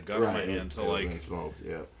if I had a gun in my hand. So smoked,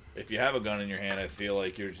 yeah. If you have a gun in your hand, I feel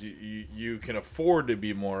like you can afford to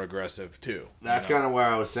be more aggressive too. That's kind of where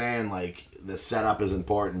I was saying, the setup is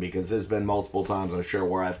important, because there's been multiple times, I'm sure,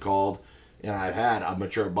 where I've called and I've had a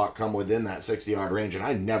mature buck come within that 60-yard range, and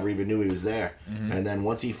I never even knew he was there. Mm-hmm. And then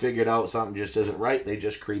once he figured out something just isn't right, they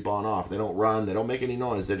just creep on off. They don't run. They don't make any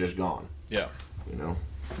noise. They're just gone. Yeah.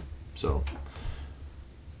 So,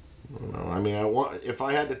 I don't know. I mean, if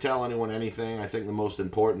I had to tell anyone anything, I think the most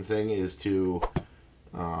important thing is to...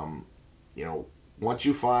 once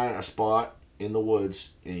you find a spot in the woods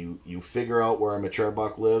and you figure out where a mature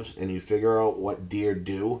buck lives and you figure out what deer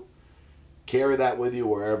do, carry that with you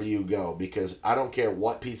wherever you go, because I don't care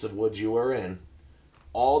what piece of woods you are in,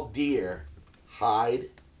 all deer hide,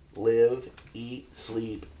 live, eat,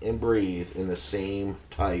 sleep, and breathe in the same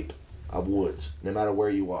type of woods, no matter where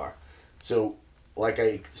you are. So, like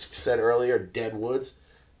I said earlier, dead woods,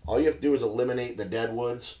 all you have to do is eliminate the dead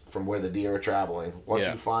woods from where the deer are traveling. Once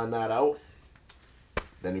you find that out,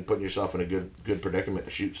 then you put yourself in a good predicament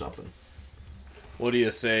to shoot something. What do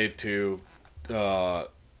you say to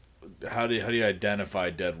how do you identify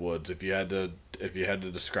dead woods? If you had to if you had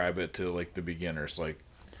to describe it to like the beginners, like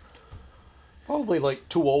Probably like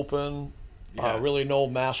too open. Yeah. Really no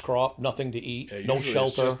mass crop, nothing to eat, no usually shelter.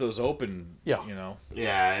 it's just those open, Yeah. you know,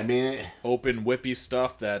 Yeah, I mean, open whippy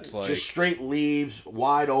stuff that's like just straight leaves,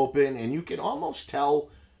 wide open, and you can almost tell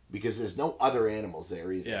because there's no other animals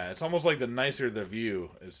there either. yeah, it's almost like the nicer the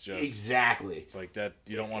view, it's just Exactly. it's like that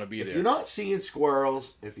you don't want to be If there. you're not seeing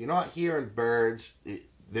squirrels, if you're not hearing birds,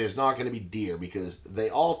 there's not going to be deer because they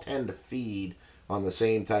all tend to feed on the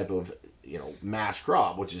same type of, mass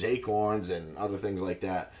crop, which is acorns and other things like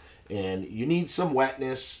that. And you need some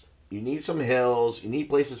wetness, you need some hills, you need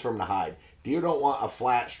places for them to hide. Deer don't want a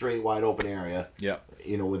flat, straight, wide open area, Yep.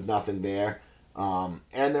 with nothing there. And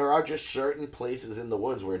there are just certain places in the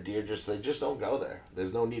woods where deer they just don't go there.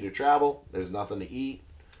 There's no need to travel. There's nothing to eat,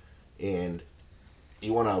 and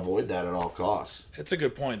you want to avoid that at all costs. It's a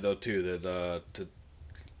good point though too that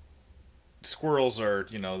squirrels are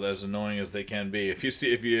as annoying as they can be. If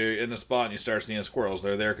you're in a spot and you start seeing squirrels,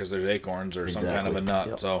 they're there because there's acorns or some kind of a nut.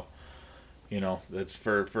 Yep. So it's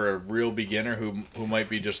for a real beginner who might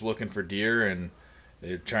be just looking for deer and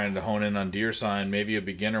they're trying to hone in on deer sign. Maybe a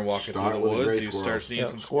beginner walking Start through the with the woods, gray you start squirrels. seeing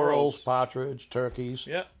some Squirrels, squirrels. partridge, turkeys.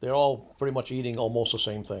 Yeah. They're all pretty much eating almost the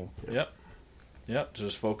same thing. Yep.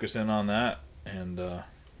 Just focus in on that and.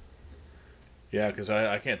 Yeah, because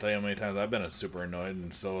I can't tell you how many times I've been super annoyed,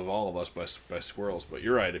 and so have all of us by squirrels. But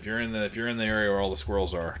you're right. If you're in the area where all the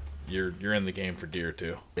squirrels are, you're in the game for deer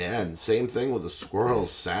too. Yeah, and same thing with the squirrels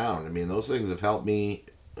sound. I mean, those things have helped me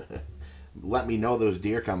let me know those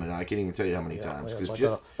deer coming. I can't even tell you how many times because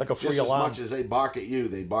it's like a free just alarm. as much as they bark at you,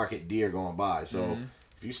 they bark at deer going by. So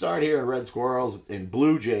if you start hearing red squirrels and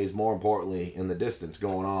blue jays, more importantly, in the distance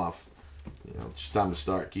going off. It's time to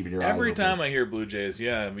start keeping your eyes Every open. time I hear blue jays,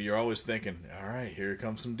 you're always thinking, all right, here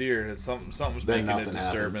comes some deer. It's something's Then making a nothing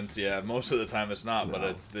disturbance. happens. Yeah, most of the time it's not, but No.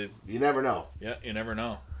 it's You never know. you never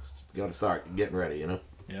know. You got to start getting ready,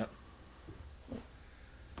 Yeah.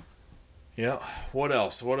 Yeah. What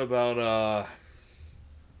else? What about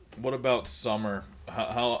summer?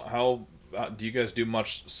 How do you guys do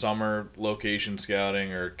much summer location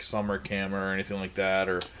scouting or summer camera or anything like that?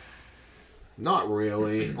 Or Not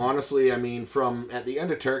really. Honestly, I mean, from at the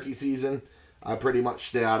end of turkey season, I pretty much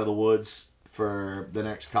stay out of the woods for the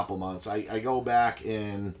next couple months. I go back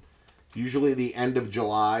in usually the end of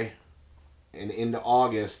July and into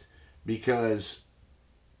August because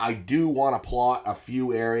I do want to plot a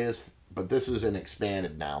few areas, but this is an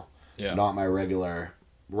expanded now. Yeah. Not my regular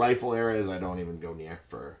rifle areas I don't even go near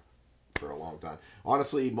for a long time.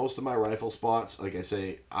 Honestly, most of my rifle spots, like I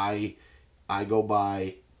say, I go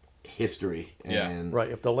by history and Right.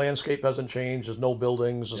 If the landscape hasn't changed, there's no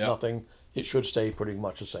buildings, there's Yep. nothing, it should stay pretty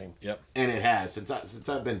much the same. Yep. and it has since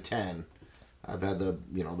I've been 10. I've had the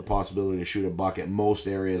possibility to shoot a buck at most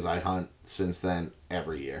areas I hunt since then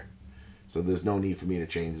every year. So there's no need for me to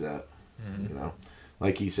change that.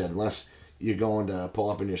 Like he said, unless you're going to pull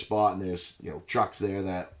up in your spot and there's trucks there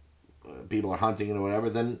that people are hunting or whatever,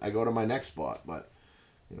 then I go to my next spot. But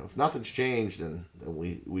if nothing's changed, then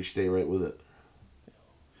we stay right with it.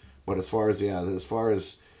 But as far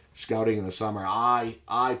as scouting in the summer,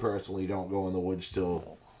 I personally don't go in the woods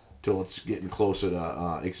till it's getting closer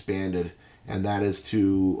to expanded, and that is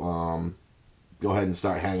to go ahead and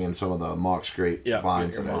start hanging some of the mock scrape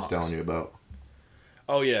vines your that I was mocks. telling you about.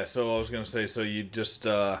 Oh yeah. So I was gonna say. So you just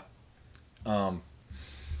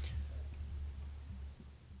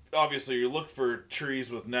obviously you look for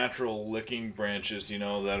trees with natural licking branches,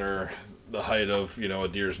 that are the height of, a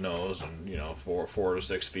deer's nose and, 4 to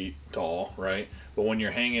 6 feet tall, right? But when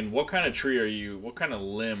you're hanging, what kind of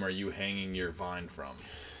limb are you hanging your vine from?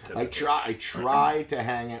 I try to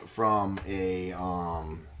hang it from a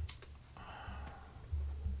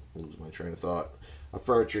lose my train of thought. A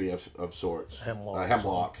fir tree of sorts. Hemlock. A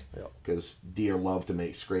hemlock. Yeah. Because deer love to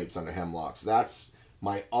make scrapes under hemlocks. That's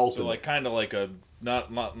my ultimate. So like kind of like a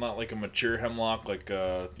not like a mature hemlock, like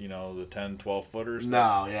the 10, 12 footers.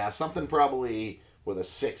 No, yeah, something probably with a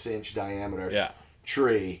 6-inch diameter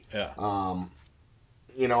tree. Yeah. And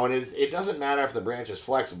it doesn't matter if the branch is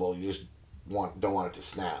flexible. You just don't want it to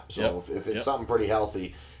snap. So if it's something pretty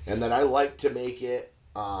healthy, and then I like to make it.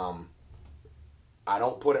 I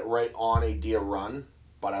don't put it right on a deer run,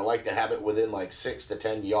 but I like to have it within like 6 to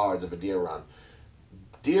 10 yards of a deer run.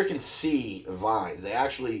 Deer can see vines.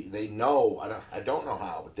 They know. I don't know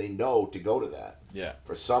how, but they know to go to that. Yeah.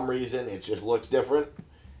 For some reason, it just looks different,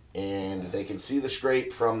 and they can see the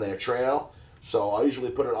scrape from their trail. So I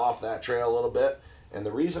usually put it off that trail a little bit. And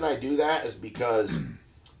the reason I do that is because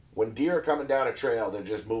when deer are coming down a trail, they're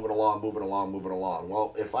just moving along.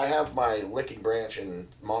 Well, if I have my licking branch and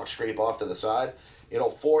mock scrape off to the side, it'll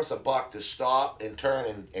force a buck to stop and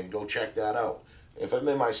turn and go check that out. If I'm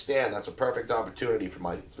in my stand, that's a perfect opportunity for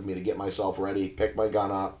me to get myself ready, pick my gun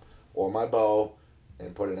up or my bow,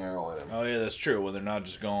 and put an arrow in him. Oh yeah, that's true. When they're not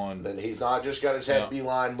just going. Then he's not just got his head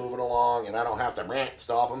beeline moving along, and I don't have to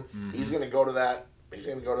stop him. Mm-hmm. He's gonna go to that. He's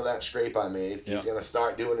gonna go to that scrape I made. He's gonna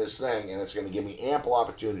start doing his thing, and it's gonna give me ample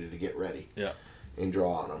opportunity to get ready. Yeah. And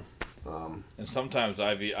draw on him. And sometimes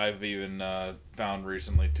I've even found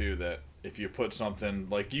recently too that if you put something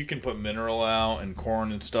like you can put mineral out and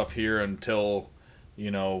corn and stuff here until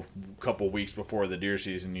a couple weeks before the deer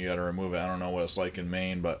season, you got to remove it. I don't know what it's like in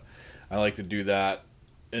Maine, but I like to do that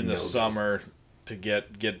in the summer to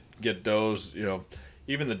get does.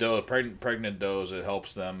 Even the doe, pregnant does, it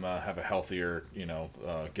helps them have a healthier,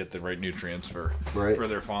 get the right nutrients for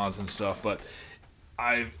their fawns and stuff. But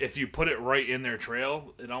if you put it right in their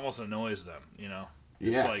trail, it almost annoys them,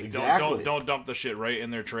 Yes, it's like, exactly. Don't dump the shit right in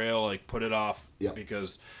their trail. Like, put it off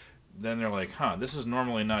because then they're like, this is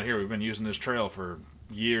normally not here. We've been using this trail for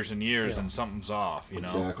years and years, and something's off,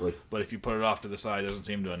 Exactly. But if you put it off to the side, it doesn't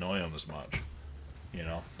seem to annoy them as much,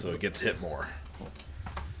 so it gets hit more.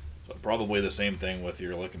 So probably the same thing with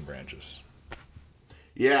your licking branches.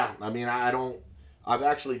 Yeah, I mean, I've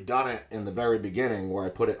actually done it in the very beginning where I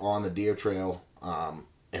put it on the deer trail, and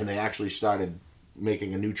they actually started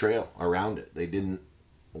making a new trail around it. They didn't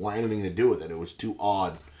want anything to do with it. It was too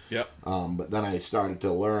odd. Yep. But then I started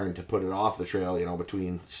to learn to put it off the trail,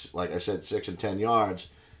 between, like I said, 6 and 10 yards.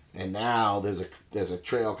 And now there's a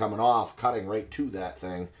trail coming off, cutting right to that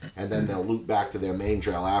thing, and then they'll loop back to their main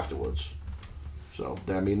trail afterwards. So,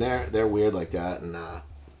 I mean, they're weird like that. And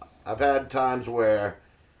I've had times where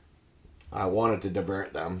I wanted to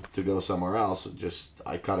divert them to go somewhere else.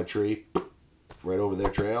 I cut a tree right over their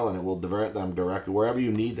trail, and it will divert them directly wherever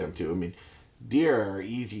you need them to. I mean, deer are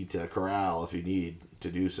easy to corral if you need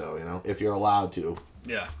to do so, if you're allowed to.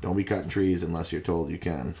 Yeah. Don't be cutting trees unless you're told you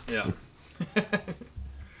can. Yeah.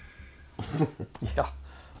 Yeah.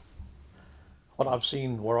 What I've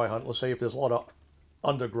seen where I hunt, let's say if there's a lot of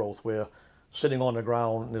undergrowth where sitting on the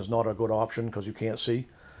ground is not a good option because you can't see.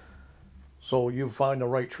 So you find the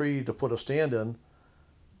right tree to put a stand in,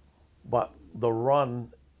 but the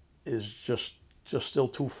run is just still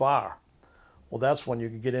too far. Well, that's when you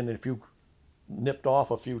can get in, and if you nipped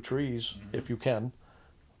off a few trees, if you can,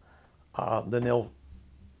 then they'll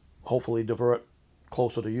hopefully divert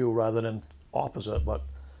closer to you rather than opposite. But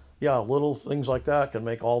yeah, little things like that can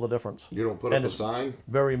make all the difference. You don't put up a sign?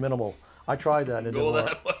 Very minimal. I tried that and it didn't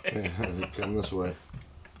work. That way. Yeah, come this way.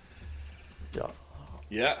 Yeah.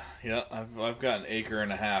 Yeah. I've got an acre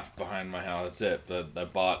and a half behind my house. That's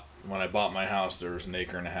it. When I bought my house, there was an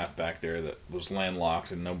acre and a half back there that was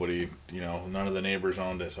landlocked, and nobody, none of the neighbors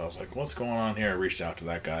owned it. So I was like, "What's going on here?" I reached out to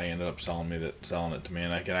that guy. He ended up selling it to me,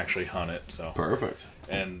 and I can actually hunt it. So perfect.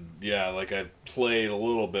 And yeah, like I played a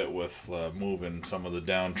little bit with moving some of the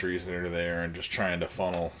down trees that are there, and just trying to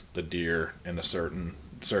funnel the deer in a certain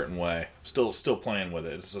way. Still playing with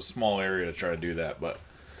it. It's a small area to try to do that, but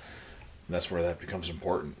that's where that becomes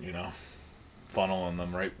important, funneling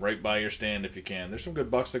them right by your stand if you can. There's some good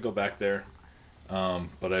bucks that go back there,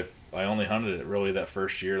 but I only hunted it really that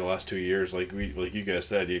first year. The last 2 years, like you guys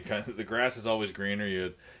said, the grass is always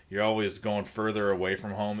greener. You're always going further away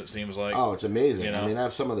from home. It seems like. Oh, it's amazing. I mean, I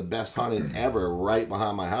have some of the best hunting ever right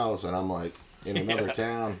behind my house, and I'm like in another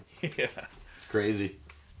town. Yeah, it's crazy.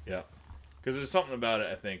 Yeah, because there's something about it.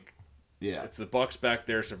 I think. Yeah. If the bucks back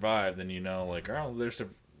there survive, then there's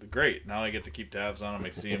great. Now I get to keep tabs on them. I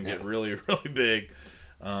see them get really, really big.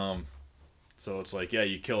 So it's like,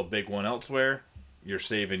 you kill a big one elsewhere, you're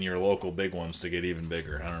saving your local big ones to get even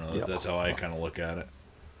bigger. I don't know. Yeah. That's how I kind of look at it.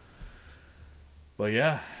 But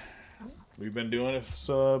yeah, we've been doing it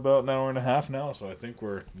about an hour and a half now. So I think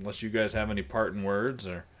unless you guys have any parting words,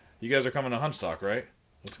 or you guys are coming to Huntstock, right?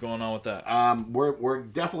 What's going on with that? We're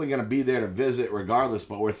definitely going to be there to visit regardless,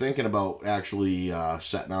 but we're thinking about actually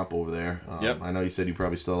setting up over there. Yep. I know you said you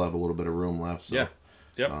probably still have a little bit of room left. So, yeah.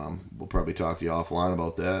 Yep. We'll probably talk to you offline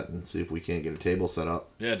about that and see if we can't get a table set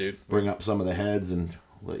up. Yeah, dude. Bring up some of the heads and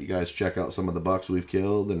let you guys check out some of the bucks we've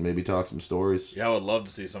killed and maybe talk some stories. Yeah, I would love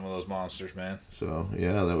to see some of those monsters, man. So,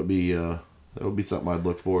 yeah, that would be something I'd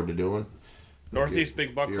look forward to doing. Northeast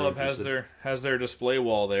Big Buck Club has their display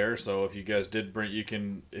wall there, so if you guys did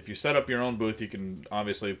if you set up your own booth, you can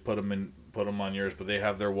obviously put them on yours, but they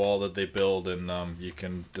have their wall that they build, and you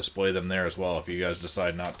can display them there as well. If you guys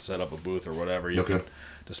decide not to set up a booth or whatever, you can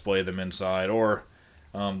display them inside, or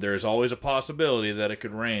there's always a possibility that it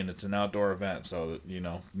could rain. It's an outdoor event, so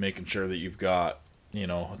that, making sure that you've got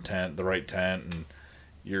a tent, the right tent, and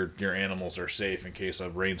your animals are safe in case a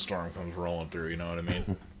rainstorm comes rolling through. You know what I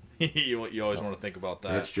mean? you always want to think about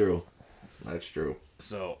that. That's true. That's true.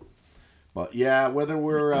 So, but yeah, whether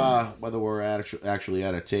we're actually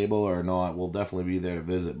at a table or not, we'll definitely be there to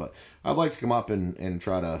visit. But I'd like to come up and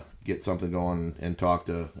try to get something going and talk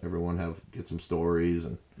to everyone, get some stories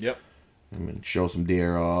and yep. I mean, show some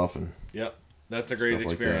deer off and yep. That's a great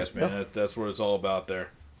experience, like that. Man. Yep. That's what it's all about there.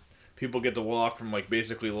 People get to walk from like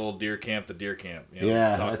basically little deer camp to deer camp. You know,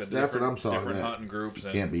 yeah, talk that's to what I'm talking different about. hunting groups.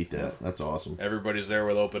 And can't beat that. That's awesome. Everybody's there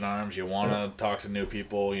with open arms. You want to talk to new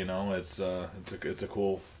people. You know, it's a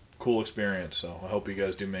cool experience. So I hope you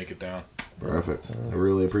guys do make it down. Perfect. I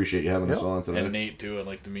really appreciate you having us on today. And Nate too. I'd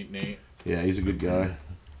like to meet Nate. Yeah, he's a good guy.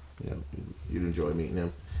 Yeah, you'd enjoy meeting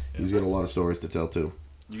him. Yeah. He's got a lot of stories to tell too.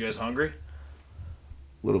 You guys hungry?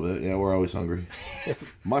 A little bit. Yeah, we're always hungry.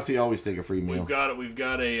 Muncie always take a free meal. We've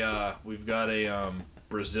got a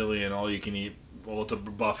Brazilian all you can eat. Well, it's a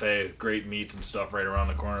buffet, great meats and stuff right around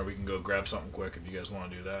the corner. We can go grab something quick if you guys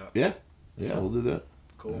want to do that. Yeah, we'll do that.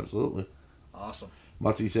 Cool. Absolutely. Awesome.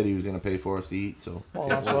 Muncie said he was going to pay for us to eat, so. Well,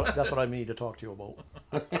 that's what I need to talk to you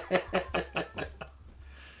about.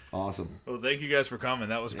 Awesome. Well, thank you guys for coming.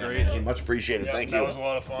 That was great. Man, much appreciated. Yeah, Thank you. That was a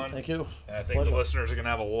lot of fun. Thank you. And I think Pleasure. the listeners are going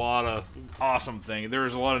to have a lot of awesome things.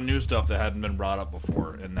 There's a lot of new stuff that hadn't been brought up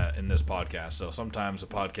before in this podcast. So sometimes the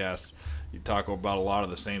podcasts, you talk about a lot of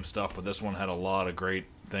the same stuff, but this one had a lot of great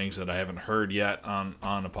things that I haven't heard yet on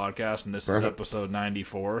the podcast. And this is episode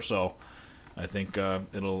 94. So I think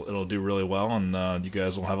it'll do really well, and you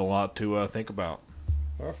guys will have a lot to think about.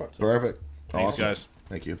 Perfect. Perfect. Thanks, Awesome. guys.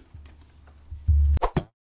 Thank you.